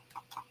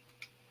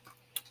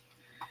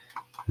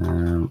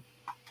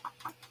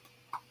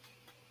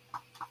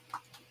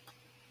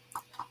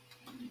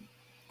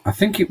 I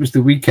think it was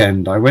the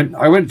weekend. I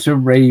went to a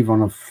rave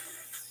on a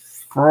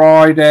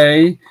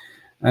Friday,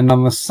 and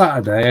on the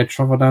Saturday I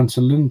travelled down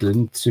to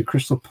London to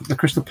the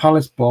Crystal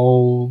Palace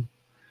Bowl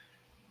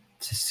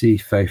to see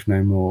Faith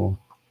No More.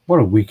 What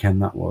a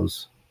weekend that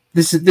was!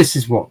 This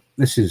is what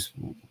this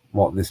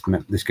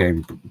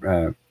game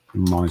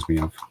reminds me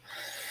of.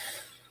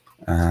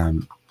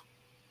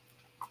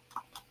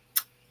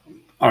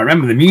 I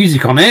remember the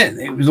music on it.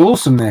 It was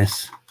awesome.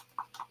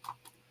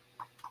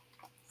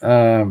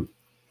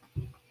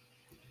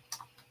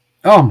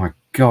 Oh my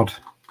god.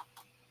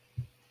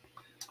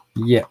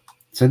 Yeah.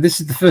 So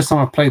this is the first time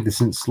I've played this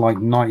since like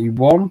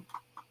 91,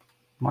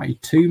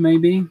 92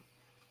 maybe.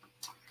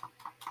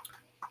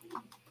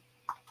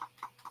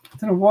 I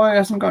don't know why it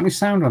hasn't got any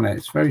sound on it.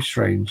 It's very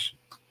strange.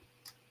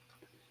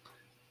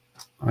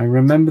 I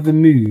remember the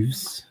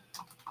moves.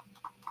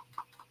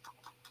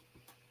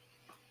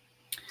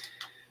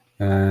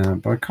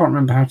 But I can't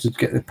remember how to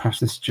get past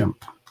this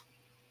jump.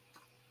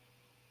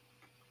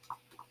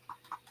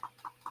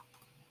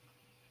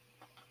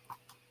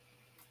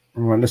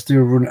 Right, let's do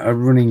a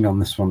running on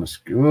this one.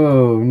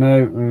 Oh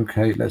no,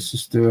 okay, let's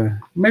just do a.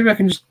 Maybe I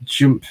can just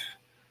jump.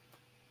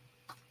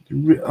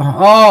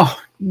 Oh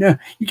no,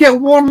 you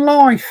get one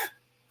life.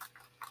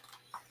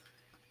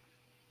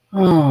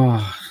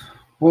 Oh,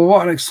 well,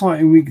 what an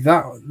exciting week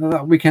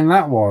that weekend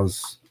that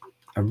was.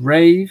 A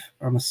rave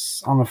on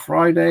a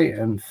Friday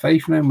and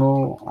Faith No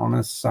More on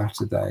a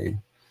Saturday.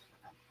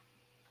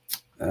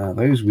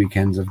 Those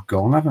weekends have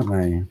gone, haven't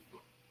they?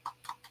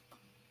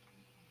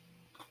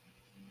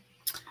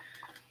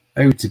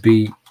 Oh, to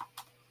be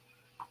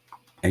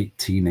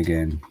 18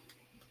 again.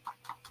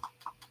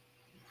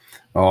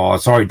 Oh,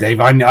 sorry, Dave.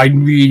 I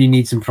really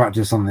need some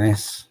practice on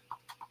this.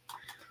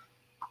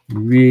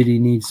 Really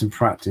need some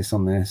practice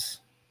on this.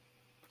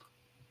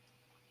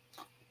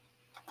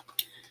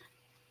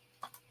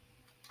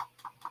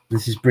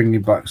 This is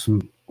bringing back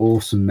some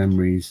awesome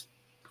memories.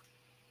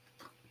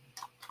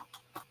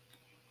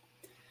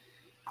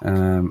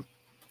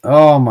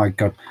 Oh my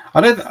god!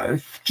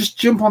 Just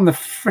jump on the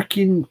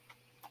freaking.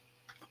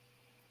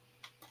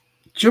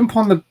 Jump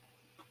on the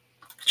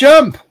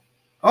jump.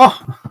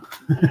 Oh.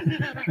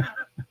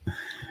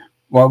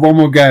 Well, one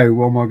more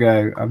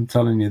go. I'm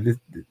telling you.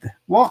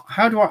 What?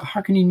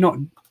 How can you not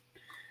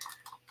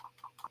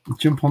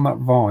jump on that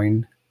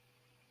vine?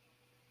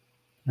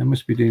 I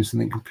must be doing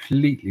something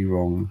completely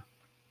wrong.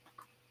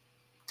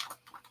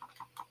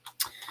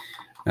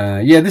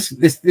 Yeah, this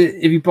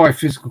if you buy a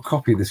physical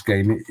copy of this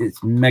game, it's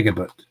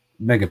megabucks,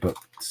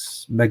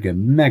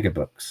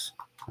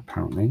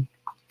 apparently.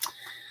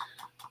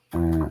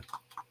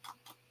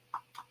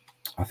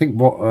 I think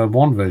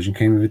one version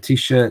came with a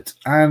T-shirt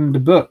and a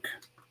book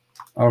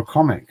or a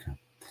comic.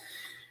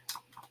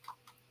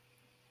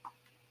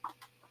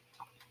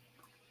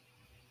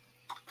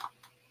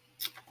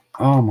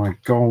 Oh my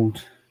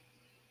god.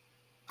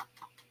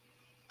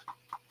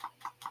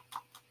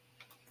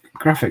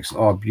 Graphics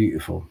are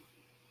beautiful.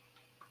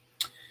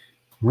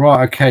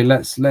 Right, okay,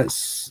 let's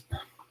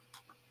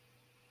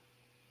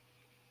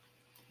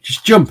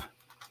just jump.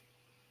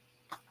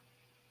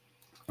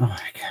 Oh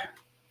my god.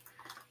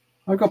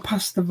 I got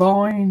past the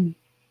vine.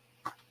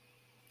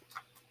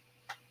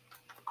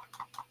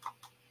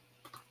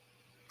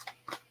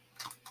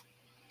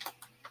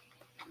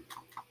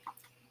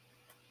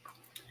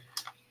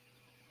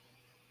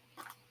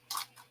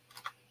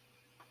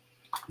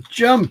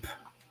 Jump.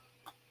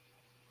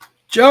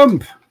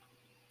 Jump.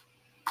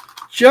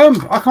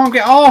 Jump. I can't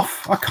get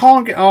off. I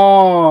can't get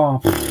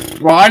off.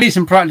 Well, I need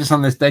some practice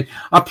on this day.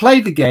 I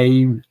played the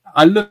game.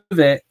 I love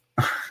it.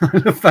 I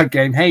love that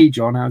game. Hey,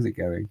 John, how's it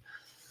going?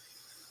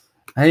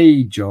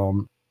 Hey,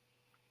 John.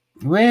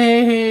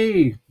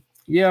 Way.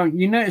 Yeah,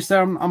 you notice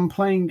that I'm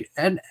playing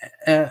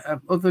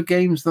other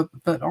games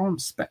that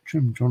aren't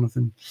Spectrum,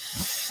 Jonathan.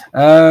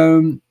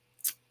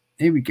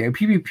 Here we go.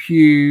 Pew pew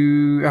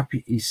pew.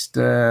 Happy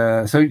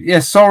Easter. So yeah,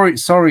 sorry,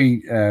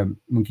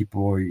 Monkey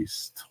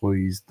Boys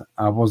Toys.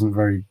 I wasn't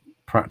very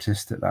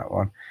practiced at that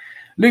one.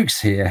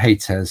 Luke's here. Hey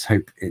Tez,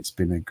 hope it's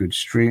been a good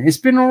stream. It's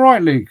been all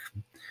right, Luke.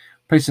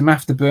 Play some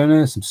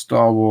Afterburner, some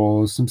Star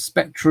Wars, some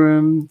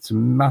Spectrum,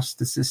 some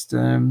Master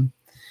System.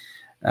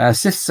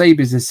 Sith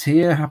Sabers is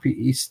here. Happy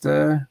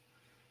Easter.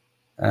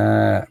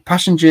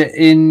 Passenger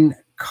in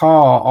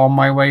car on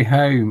my way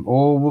home.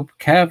 Or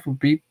careful,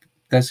 be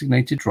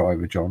designated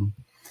driver, John.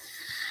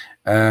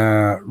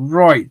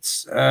 Right.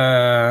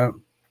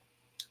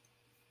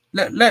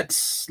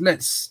 Let's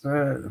maybe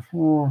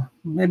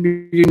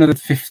do another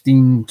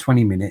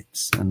 15-20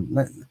 minutes and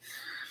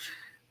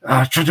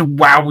try to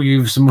wow you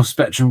with some more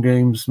Spectrum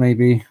games.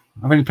 Maybe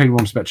I've only played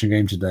one Spectrum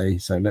game today,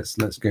 so let's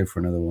go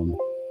for another one.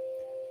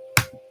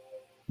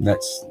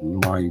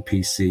 My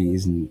PC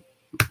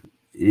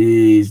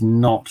is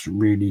not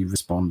really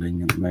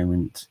responding at the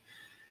moment.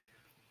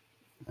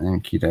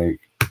 Okie doke.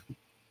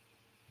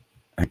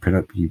 Open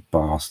up, you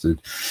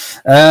bastard.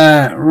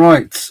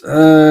 Right.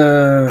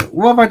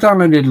 What have I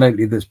downloaded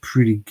lately that's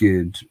pretty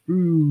good?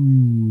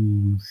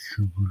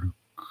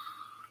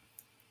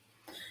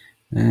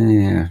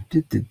 Yeah.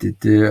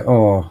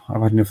 Oh,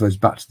 I've had enough of those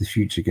Back to the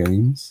Future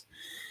games.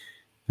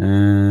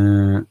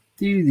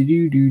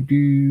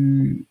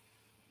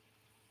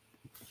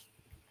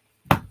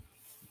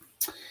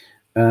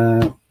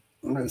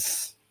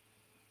 Let's.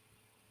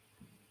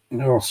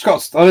 No,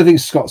 Scott's. I don't think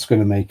Scott's going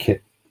to make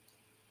it.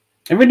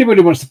 If anybody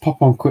wants to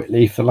pop on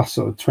quickly for the last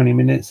sort of 20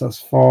 minutes, that's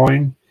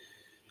fine.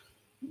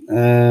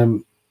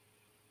 I'm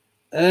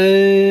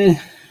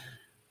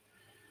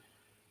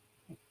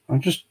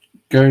just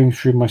going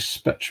through my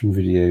Spectrum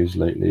videos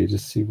lately to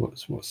see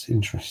what's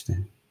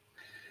interesting.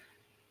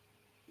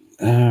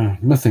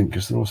 Nothing,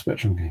 because they're all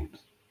Spectrum games.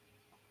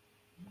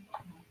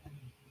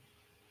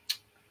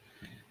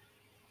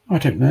 I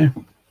don't know.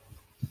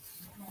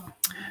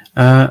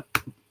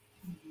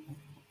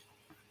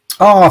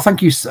 Oh,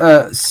 thank you,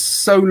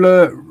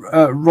 Solar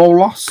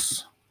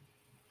Rolos.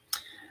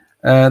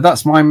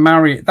 That's my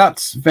Mario.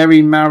 That's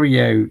very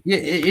Mario. Yeah,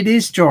 it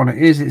is, John. It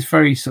is. It's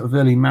very sort of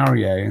early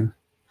Mario.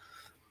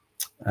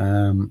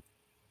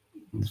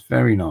 It's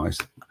very nice.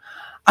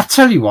 I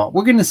tell you what,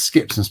 we're going to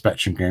skip some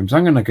Spectrum games.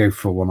 I'm going to go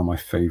for one of my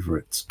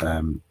favorites.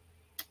 One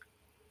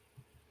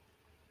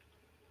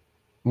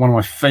of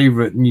my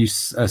favorite new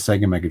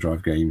Sega Mega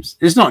Drive games.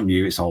 It's not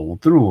new. It's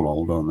old. They're all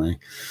old, aren't they?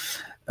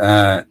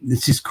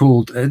 This is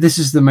called. This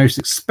is the most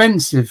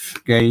expensive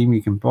game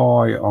you can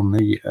buy on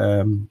the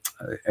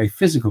a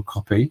physical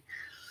copy.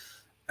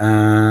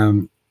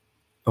 Oh,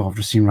 I've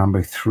just seen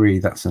Rambo 3.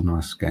 That's a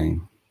nice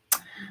game.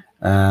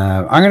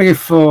 I'm going to go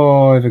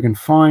for, if I can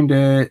find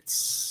it.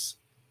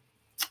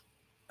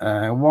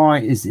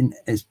 Why is in?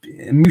 It's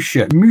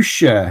Musha.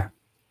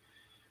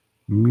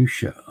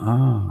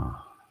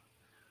 Ah,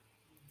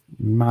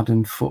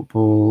 Madden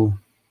Football.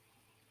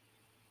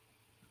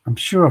 I'm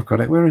sure I've got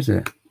it. Where is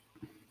it?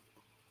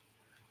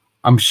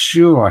 I'm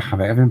sure I have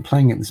it. I've been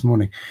playing it this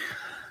morning.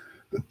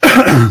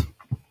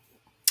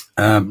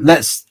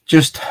 Let's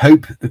just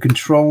hope the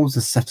controls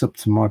are set up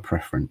to my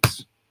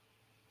preference.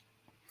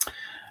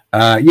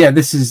 Yeah,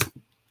 this is.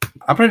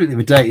 I played it the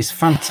other day. It's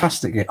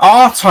fantastic.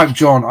 R-Type,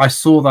 John. I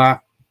saw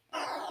that.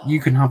 You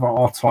can have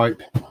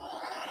R-Type.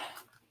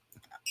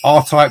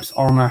 R-Type's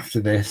on after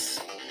this.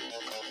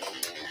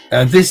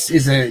 This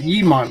is a.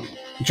 You might.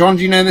 John,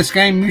 do you know this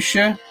game,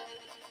 Musha?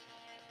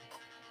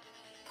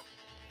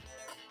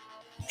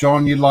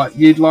 John, you'd like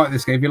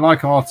this game. If you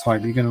like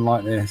R-Type, you're going to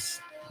like this.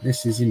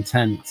 This is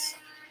intense.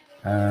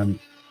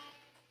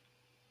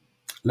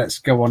 Let's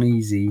go on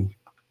easy.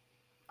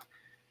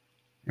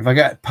 If I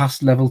get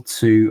past level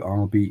 2,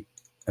 I'll be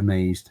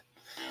amazed.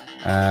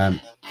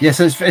 Yeah,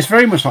 so it's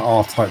very much like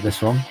R-Type,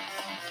 this one.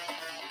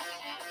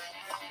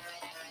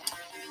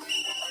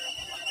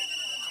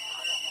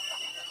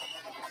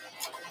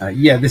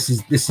 Yeah, this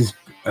is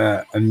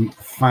a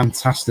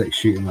fantastic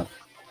shooting up.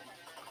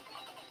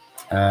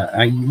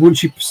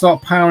 Once you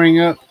start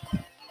powering up,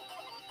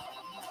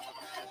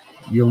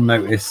 you'll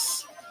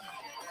notice.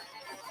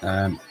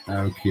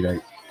 Okay,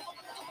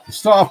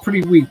 start off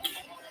pretty weak,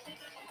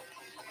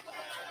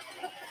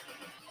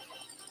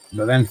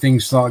 but then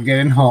things start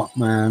getting hot,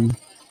 man.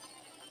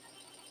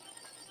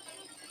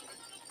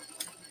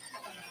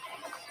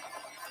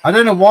 I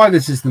don't know why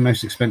this is the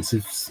most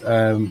expensive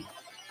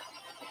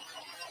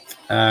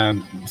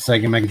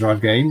Sega Mega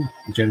Drive game,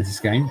 Genesis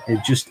game.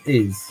 It just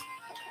is.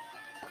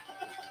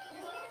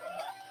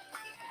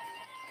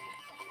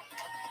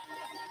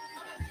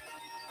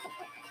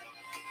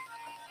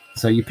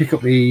 So you pick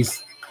up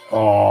these.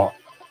 Oh,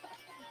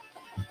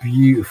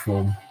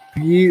 beautiful,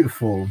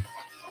 beautiful.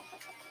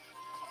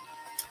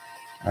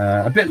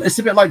 It's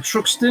a bit like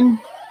Truxton.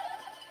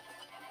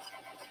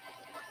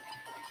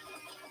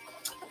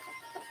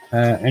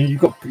 And you've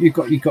got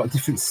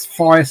different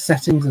fire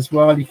settings as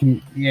well. You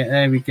can, yeah,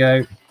 there we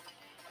go.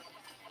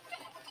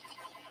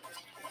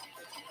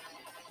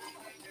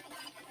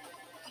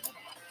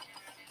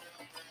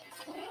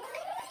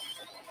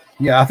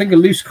 Yeah, I think a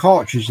loose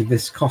cartridge of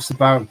this costs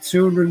about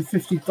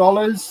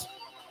 $250.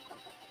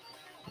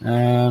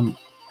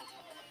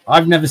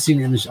 I've never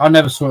seen it in the. I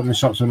never saw it in the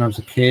shops when I was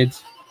a kid.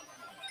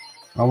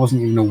 I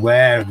wasn't even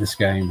aware of this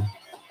game.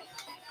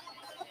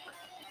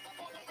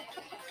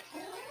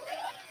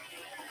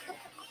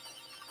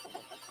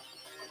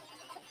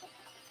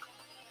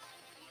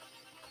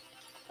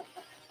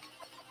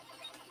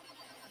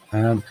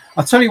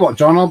 I'll tell you what,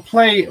 John. I'll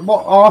play.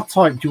 What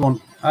R-Type do you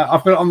want?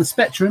 I've got it on the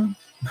Spectrum.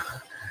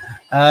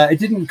 It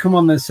didn't come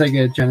on the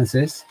Sega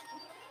Genesis.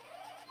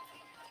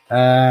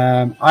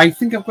 I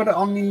think I've got it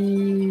on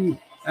the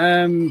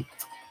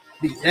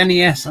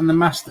NES and the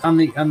Master and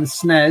the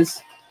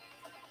SNES.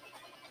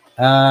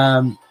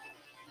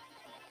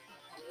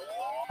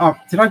 Oh,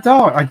 did I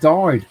die? I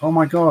died. Oh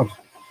my god.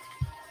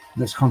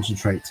 Let's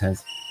concentrate, Ted.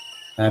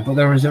 But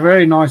there is a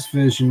very nice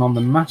version on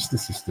the Master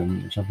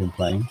System which I've been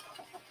playing.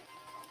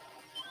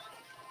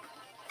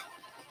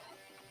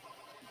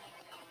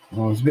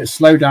 Oh, it's a bit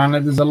slow down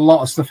there. There's a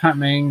lot of stuff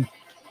happening.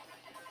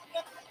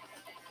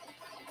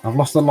 I've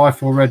lost a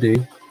life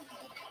already.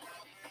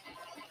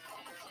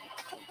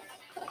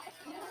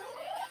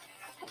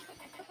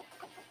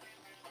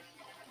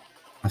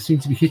 I seem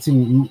to be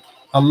hitting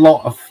a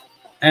lot of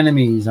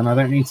enemies and I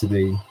don't need to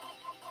be.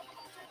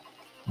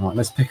 All right,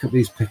 let's pick up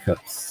these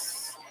pickups.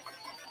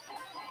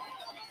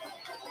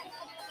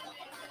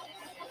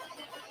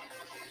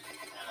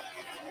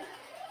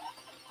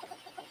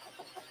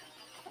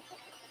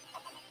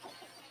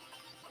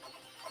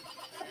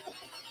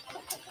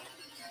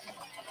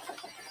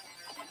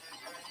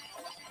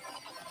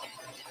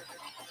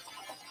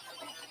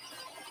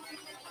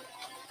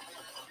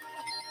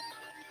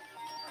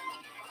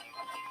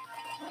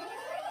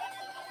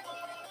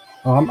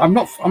 Oh, I'm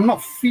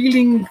not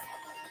feeling.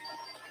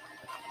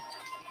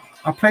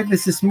 I played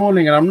this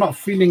morning, and I'm not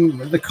feeling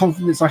the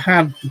confidence I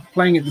had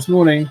playing it this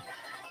morning.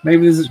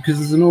 Maybe this is because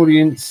there's an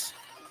audience.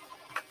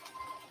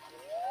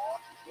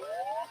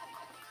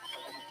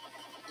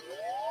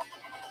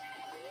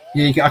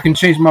 Yeah, I can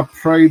change my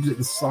probes at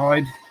the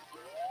side.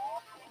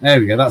 There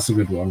we go. That's a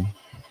good one.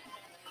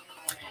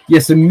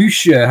 Yes, and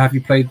Musha, have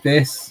you played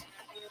this?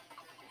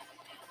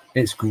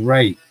 It's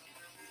great.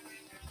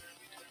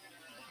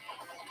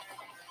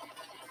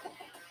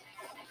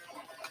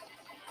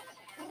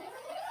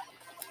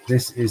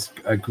 This is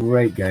a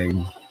great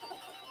game.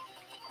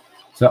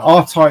 So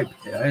R-Type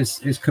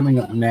is coming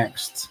up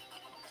next.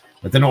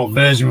 I don't know what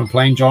version we're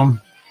playing, John.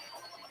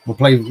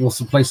 We'll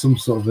also play some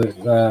sort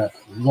of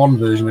one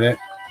version of it.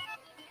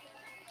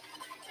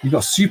 You've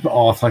got Super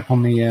R-Type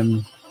on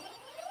the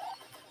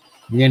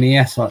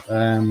NES.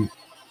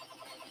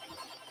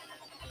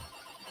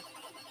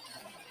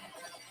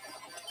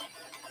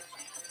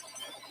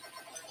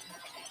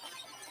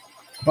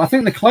 But I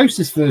think the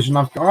closest version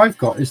I've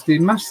got is the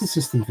Master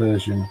System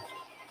version.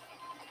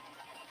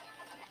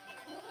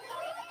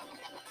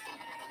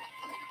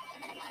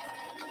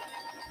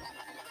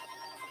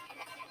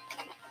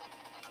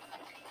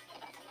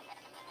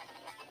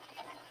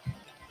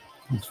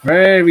 It's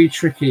very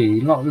tricky.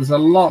 There's a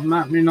lot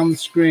happening on the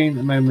screen at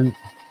the moment.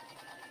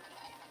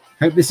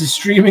 Hope this is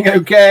streaming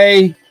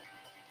okay.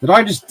 Did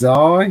I just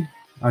die?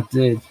 I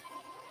did.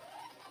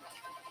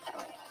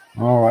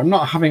 All right, I'm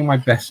not having my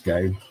best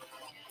go.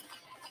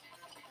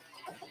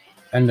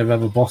 End of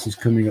Ever Boss is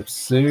coming up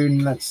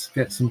soon. Let's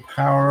get some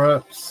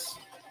power-ups.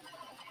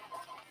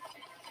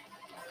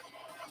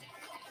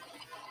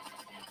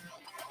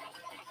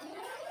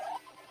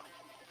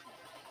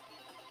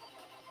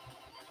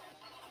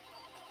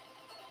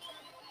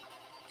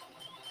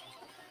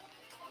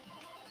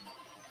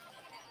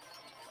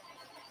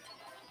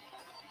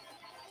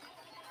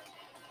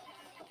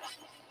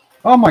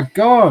 Oh my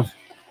god!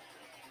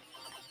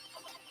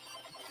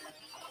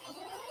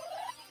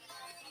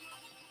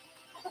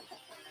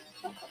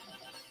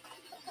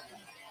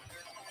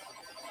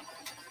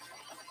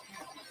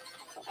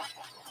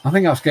 I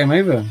think that's game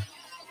over.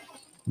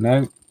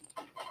 No.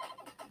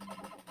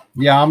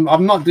 Yeah,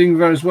 I'm not doing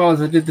very as well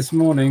as I did this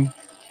morning.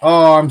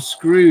 Oh, I'm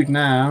screwed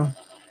now.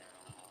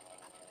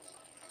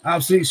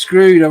 Absolutely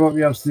screwed. I won't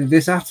be able to do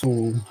this at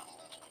all.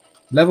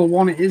 Level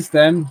 1 it is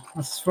then.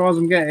 That's as far as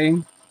I'm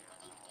getting.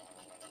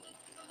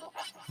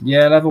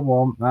 Yeah, level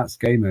 1. That's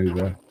game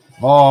over.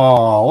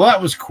 Oh, well,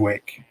 that was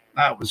quick.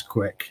 That was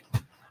quick.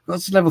 Got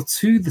to level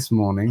 2 this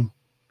morning.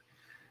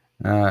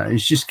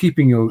 It's just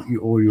keeping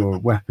all your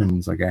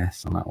weapons, I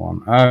guess, on that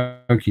one.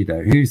 Okie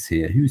doke. Who's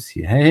here? Who's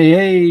here?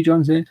 Hey,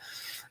 John's here.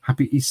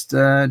 Happy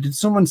Easter. Did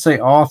someone say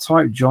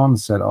R-Type? John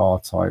said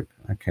R-Type.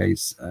 Okay,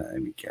 so, there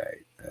we go.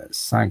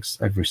 Sags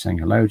over saying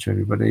hello to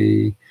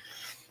everybody.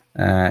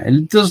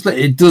 It does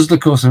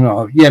look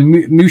awesome. Yeah,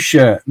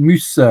 Musha,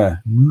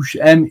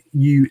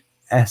 M-U-S-H-A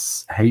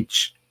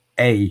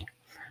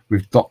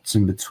with dots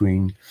in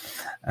between.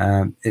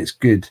 It's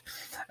good.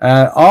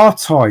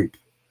 R-Type.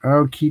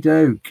 Okie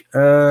doke.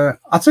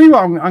 I'll tell you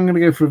what. I'm going to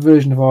go for a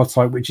version of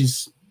R-Type, which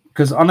is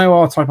because I know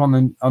R-Type on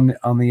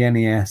the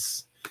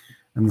NES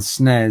and the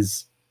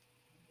SNES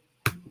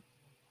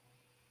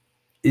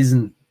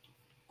isn't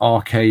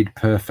arcade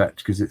perfect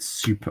because it's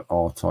super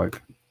R-Type.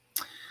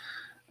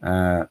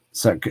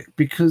 So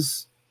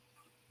because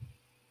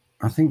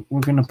I think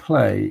we're going to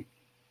play.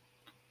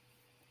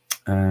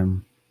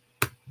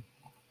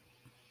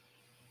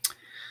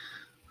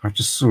 I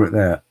just saw it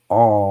there.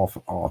 R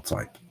for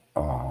R-Type.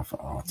 R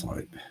for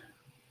R-Type.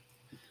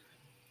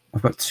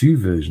 I've got two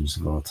versions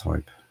of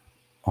R-Type.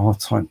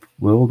 R-Type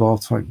World,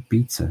 R-Type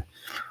Beta.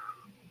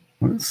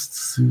 Let's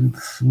see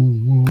this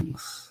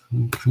works.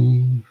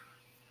 Okay.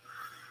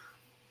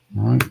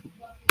 Right.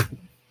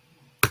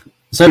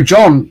 So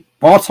John,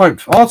 R-Type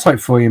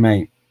for you,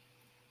 mate.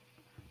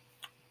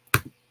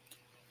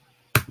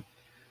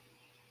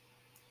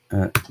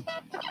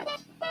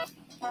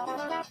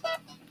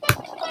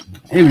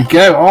 Here we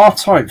go,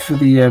 R-Type for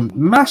the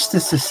Master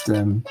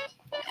System.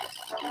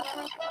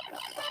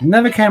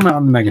 Never came out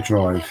on the Mega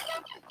Drive.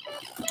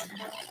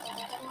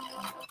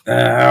 All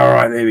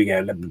right, there we go.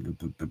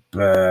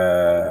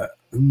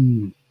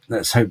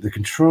 Let's hope the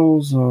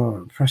controls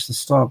are. Press the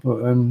start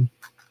button.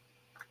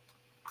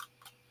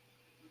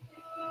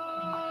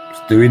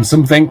 It's doing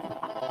something.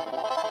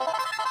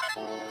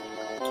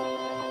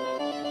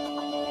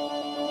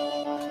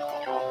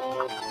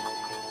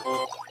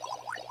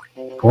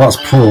 Well,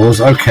 that's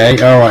pause.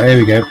 Okay, all right, here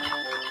we go.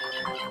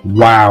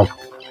 Wow.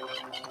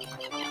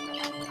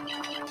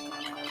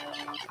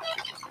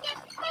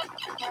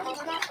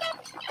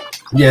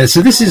 Yeah,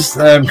 so this is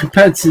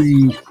compared to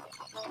the.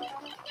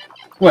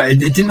 Well, it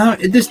didn't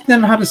have. This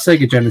never had a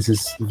Sega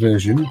Genesis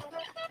version,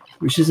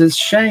 which is a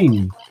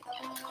shame.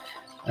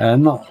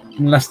 Not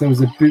unless there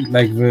was a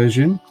bootleg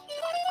version.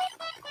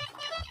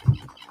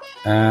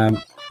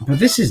 But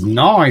this is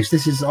nice.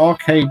 This is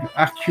arcade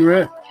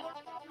accurate.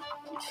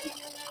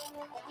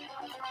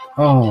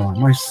 Oh,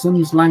 my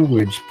son's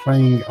language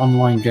playing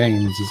online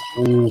games is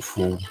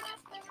awful.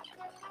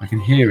 I can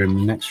hear him in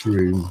the next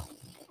room.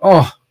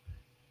 Oh,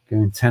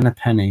 going 10 a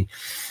penny.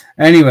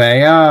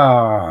 Anyway,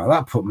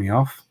 that put me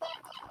off.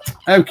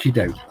 Okie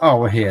doke. Oh,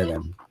 we're here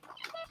then.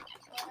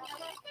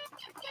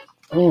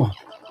 Oh.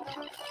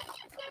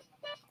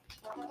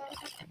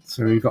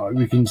 So we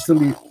can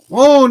still.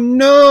 Oh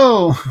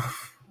no!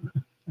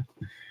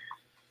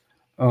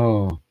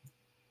 Oh.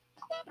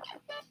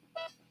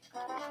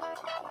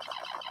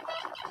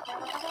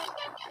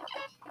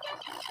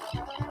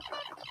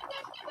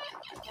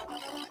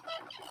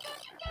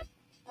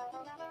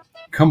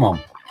 Come on.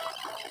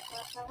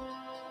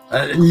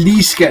 At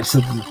least get to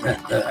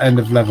the end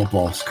of level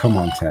boss. Come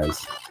on,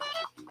 Tez.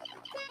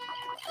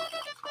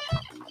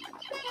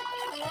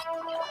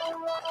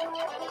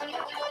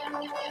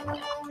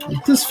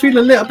 It does feel a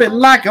little bit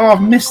lag. Oh,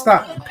 I've missed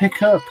that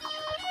pickup.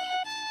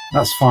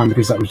 That's fine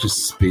because that was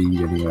just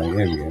speed anyway.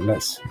 Here we go.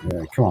 Let's.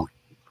 Yeah, come on.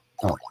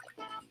 Oh.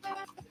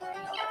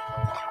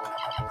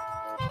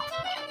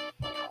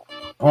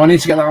 Oh, I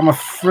need to get that on my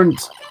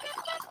front.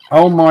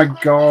 Oh my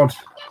god.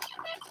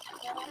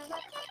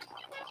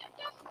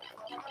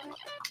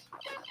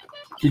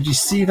 Did you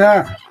see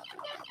that?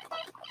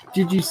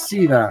 Did you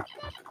see that?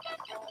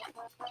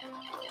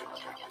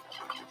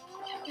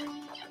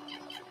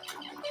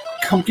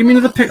 Come, give me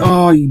another pick.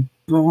 Oh, you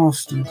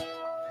bastard!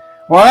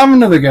 Well, I have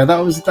another go. That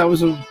was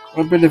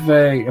a bit of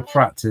a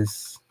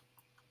practice.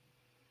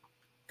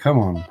 Come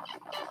on.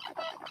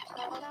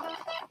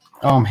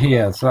 Oh, I'm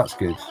here, so that's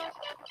good.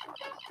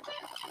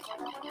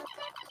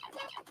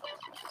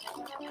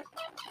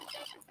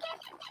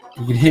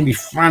 You can hear me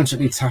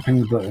frantically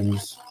tapping the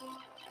buttons.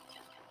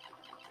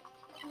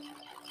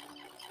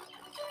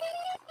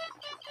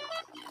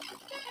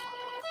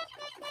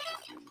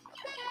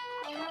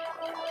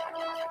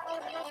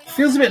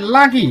 Feels a bit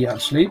laggy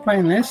actually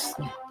playing this.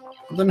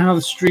 I don't know how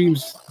the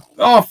streams.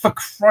 Oh, for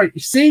Christ!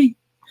 You see?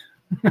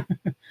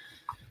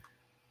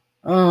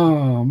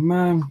 Oh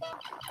man.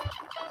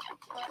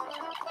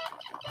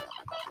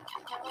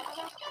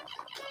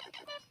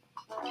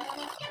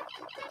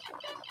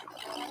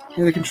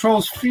 Yeah, the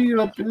controls feel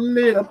a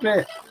little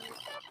bit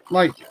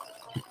like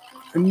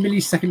a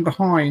millisecond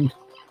behind.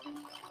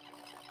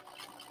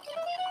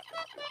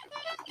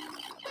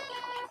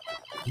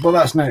 But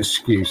that's no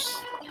excuse.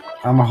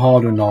 I'm a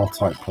hardened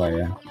R-Type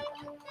player.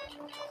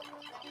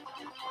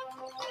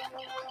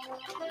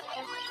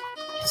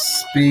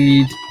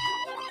 Speed.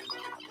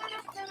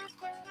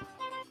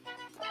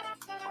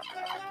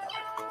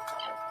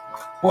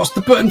 What's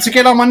the button to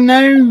get on my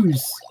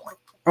nose?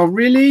 Oh,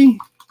 really?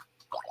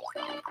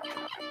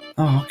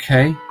 Oh,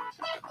 okay.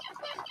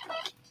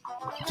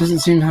 It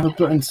doesn't seem to have a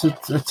button to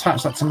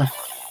attach that to my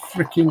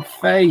freaking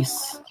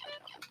face.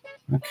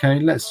 Okay,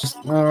 let's just...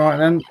 Alright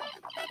then.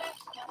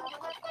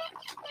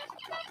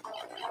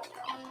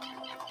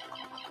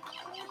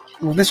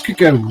 Well, this could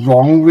go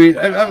wrong.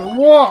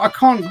 What? I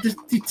can't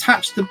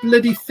detach the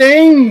bloody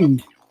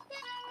thing.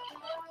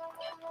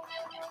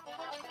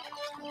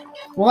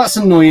 Well, that's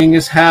annoying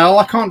as hell.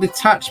 I can't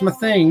detach my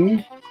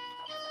thing.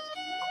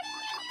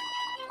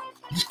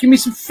 Just give me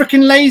some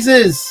freaking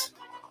lasers.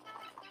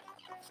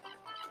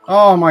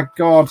 Oh my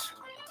god.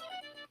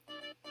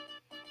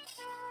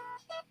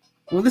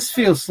 Well, this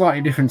feels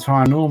slightly different to how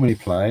I normally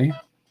play.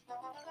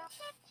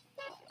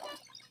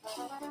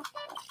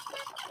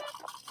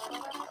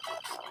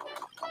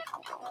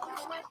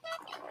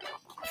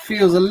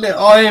 Feels a little...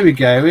 Oh, here we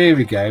go, here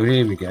we go,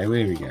 here we go,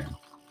 here we go.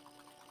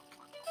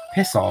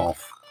 Piss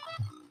off.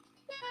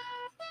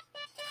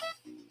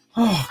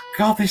 Oh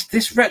god,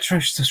 this retro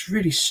stuff's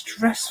really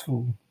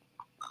stressful.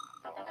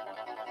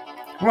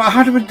 Right,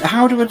 how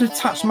do I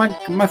detach my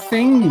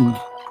thing?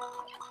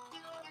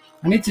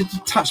 I need to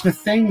detach my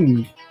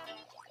thing.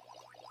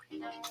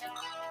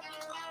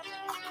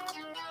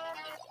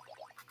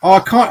 Oh, I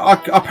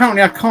can't.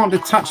 Apparently, I can't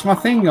detach my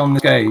thing on the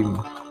game.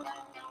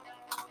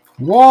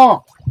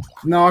 What?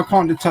 No, I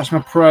can't detach my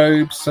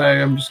probe, so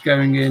I'm just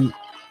going in.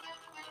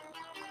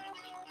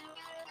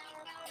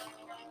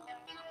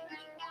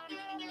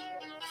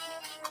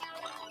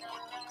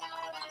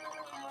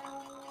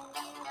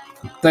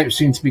 Don't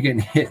seem to be getting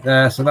hit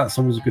there, so that's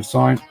always a good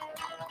sign.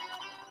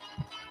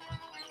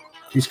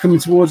 He's coming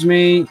towards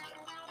me.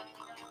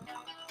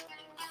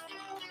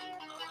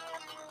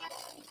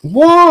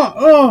 What?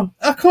 Oh,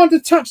 I can't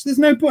detach. There's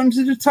no button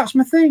to detach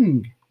my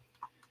thing.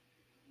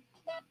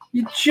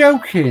 You're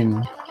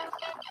joking.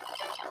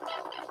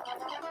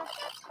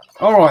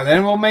 All right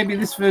then. Well, maybe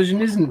this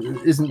version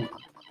isn't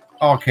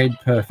arcade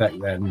perfect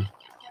then.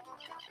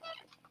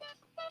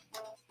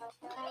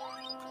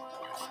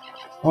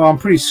 Well, I'm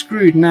pretty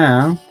screwed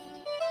now.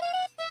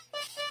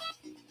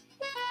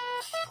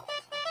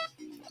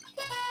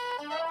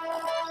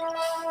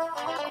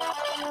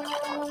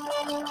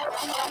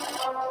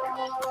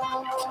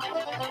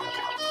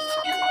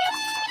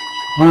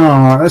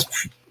 Oh, let's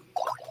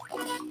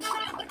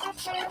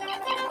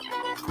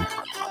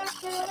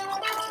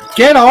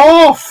get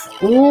off!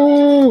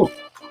 Ooh.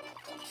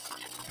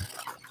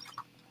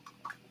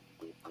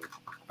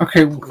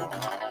 Okay,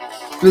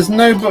 there's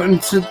no button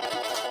to.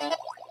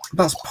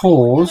 That's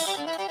pause.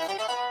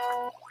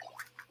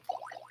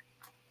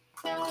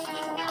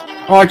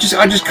 Oh, I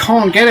just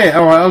can't get it.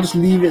 All right, I'll just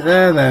leave it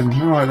there then.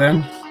 All right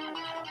then.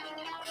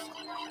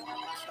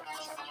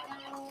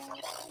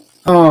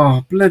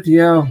 Oh, bloody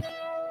hell.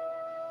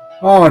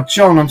 Oh,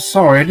 John, I'm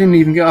sorry. I didn't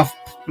even get off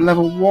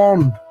level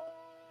 1.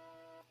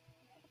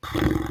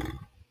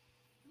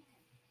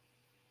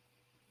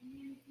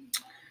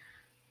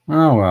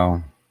 Oh,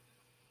 well.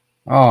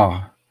 Oh,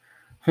 I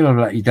feel I've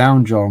let you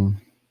down, John.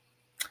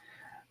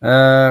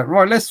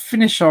 Right, let's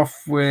finish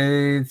off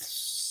with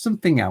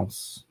something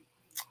else.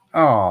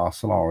 Oh,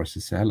 Solaris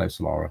is here. Hello,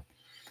 Solara.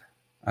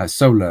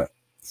 Solar.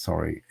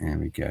 Sorry. There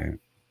we go.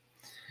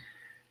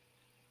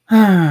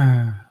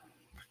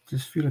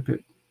 Just feel a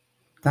bit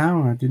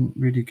down. I didn't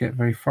really get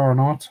very far on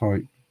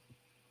R-Type.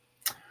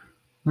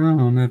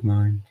 Oh, never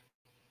mind.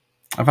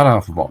 I've had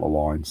half a bottle of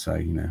wine, so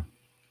you know, a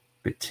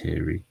bit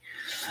teary.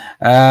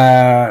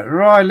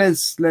 Right,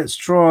 let's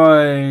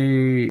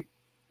try.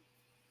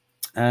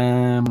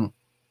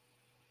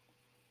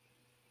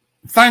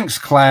 Thanks,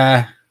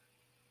 Claire.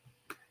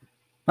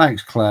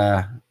 Thanks,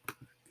 Claire.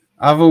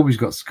 I've always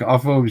got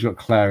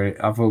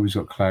Claire. I've always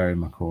got Claire in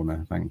my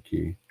corner. Thank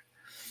you.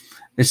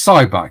 Is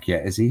Si back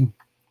yet? Is he?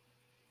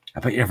 I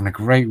bet you're having a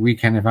great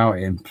weekend without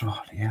him.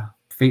 Bloody hell.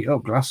 Feet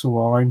up, glass of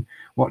wine,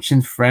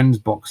 watching Friends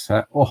box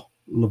set. Oh,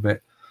 love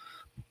it.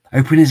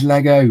 Open his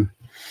Lego.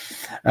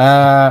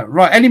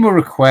 Right, any more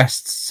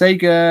requests?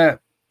 Sega.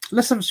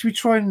 Should we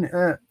try and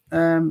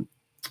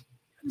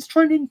let's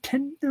try a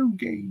Nintendo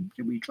game.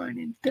 Should we try a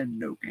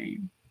Nintendo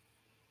game?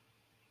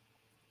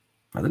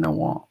 I don't know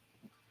what.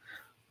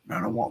 I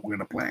don't know what we're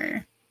gonna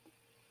play.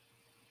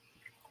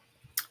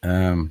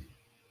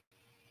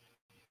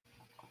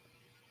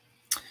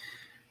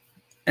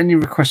 Any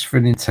requests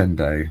for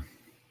Nintendo?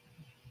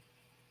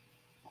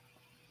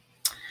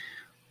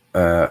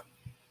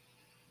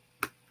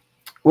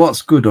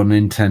 What's good on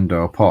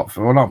Nintendo apart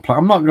from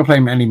I'm not gonna play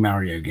any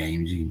Mario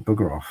games. You can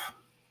bugger off.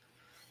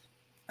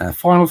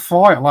 Final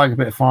Fight. I like a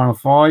bit of Final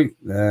Fight.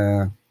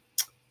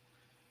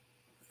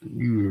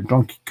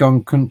 Donkey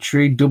Kong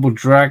Country, Double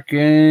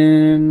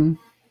Dragon,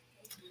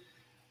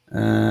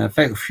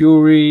 Fatal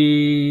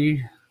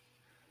Fury.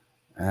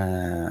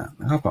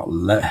 I've got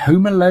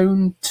Home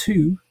Alone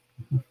 2,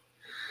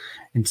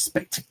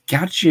 Inspector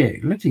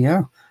Gadget. Bloody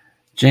hell.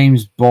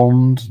 James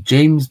Bond,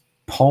 James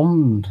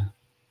Pond,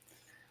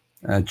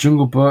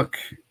 Jungle Book.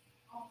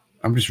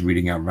 I'm just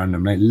reading out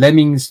randomly.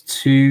 Lemmings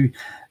 2.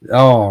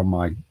 Oh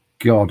my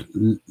God,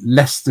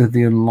 Lester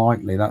the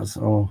Unlikely. That's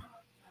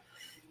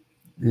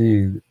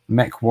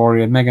Mech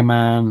Warrior, Mega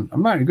Man.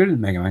 I'm not really good at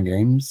Mega Man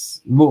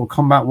games. Mortal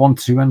Kombat 1,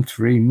 2, and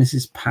 3.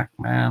 Mrs.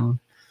 Pac-Man.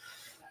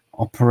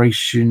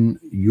 Operation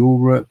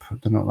Europe. I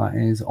don't know what that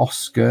is.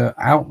 Oscar,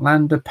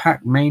 Outlander,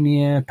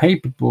 Pac-Mania,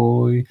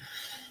 Paperboy.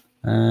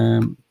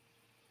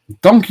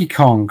 Donkey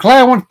Kong.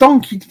 Claire wants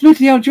Donkey.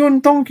 Bloody hell, do you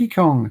want Donkey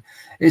Kong?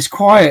 It's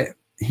quiet.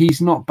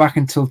 He's not back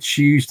until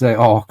Tuesday.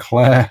 Oh,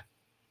 Claire.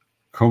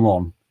 Come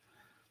on.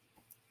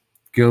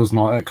 Girls'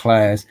 night at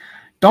Claire's.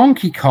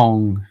 Donkey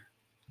Kong.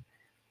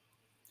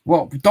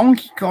 What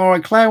Donkey Kong? All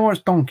right, Claire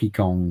wants Donkey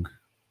Kong.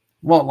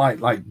 What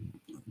like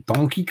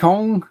Donkey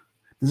Kong?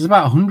 There's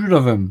about 100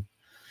 of them.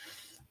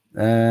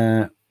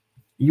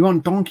 You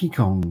want Donkey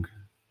Kong?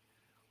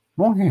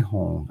 Donkey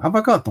Kong. Have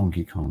I got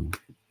Donkey Kong?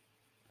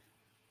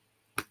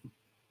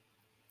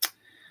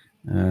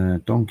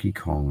 Donkey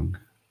Kong.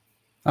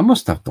 I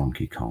must have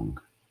Donkey Kong.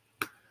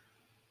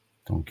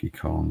 Donkey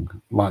Kong,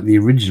 like the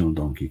original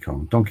Donkey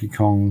Kong. Donkey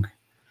Kong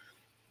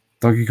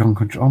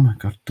Control. Oh my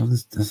god,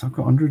 I've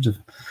got hundreds of.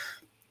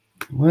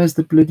 Where's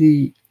the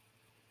bloody?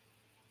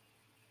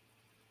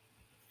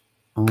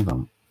 Hold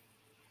on.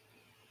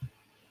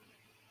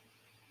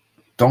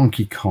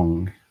 Donkey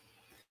Kong.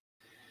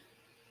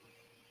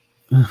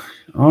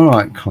 All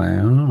right,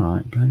 Claire. All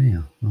right, bloody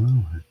hell. All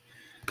right.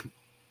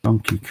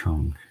 Donkey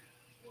Kong.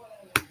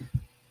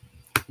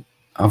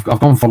 I've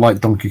gone for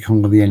like Donkey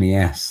Kong with the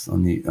NES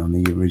on the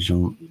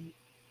original.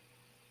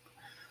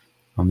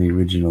 On the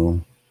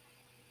original.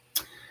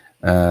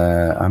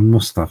 I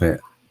must have it.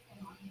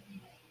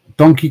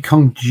 Donkey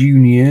Kong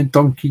Jr.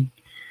 Donkey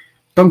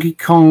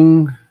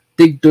Kong.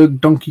 Dig Dug,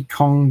 Donkey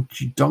Kong,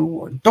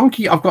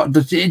 Donkey. I've got.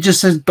 It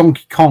just says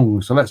Donkey Kong,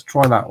 so let's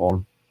try that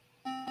one.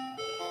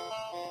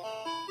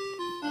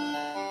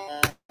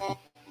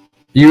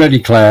 You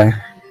ready,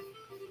 Claire?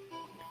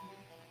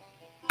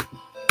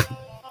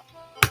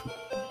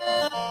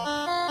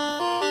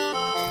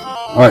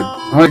 All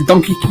right,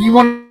 Donkey. You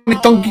want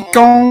it, Donkey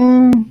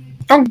Kong?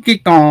 Donkey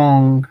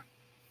Kong.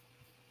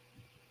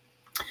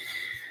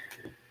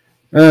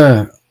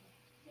 I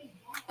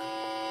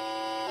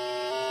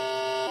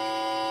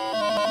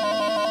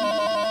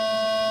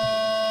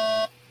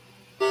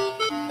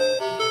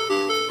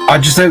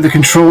just hope the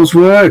controls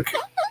work.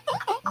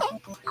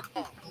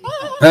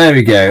 There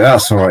we go.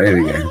 That's all right.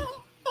 Here we go.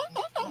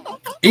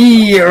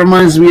 It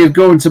reminds me of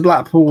going to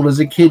Blackpool as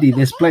a kiddie.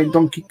 This playing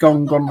Donkey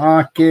Kong on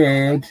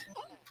arcade.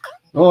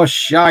 Oh,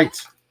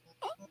 shite.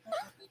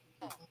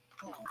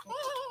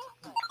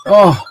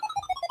 Oh.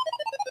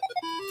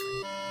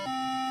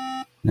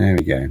 There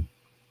we go.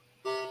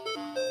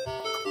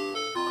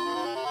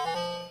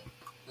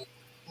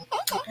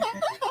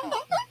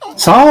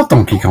 It's hard,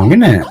 Donkey Kong,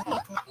 isn't it?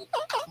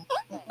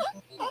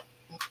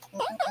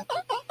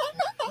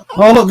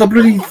 Oh, look, the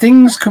bloody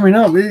thing's coming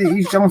up.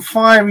 He's on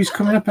fire. He's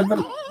coming up.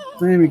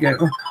 There we go.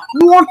 Oh,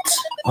 what?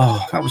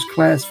 Oh, that was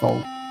Claire's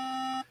fault.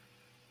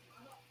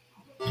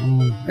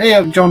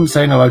 Hey, John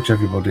saying hello to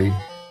everybody.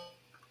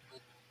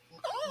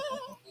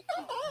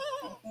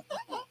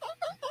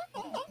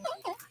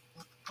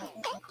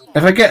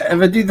 If I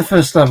do the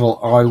first level,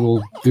 I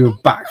will do a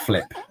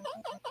backflip.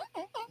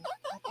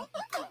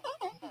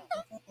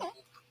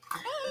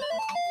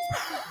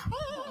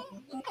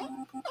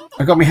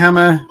 I got my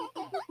hammer.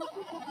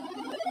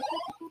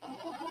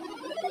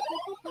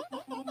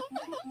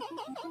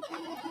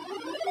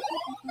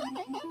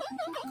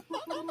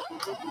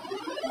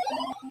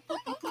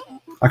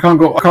 I can't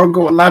go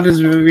up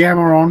ladders with the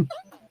hammer on.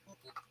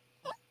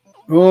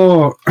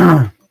 Oh.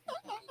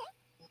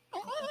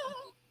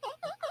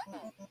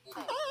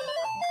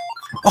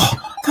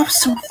 Oh, that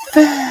was so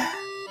fair.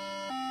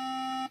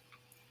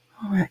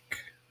 Oh, heck.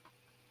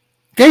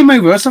 Game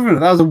over. That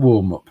was a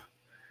warm up.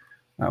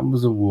 That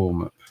was a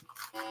warm up.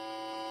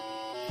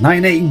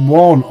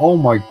 1981. Oh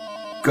my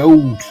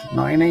god.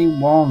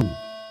 1981.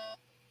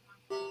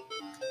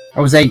 I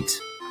was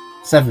 8,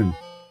 7,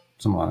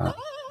 something like that.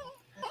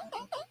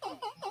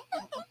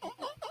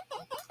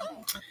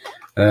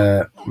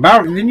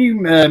 The new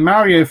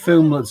Mario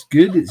film looks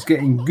good. It's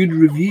getting good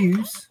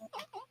reviews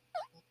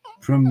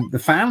from the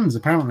fans,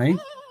 apparently.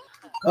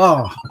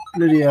 Oh,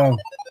 bloody hell.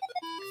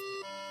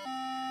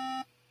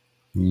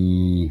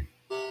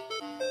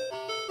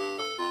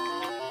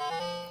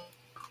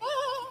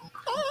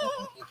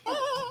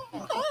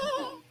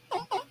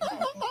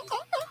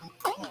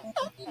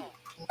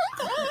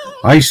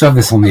 I used to have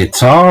this on the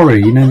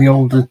Atari, you know, the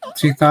older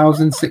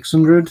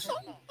 2600,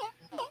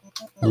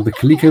 or the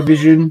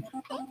ColecoVision.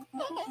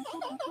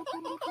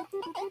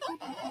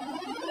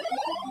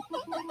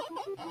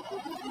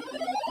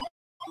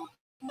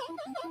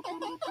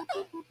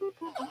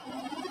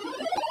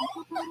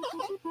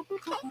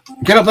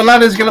 Get up the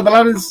ladders, get up the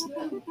ladders.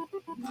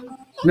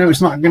 No,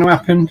 it's not going to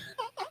happen.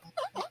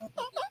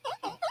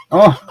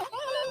 Oh,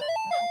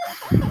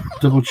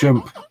 double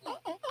jump.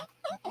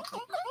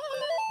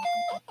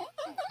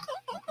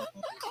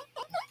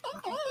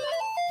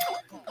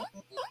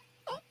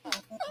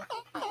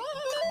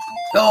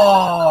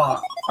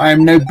 Oh, I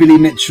am no Billy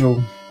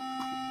Mitchell.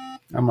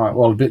 I'm like,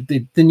 well,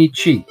 didn't you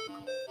cheat?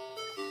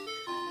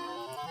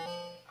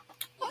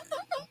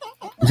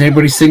 Has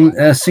anybody seen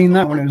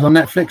that when it was on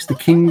Netflix? The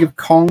King of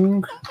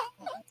Kong,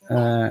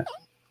 the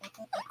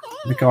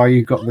guy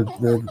who got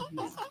the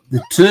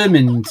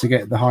determined to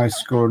get the highest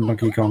score on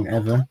Donkey Kong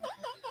ever.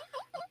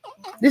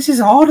 This is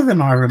harder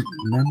than I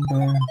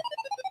remember.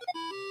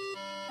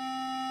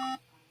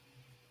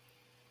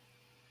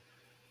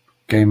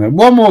 Gamer,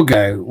 one more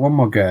go, one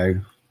more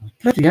go.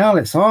 Bloody hell,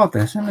 it's hard,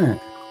 this, isn't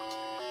it?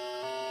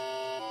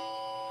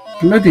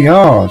 Bloody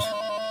hard.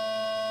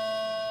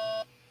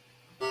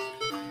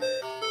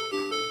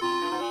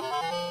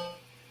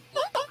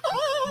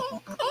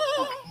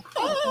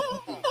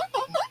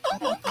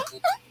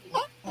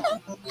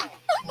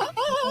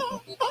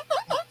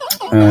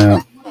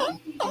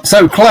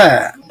 So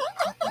Claire,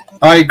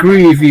 I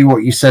agree with you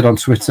what you said on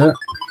Twitter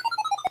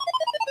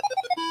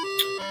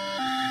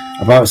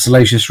about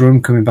Salacious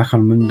Room coming back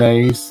on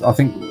Mondays. I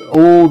think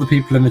all the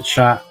people in the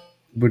chat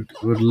would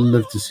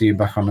love to see you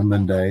back on a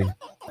Monday,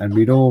 and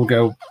we'd all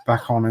go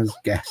back on as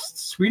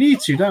guests. We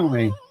need to, don't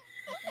we?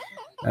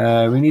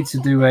 We need to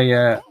do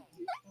a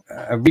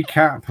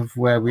recap of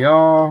where we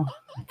are,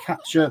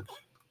 catch up.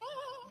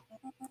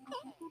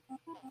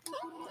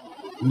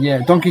 Yeah,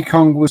 Donkey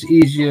Kong was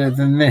easier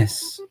than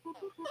this.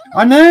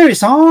 I know,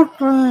 it's hard,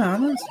 Claire. I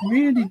know it's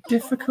really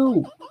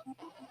difficult.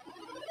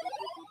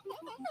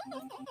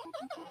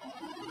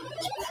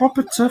 It's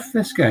proper tough,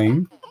 this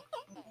game.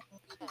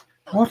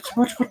 What?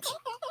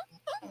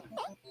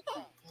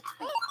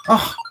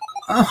 Oh.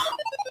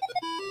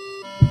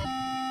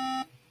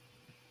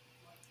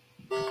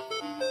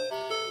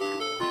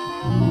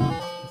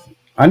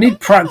 I need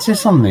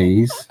practice on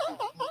these.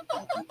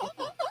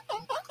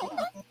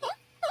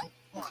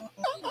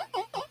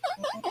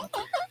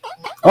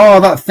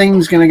 Oh, that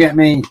thing's going to get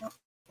me.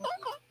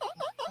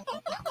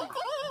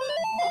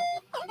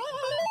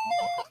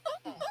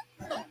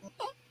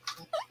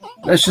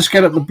 Let's just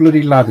get up the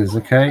bloody ladders,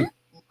 okay?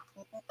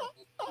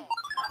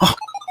 Oh,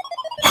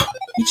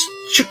 he just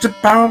chucked a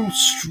barrel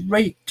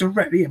straight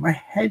directly at my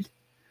head.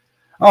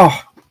 Oh,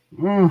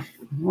 oh,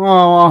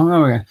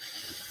 there we go.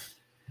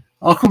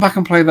 I'll come back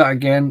and play that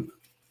again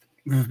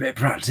with a bit of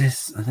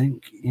practice, I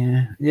think.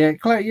 Yeah,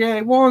 Claire, yeah,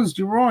 it was.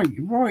 You're right.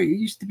 It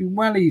used to be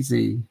well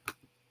easy.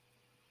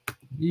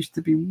 Used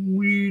to be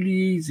really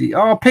easy.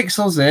 Oh,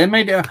 Pixel's there.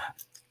 Made it.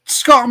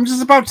 Scott, I'm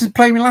just about to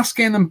play my last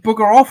game and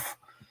bugger off.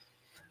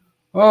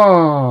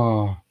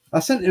 Oh, I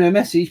sent him a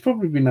message. He's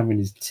probably been having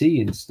his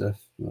tea and stuff.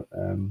 But,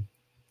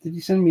 did he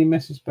send me a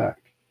message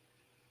back?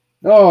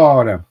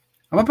 Oh, no.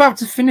 I'm about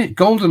to finish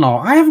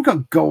GoldenEye. I haven't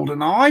got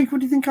GoldenEye. What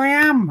do you think I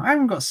am? I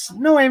haven't got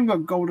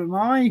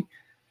GoldenEye.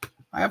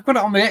 I've got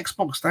it on the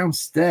Xbox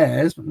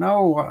downstairs, but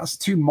no, that's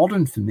too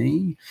modern for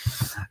me.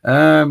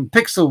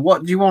 Pixel,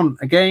 what do you want?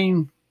 A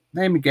game?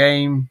 Name a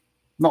game.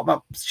 Not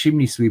that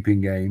chimney sweeping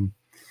game.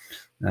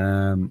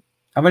 I've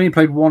only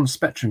played one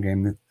Spectrum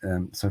game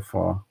so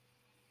far.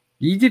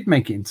 You did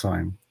make it in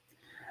time.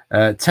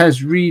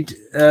 Tez, read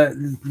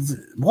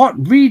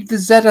what? Read the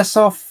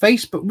ZSR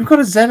Facebook. We've got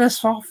a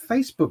ZSR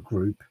Facebook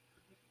group.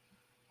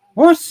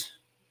 What?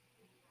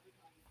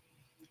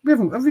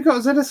 Have we got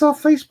a ZSR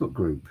Facebook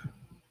group?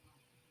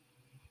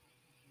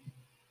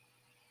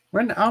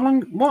 When? How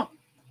long? What?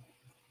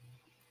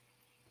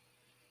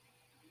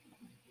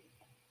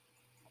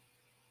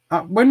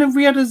 When have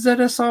we had a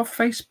ZSR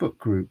Facebook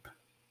group?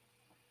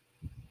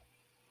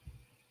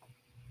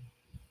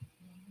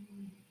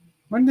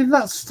 When did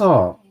that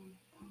start?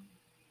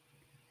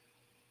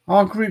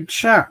 Our group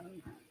chat.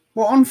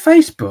 What, on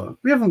Facebook?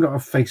 We haven't got a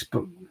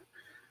Facebook.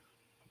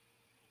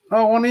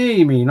 Oh, on here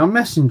you mean? On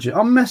Messenger.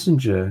 On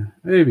Messenger.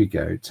 Here we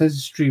go. It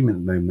says streaming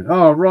at the moment.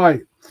 Oh,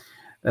 right.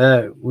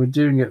 We're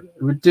doing it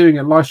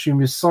live stream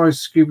with Size,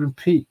 Scuba and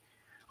Pete.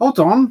 Hold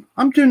on.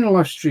 I'm doing a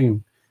live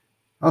stream.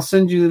 I'll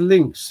send you the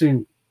link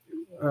soon.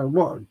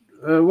 What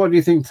do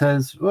you think,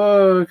 Tez?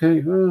 Oh,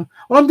 okay. Well,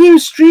 I'm doing a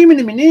stream in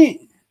a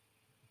minute.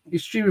 You're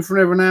streaming for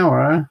over an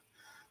hour, huh?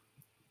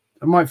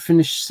 I might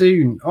finish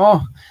soon.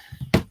 Oh,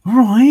 all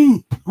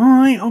right.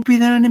 I'll be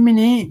there in a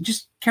minute.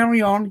 Just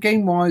carry on,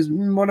 game-wise.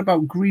 What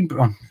about Green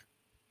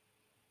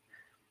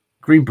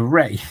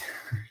Beret?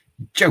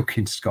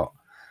 Joking, Scott.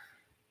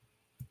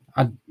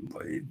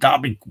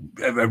 That'd be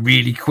a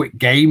really quick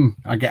game.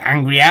 I get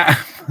angry at.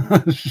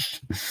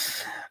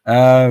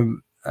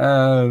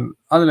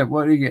 I don't know.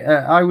 What do you get?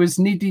 I was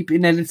knee-deep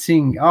in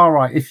editing. All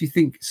right. If you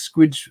think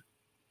Squidge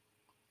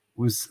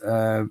was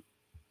a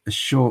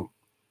short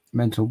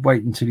mental,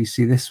 wait until you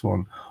see this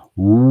one.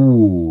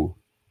 Ooh.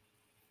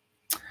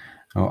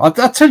 Oh, I'll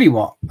tell you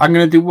what. I'm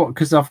going to do what,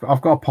 because I've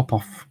got to pop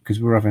off because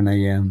we're having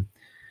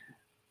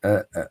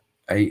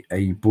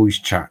a boys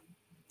chat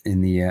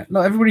in the.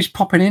 Look, everybody's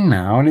popping in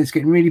now, and it's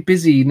getting really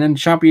busy. And then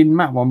Shabby and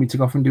Matt want me to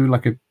go off and do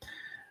like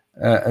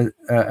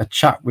a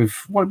chat with.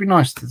 Well, it'd be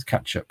nice to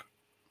catch up.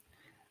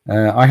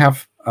 I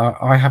have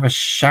a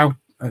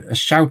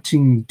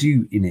shouting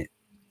do in it.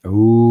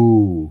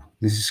 Oh,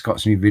 this is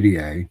Scott's new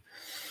video.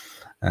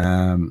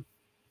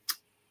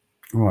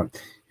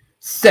 Right,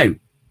 so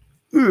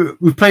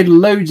we've played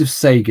loads of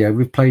Sega,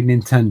 we've played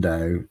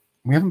Nintendo,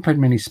 we haven't played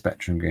many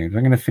Spectrum games.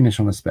 I'm going to finish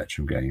on a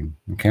Spectrum game.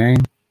 Okay,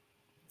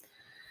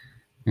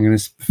 I'm going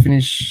to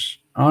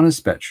finish on a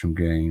Spectrum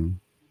game.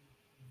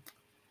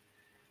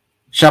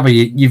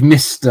 Shabby, you've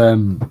missed Star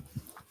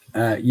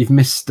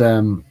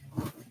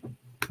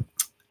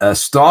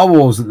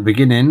Wars at the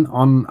beginning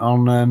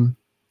on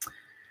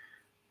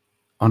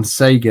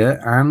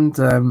Sega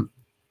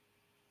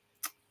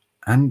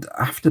and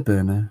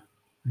Afterburner.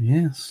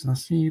 Yes, I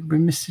see you've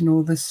been missing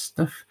all this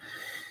stuff.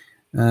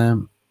 Yeah,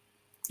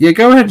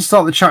 go ahead and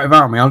start the chat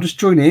without me. I'll just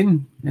join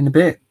in a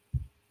bit.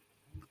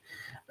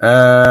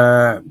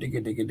 Right,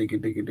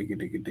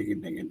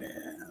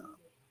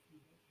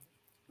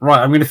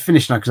 I'm going to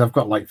finish now because I've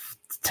got like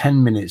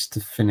 10 minutes to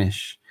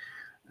finish.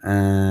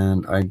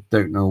 and I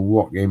don't know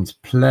what game to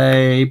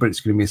play, but it's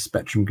going to be a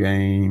Spectrum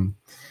game.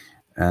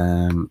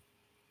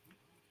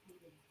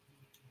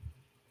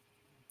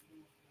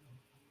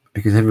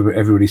 Because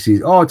everybody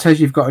sees, oh, it tells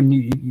you've got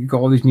you've got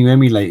all these new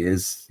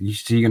emulators.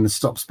 You're going to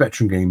stop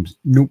Spectrum games.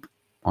 Nope,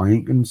 I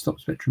ain't going to stop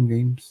Spectrum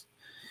games.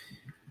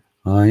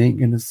 I ain't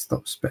going to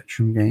stop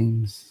Spectrum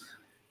games.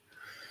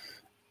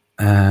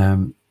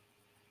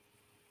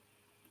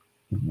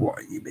 What?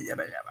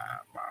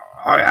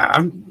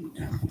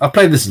 I've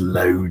played this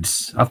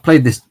loads. I've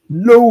played this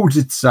loads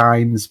of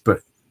times,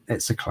 but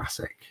it's a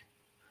classic.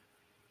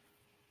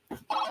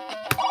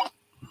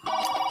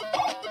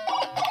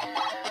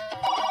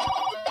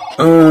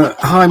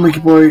 Hi, Mickey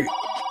Boy.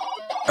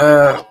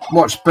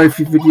 Watch both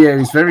your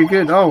videos. Very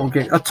good. Oh,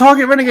 okay. A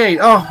Target Renegade.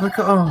 Oh, look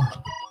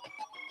at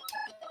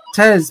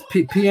Tez.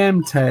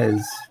 PM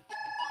Tez.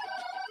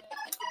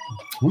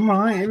 All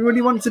right.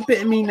 Everybody wants a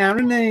bit of me now,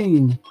 don't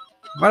they?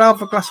 Right, I'll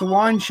have a glass of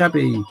wine,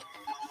 Shabby.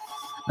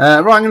 Right,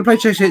 I'm going to play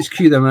Chase HQ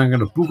then, and I'm going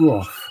to booger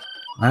off.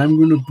 I'm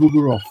going to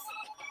booger off.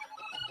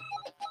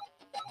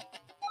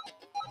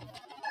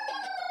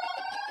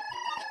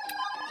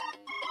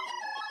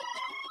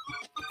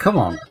 Come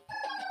on.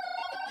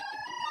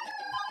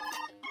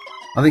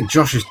 I think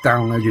Josh is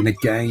downloading a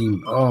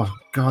game. Oh,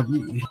 God.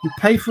 You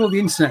pay for all the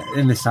internet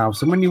in this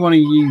house, and when you want to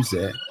use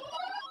it,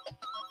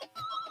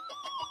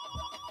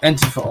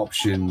 enter for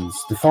options,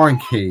 define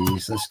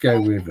keys. Let's go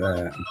with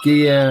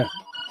gear,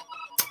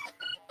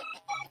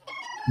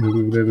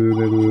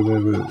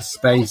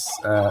 space,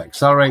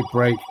 accelerate,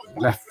 brake,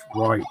 left,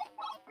 right,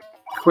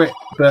 quit,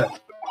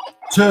 but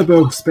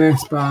turbo,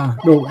 space bar,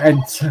 no,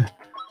 enter.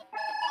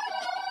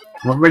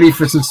 Not ready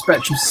for some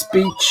Spectrum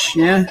speech,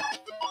 yeah?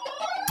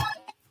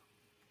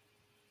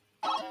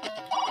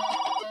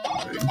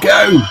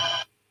 Go!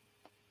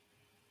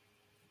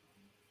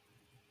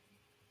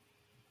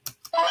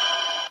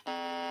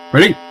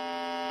 Ready?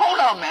 Hold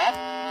on, man.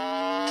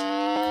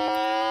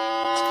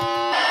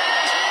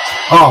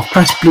 Oh,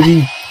 press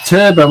bloody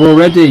turbo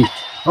already.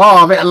 Oh,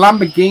 I've hit a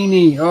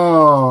Lamborghini.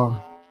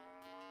 Oh.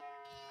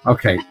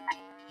 Okay.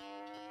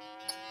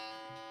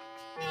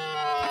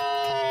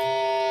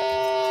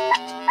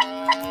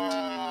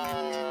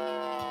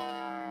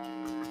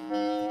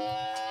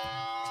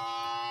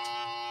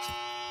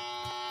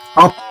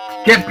 I'll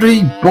get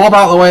bloody Bob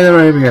out of the way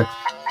there. Here we go.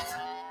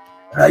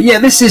 Yeah,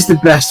 this is the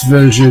best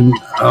version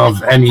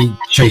of any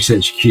Chase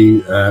HQ.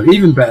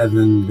 Even better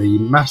than the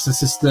Master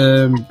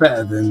System,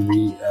 better than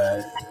the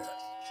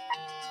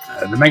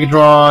Mega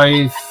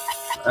Drive,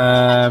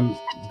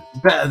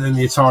 better than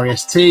the Atari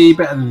ST,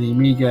 better than the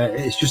Amiga.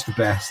 It's just the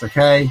best,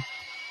 okay?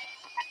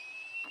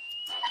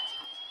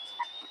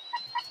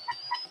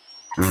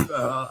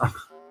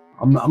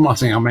 I'm not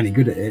saying I'm any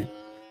good at it,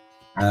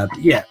 but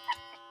yeah.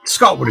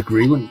 Scott would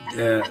agree, wouldn't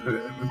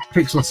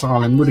Pixel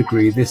Asylum would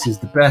agree this is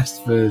the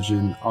best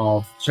version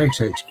of Chase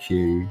HQ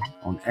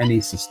on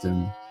any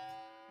system.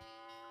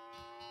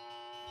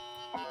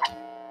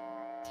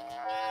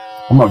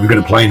 I'm not good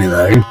at playing it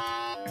though.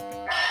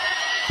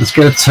 Let's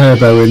get a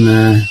turbo in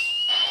there.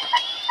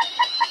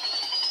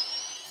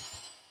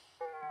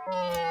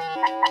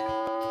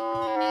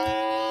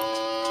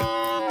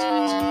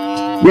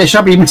 Yeah,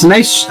 Shabby, it's a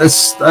nice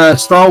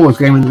Star Wars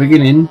game at the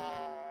beginning.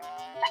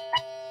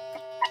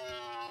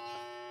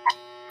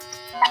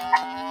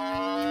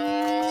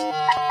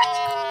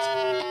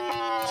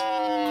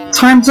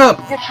 Time's up.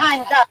 Your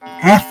time's up.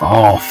 F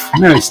off.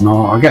 No, it's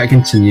not. I'll get to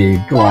continue.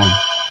 Go on.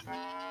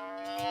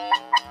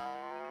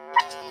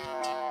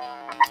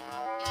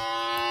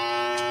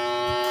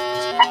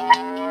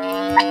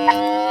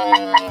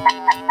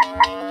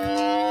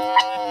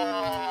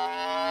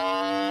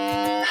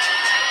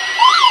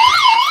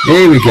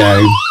 Here we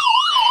go.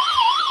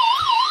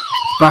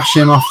 Bash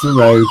him off the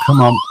road. Come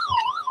on.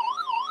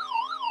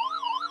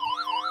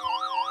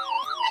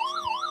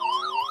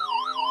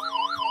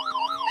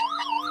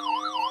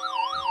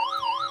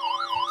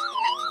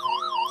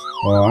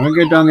 Oh, I'm going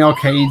to go down the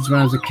arcades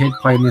when I was a kid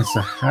playing this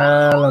a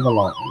hell of a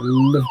lot.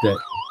 Loved it.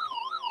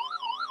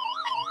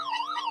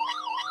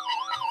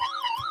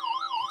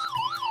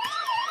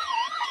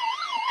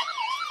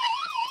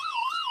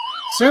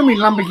 So many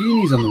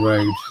Lamborghinis on the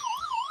road.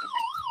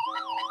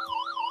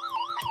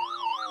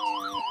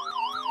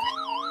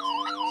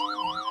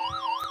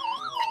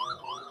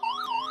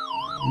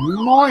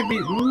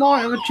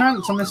 Might have a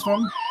chance on this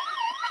one.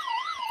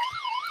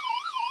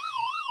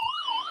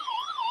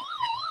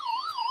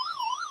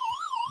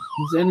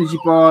 His energy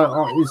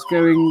bar is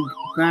going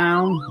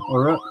down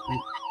or up.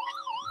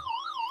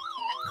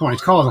 Come on,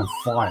 his car's on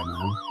fire,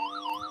 man.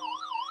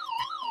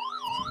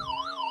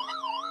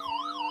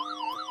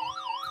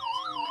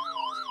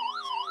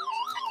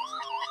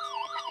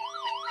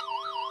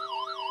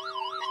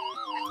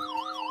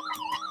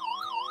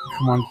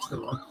 Come on,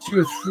 2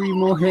 or 3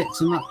 more hits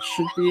and that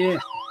should be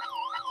it.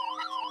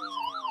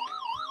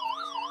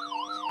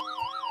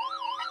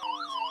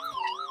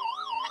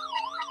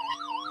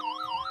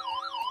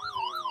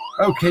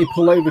 Okay,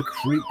 pull over,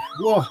 creep.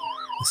 Whoa,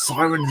 the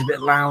siren's a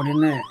bit loud,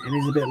 isn't it? It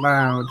is a bit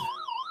loud.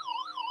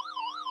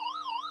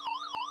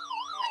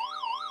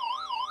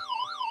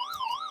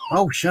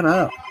 Oh, shut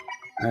up.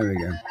 There we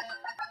go.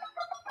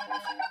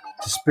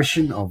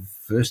 Suspicion of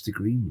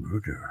first-degree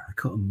murder. I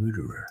caught a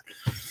murderer.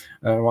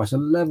 Right, so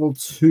level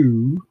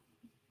 2.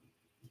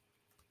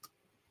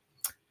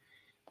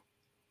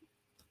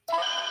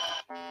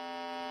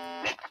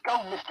 Let's go,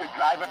 Mr.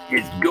 Driver.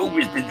 Let's go,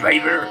 Mr.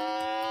 Driver.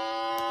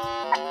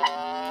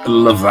 I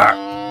love that.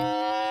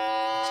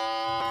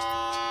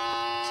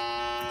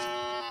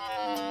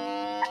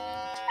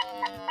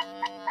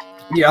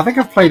 Yeah, I think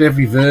I've played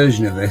every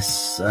version of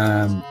this.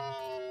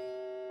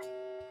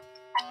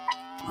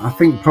 I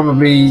think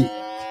probably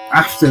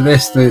after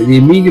this, the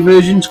Amiga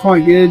version's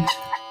quite good.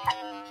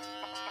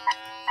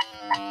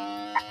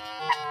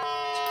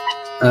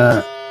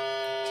 But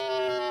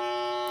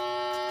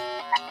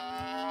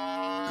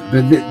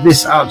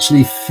this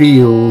actually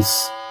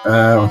feels.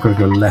 I've got to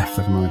go left,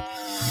 haven't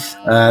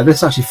I?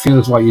 This actually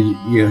feels like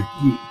you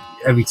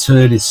every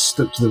turn is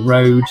stuck to the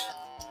road.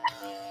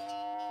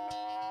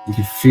 You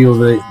can feel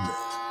the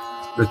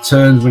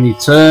turns when you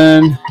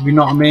turn, if you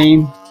know what I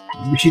mean,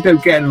 which you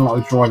don't get in a lot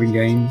of driving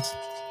games.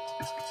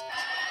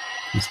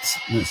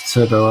 Let's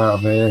turbo out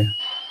of here.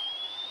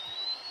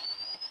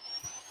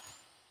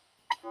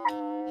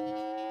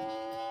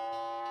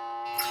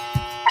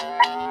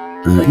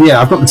 Yeah,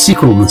 I've got the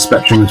sequel on the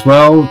Spectrum as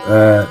well,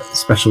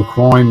 Special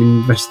Crime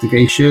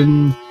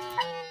Investigation.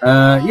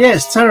 Yeah,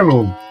 it's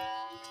terrible.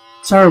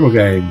 Terrible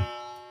game.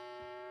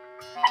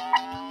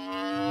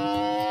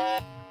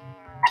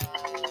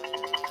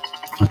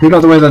 I do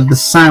like the way that the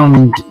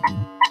sound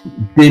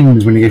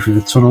dims when you go through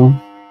the tunnel.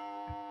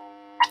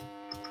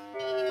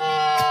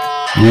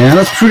 Yeah,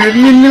 that's pretty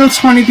little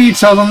tiny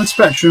details on the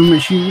Spectrum,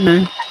 which you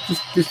know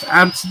just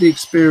add to the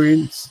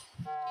experience.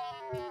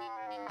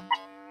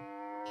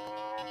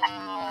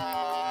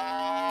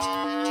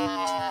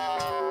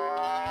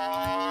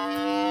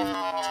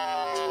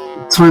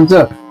 Time's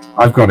up.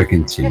 I've got to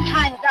continue.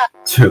 Time's up.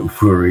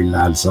 Don't worry,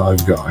 lads.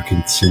 I've got to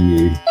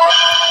continue.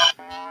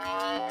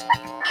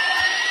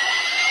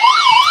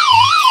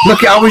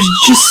 Look, I was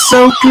just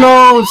so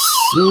close.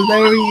 Oh,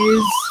 there he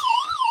is.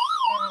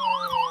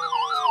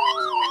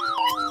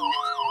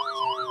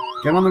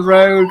 Get on the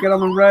road. Get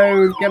on the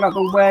road. Get out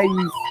the way.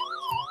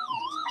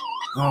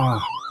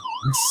 Ah,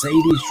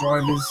 Mercedes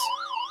drivers.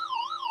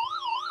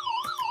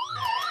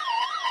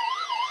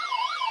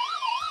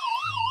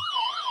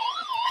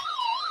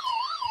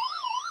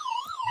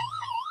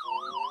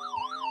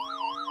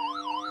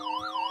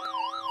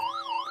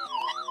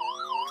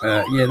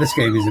 Yeah, this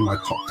game is in my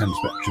top 10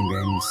 Spectrum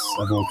games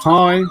of all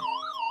time.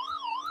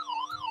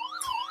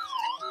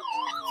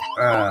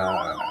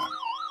 I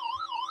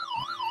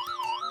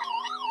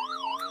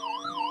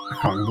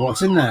can't remember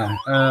what's in there.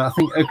 I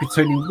think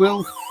Okatoni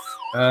Wilf.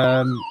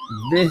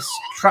 This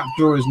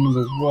Trapjaw is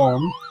number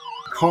 1.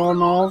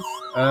 Karnov.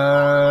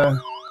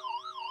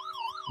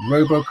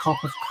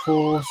 Robocop, of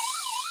course.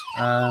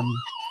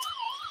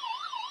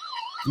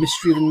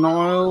 Mystery of the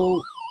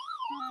Nile.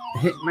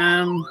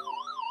 Hitman.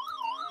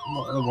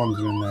 What other ones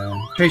are in there?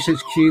 Chase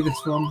HQ,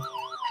 this one.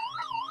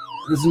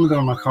 There's another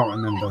one I can't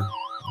remember.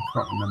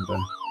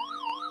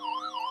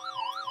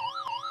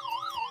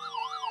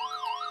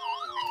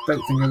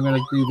 Don't think I'm going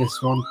to do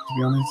this one, to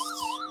be honest.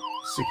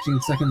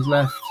 16 seconds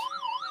left.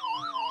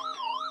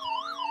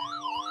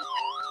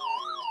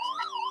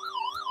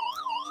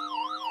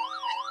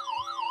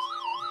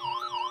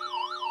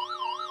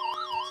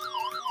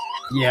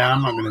 Yeah,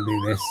 I'm not going to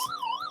do this.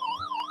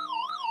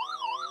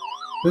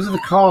 Those are the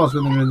cars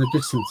when they're in the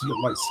distance. They look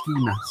like ski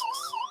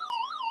masks.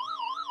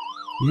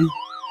 Yeah.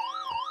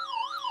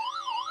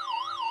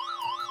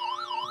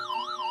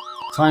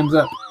 Time's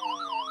up.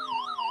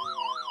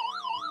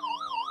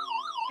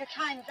 Your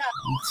time's up.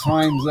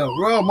 Time's up.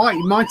 Well,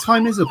 my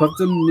time is up. I've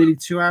done nearly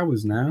 2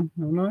 hours now,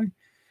 haven't I?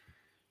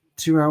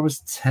 2 hours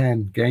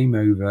 10. Game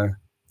over.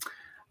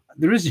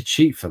 There is a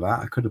cheat for that.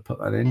 I could have put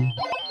that in.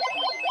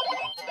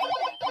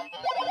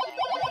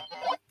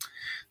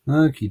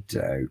 Okie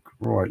doke.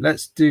 Right,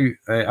 let's do.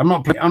 I'm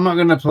not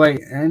going to play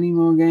any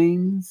more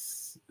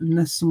games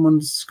unless someone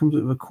comes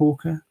up with a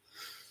corker.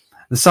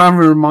 The sound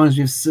reminds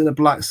me of Cilla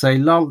Black say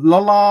la la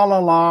la la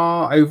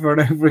la over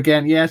and over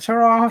again. Yeah,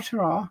 ta-ra,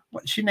 ta-ra.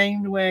 What's your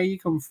name? Where you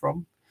come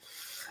from?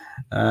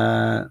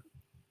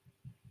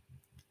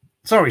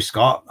 Sorry,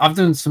 Scott. I've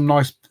done some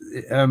nice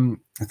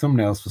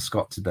thumbnails for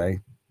Scott today.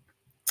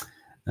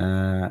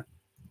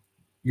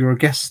 You're a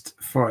guest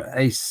for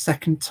a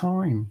second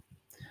time.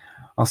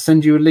 I'll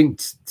send you a link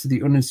to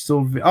the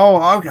uninstalled.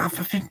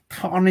 I've been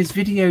put on his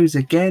videos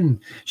again.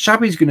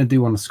 Shabby's going to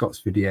do one of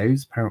Scott's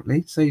videos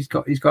apparently. So he's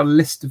got a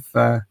list of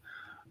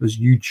those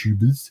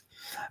YouTubers.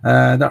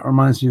 That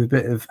reminds me of a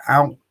bit of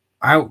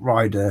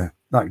Outrider.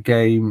 That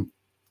game.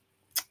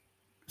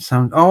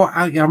 Yeah,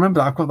 I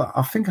remember that. I've got that.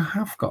 I think I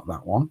have got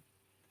that one.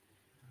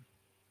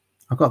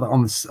 I've got that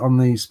on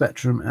the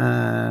Spectrum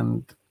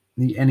and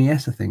the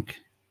NES. I think.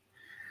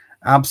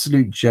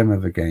 Absolute gem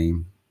of a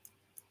game.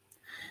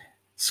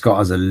 Scott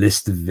has a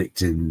list of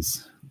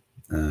victims.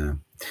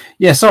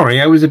 Yeah, sorry,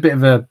 I was a bit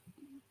of a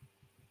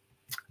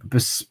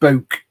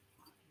bespoke,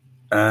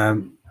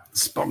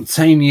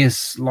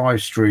 spontaneous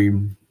live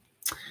stream.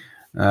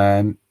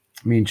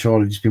 Me and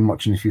Charlie just been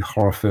watching a few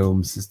horror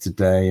films this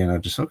today, and I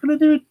just thought, I'm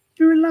gonna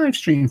do a live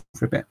stream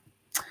for a bit.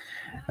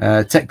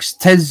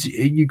 Tez,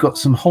 you got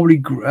some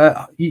holy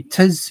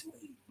Tez,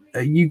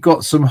 you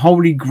got some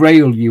holy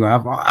grail. You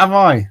have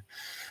I?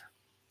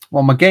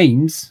 Well, my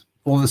games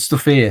or the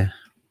stuff here?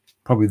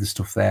 Probably the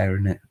stuff there,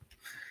 isn't it?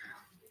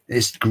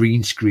 It's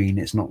green screen.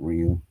 It's not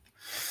real.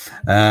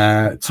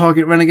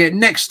 Target Renegade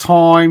next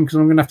time, because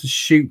I'm gonna have to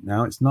shoot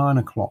now. It's 9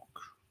 o'clock.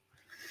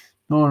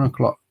 9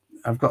 o'clock.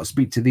 I've got to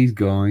speak to these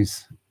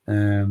guys.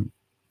 We're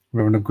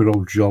having a good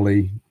old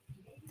jolly.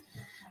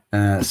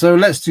 So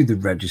let's do the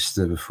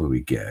register before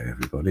we go,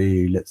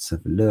 everybody. Let's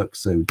have a look.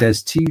 So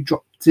there's T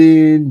dropped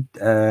in.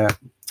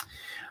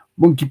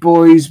 Monkey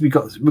Boys, we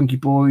got Monkey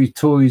Boy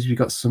Toys. We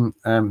got some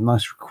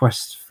nice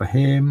requests for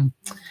him.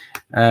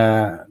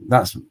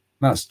 That's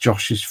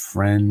Josh's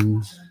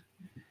friend.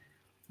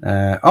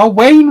 Oh,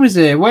 Wayne was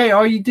here. Wait,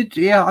 oh, you did?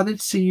 Yeah, I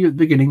did see you at the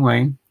beginning,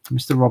 Wayne.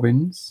 Mr.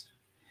 Robbins.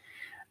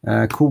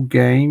 Cool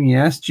game,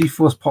 yes.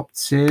 G-Force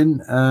popped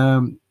in.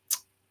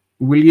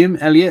 William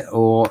Elliott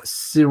or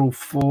Cyril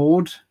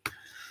Ford,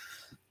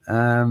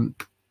 or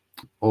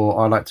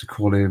I like to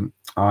call him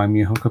I'm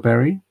Your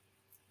Huckleberry.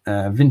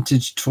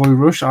 Vintage Toy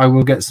Rush. I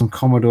will get some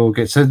Commodore.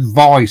 So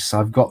Vice.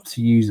 I've got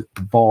to use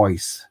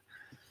Vice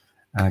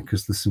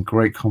because there's some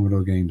great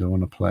Commodore games I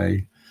want to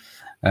play.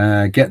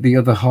 Get the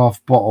other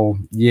half bottle.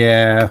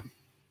 Yeah,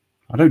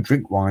 I don't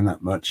drink wine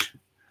that much.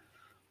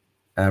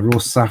 Raw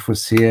Saf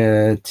was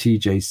here.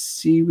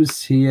 TJC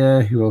was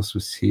here. Who else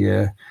was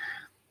here?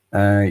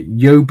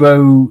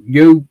 Yobo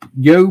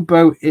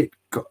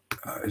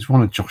it's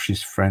one of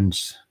Josh's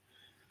friends.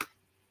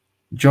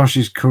 Josh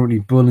is currently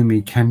bullying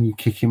me. Can you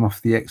kick him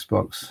off the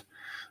Xbox?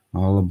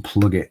 I'll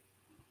unplug it.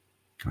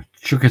 I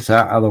chuck it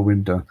out of the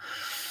window.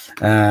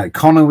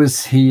 Connor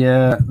was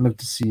here. Love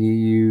to see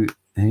you.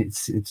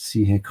 It's to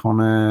see here,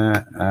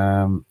 Connor.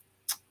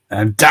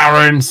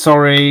 Darren,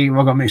 sorry,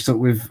 I got mixed up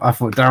with. I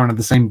thought Darren had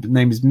the same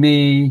name as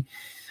me.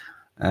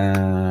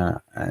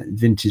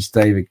 Vintage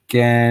Dave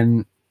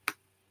again.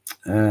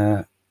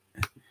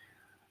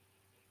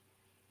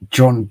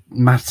 John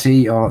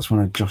Matty. Oh, that's one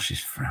of Josh's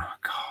friends. Oh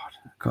God,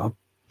 got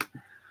to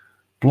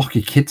block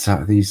your kids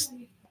out of these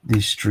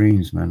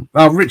streams, man.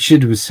 Oh,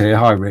 Richard was here.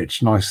 Hi,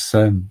 Rich. Nice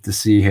to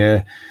see you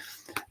here.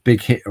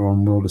 Big hitter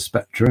on World of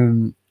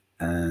Spectrum.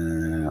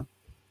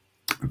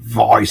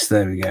 Vice.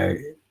 There we go.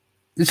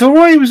 It's all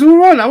right. It was all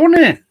right,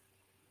 wasn't it?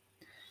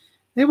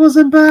 It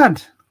wasn't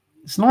bad.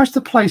 It's nice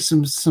to play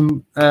some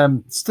stuff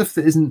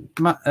that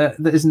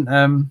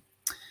isn't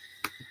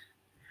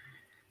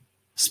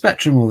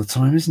Spectrum all the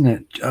time, isn't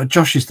it?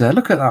 Josh is there.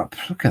 Look at that.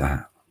 Look at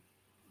that.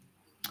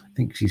 I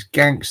think she's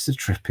gangster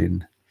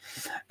tripping.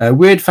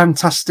 Weird,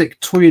 fantastic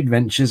toy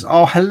adventures.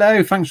 Oh,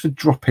 hello. Thanks for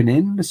dropping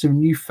in. There's some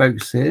new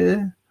folks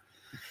here.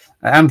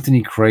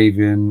 Anthony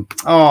Craven.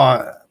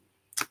 Oh,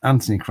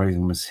 Anthony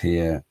Craven was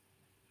here.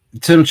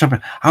 Eternal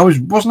Champion.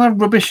 Wasn't I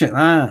rubbish at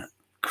that?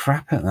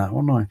 Crap at that,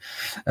 wasn't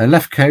I?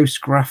 Left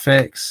Coast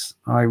Graphics.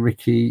 Hi,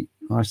 Ricky.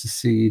 Nice to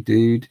see you,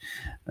 dude.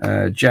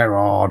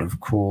 Gerard, of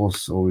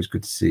course. Always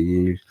good to see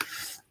you.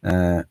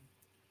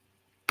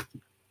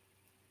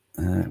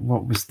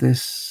 What was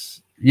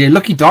this? Yeah,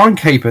 Lucky Darn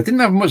Caper. Didn't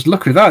have much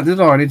luck with that,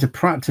 did I? I need to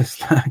practice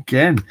that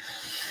again.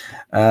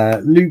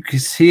 Luke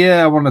is here.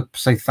 I want to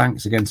say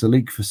thanks again to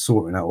Luke for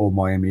sorting out all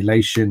my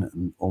emulation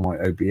and all my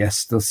OBS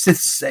stuff. Sith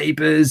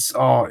Sabers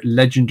are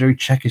legendary.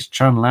 Check his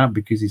channel out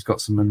because he's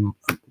got some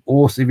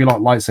awesome. If you like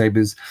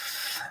lightsabers,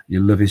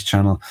 you'll love his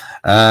channel.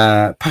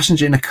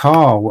 Passenger in a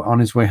car on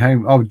his way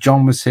home. Oh,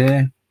 John was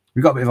here.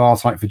 We got a bit of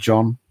R-Type for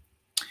John.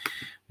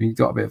 We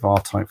got a bit of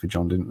R-Type for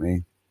John, didn't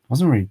we?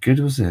 Wasn't very good,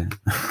 was it?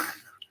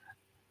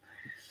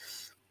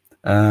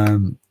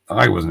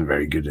 I wasn't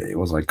very good at it,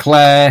 was I?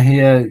 Claire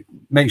here.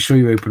 Make sure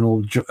you open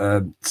all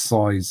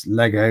size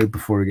Lego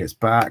before he gets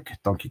back.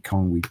 Donkey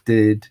Kong we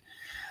did.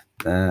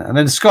 And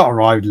then Scott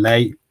arrived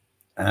late.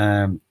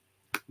 Made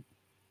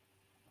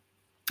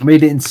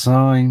it in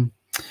time.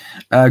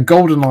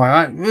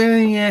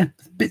 GoldenEye, yeah,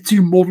 a bit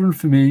too modern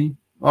for me.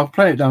 I'll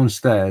play it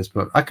downstairs,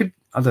 but I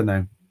don't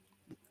know.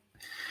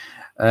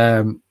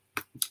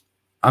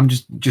 I'm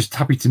just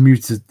happy to move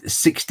to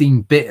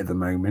 16-bit at the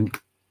moment.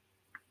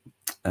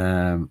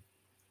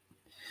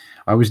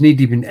 I was knee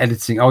deep in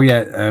editing. Oh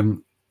yeah,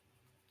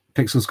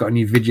 Pixel's got a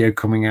new video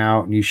coming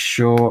out, new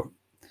short.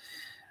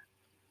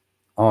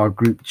 Our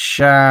group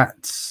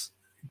chat.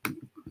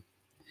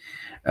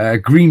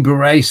 Green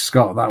Beret,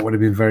 Scott, that would have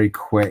been very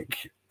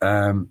quick.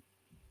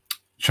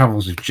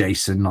 Travels with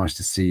Jason, nice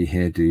to see you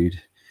here, dude.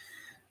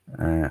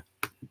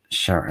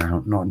 Shout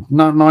out, not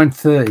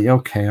 9:30.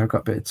 Okay, I've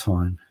got a bit of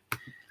time.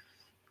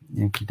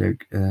 Yankee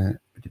doke.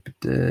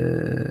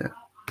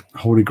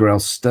 Holy Grail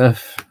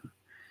stuff.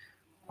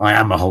 I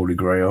am a Holy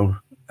Grail.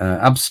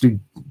 Absolute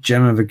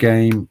gem of a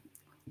game.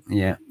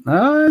 Yeah.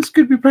 It's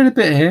good we played a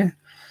bit here.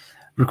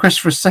 Request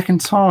for a second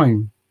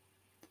time.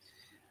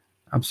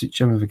 Absolute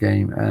gem of a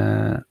game.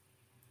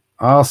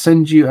 I'll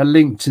send you a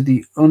link to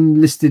the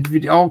unlisted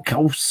video.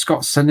 Oh,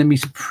 Scott's sending me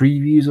some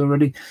previews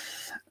already.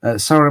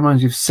 Sarah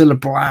reminds you of Cilla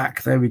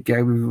Black. There we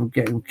go. We were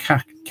getting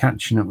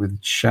catching up with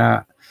the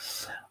chat.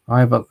 I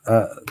have a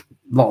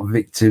lot of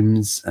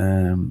victims.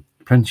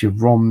 Plenty of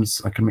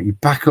ROMs. I can make you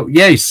back up.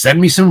 Yeah,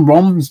 send me some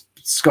ROMs,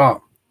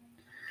 Scott.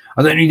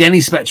 I don't need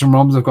any Spectrum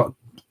ROMs. I've got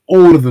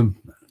all of them.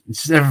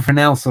 It's just everything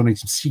else. I need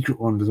some secret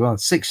ones as well.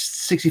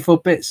 64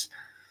 bits.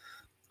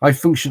 I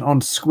function on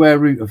square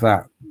root of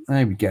that.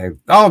 There we go.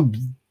 Oh,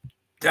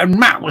 and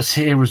Matt was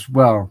here as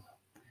well.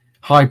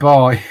 Hi,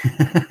 bye.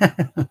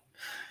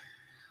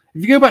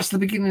 If you go back to the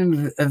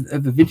beginning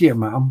of the video,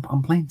 Matt,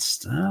 I'm playing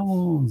Star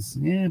Wars.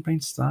 Yeah,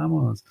 playing Star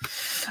Wars.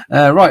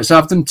 Right, so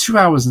I've done 2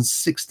 hours and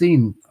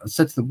 16. I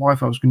said to the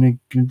wife I was going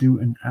to do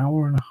an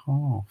hour and a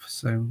half,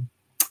 so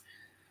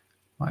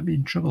might be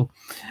in trouble.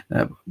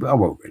 But I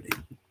won't really.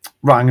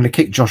 Right, I'm going to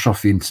kick Josh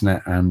off the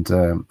internet, and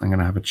I'm going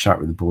to have a chat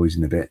with the boys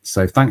in a bit.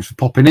 So thanks for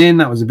popping in.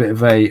 That was a bit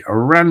of a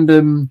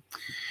random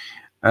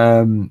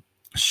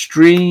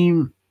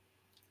stream.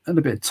 And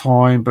a bit of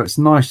time, but it's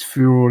nice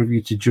for all of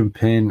you to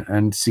jump in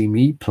and see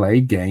me play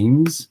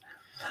games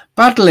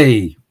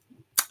badly.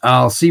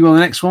 I'll see you on the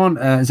next one.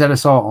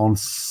 ZSR on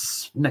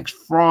next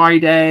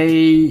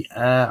Friday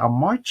on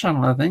my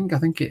channel. I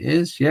think it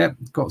is. Yeah,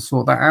 got to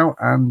sort that out.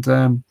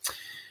 And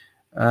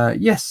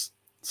yes,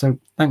 so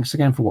thanks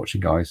again for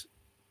watching, guys.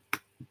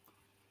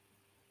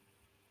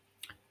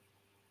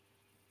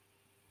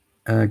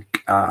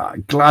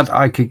 Glad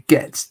I could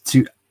get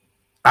to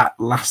at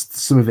last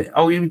some of it.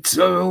 Oh,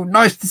 so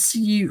nice to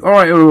see you. All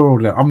right,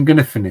 I'm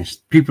gonna finish.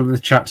 People in the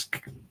chat's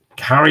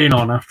carrying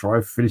on after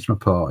I've finished my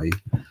party.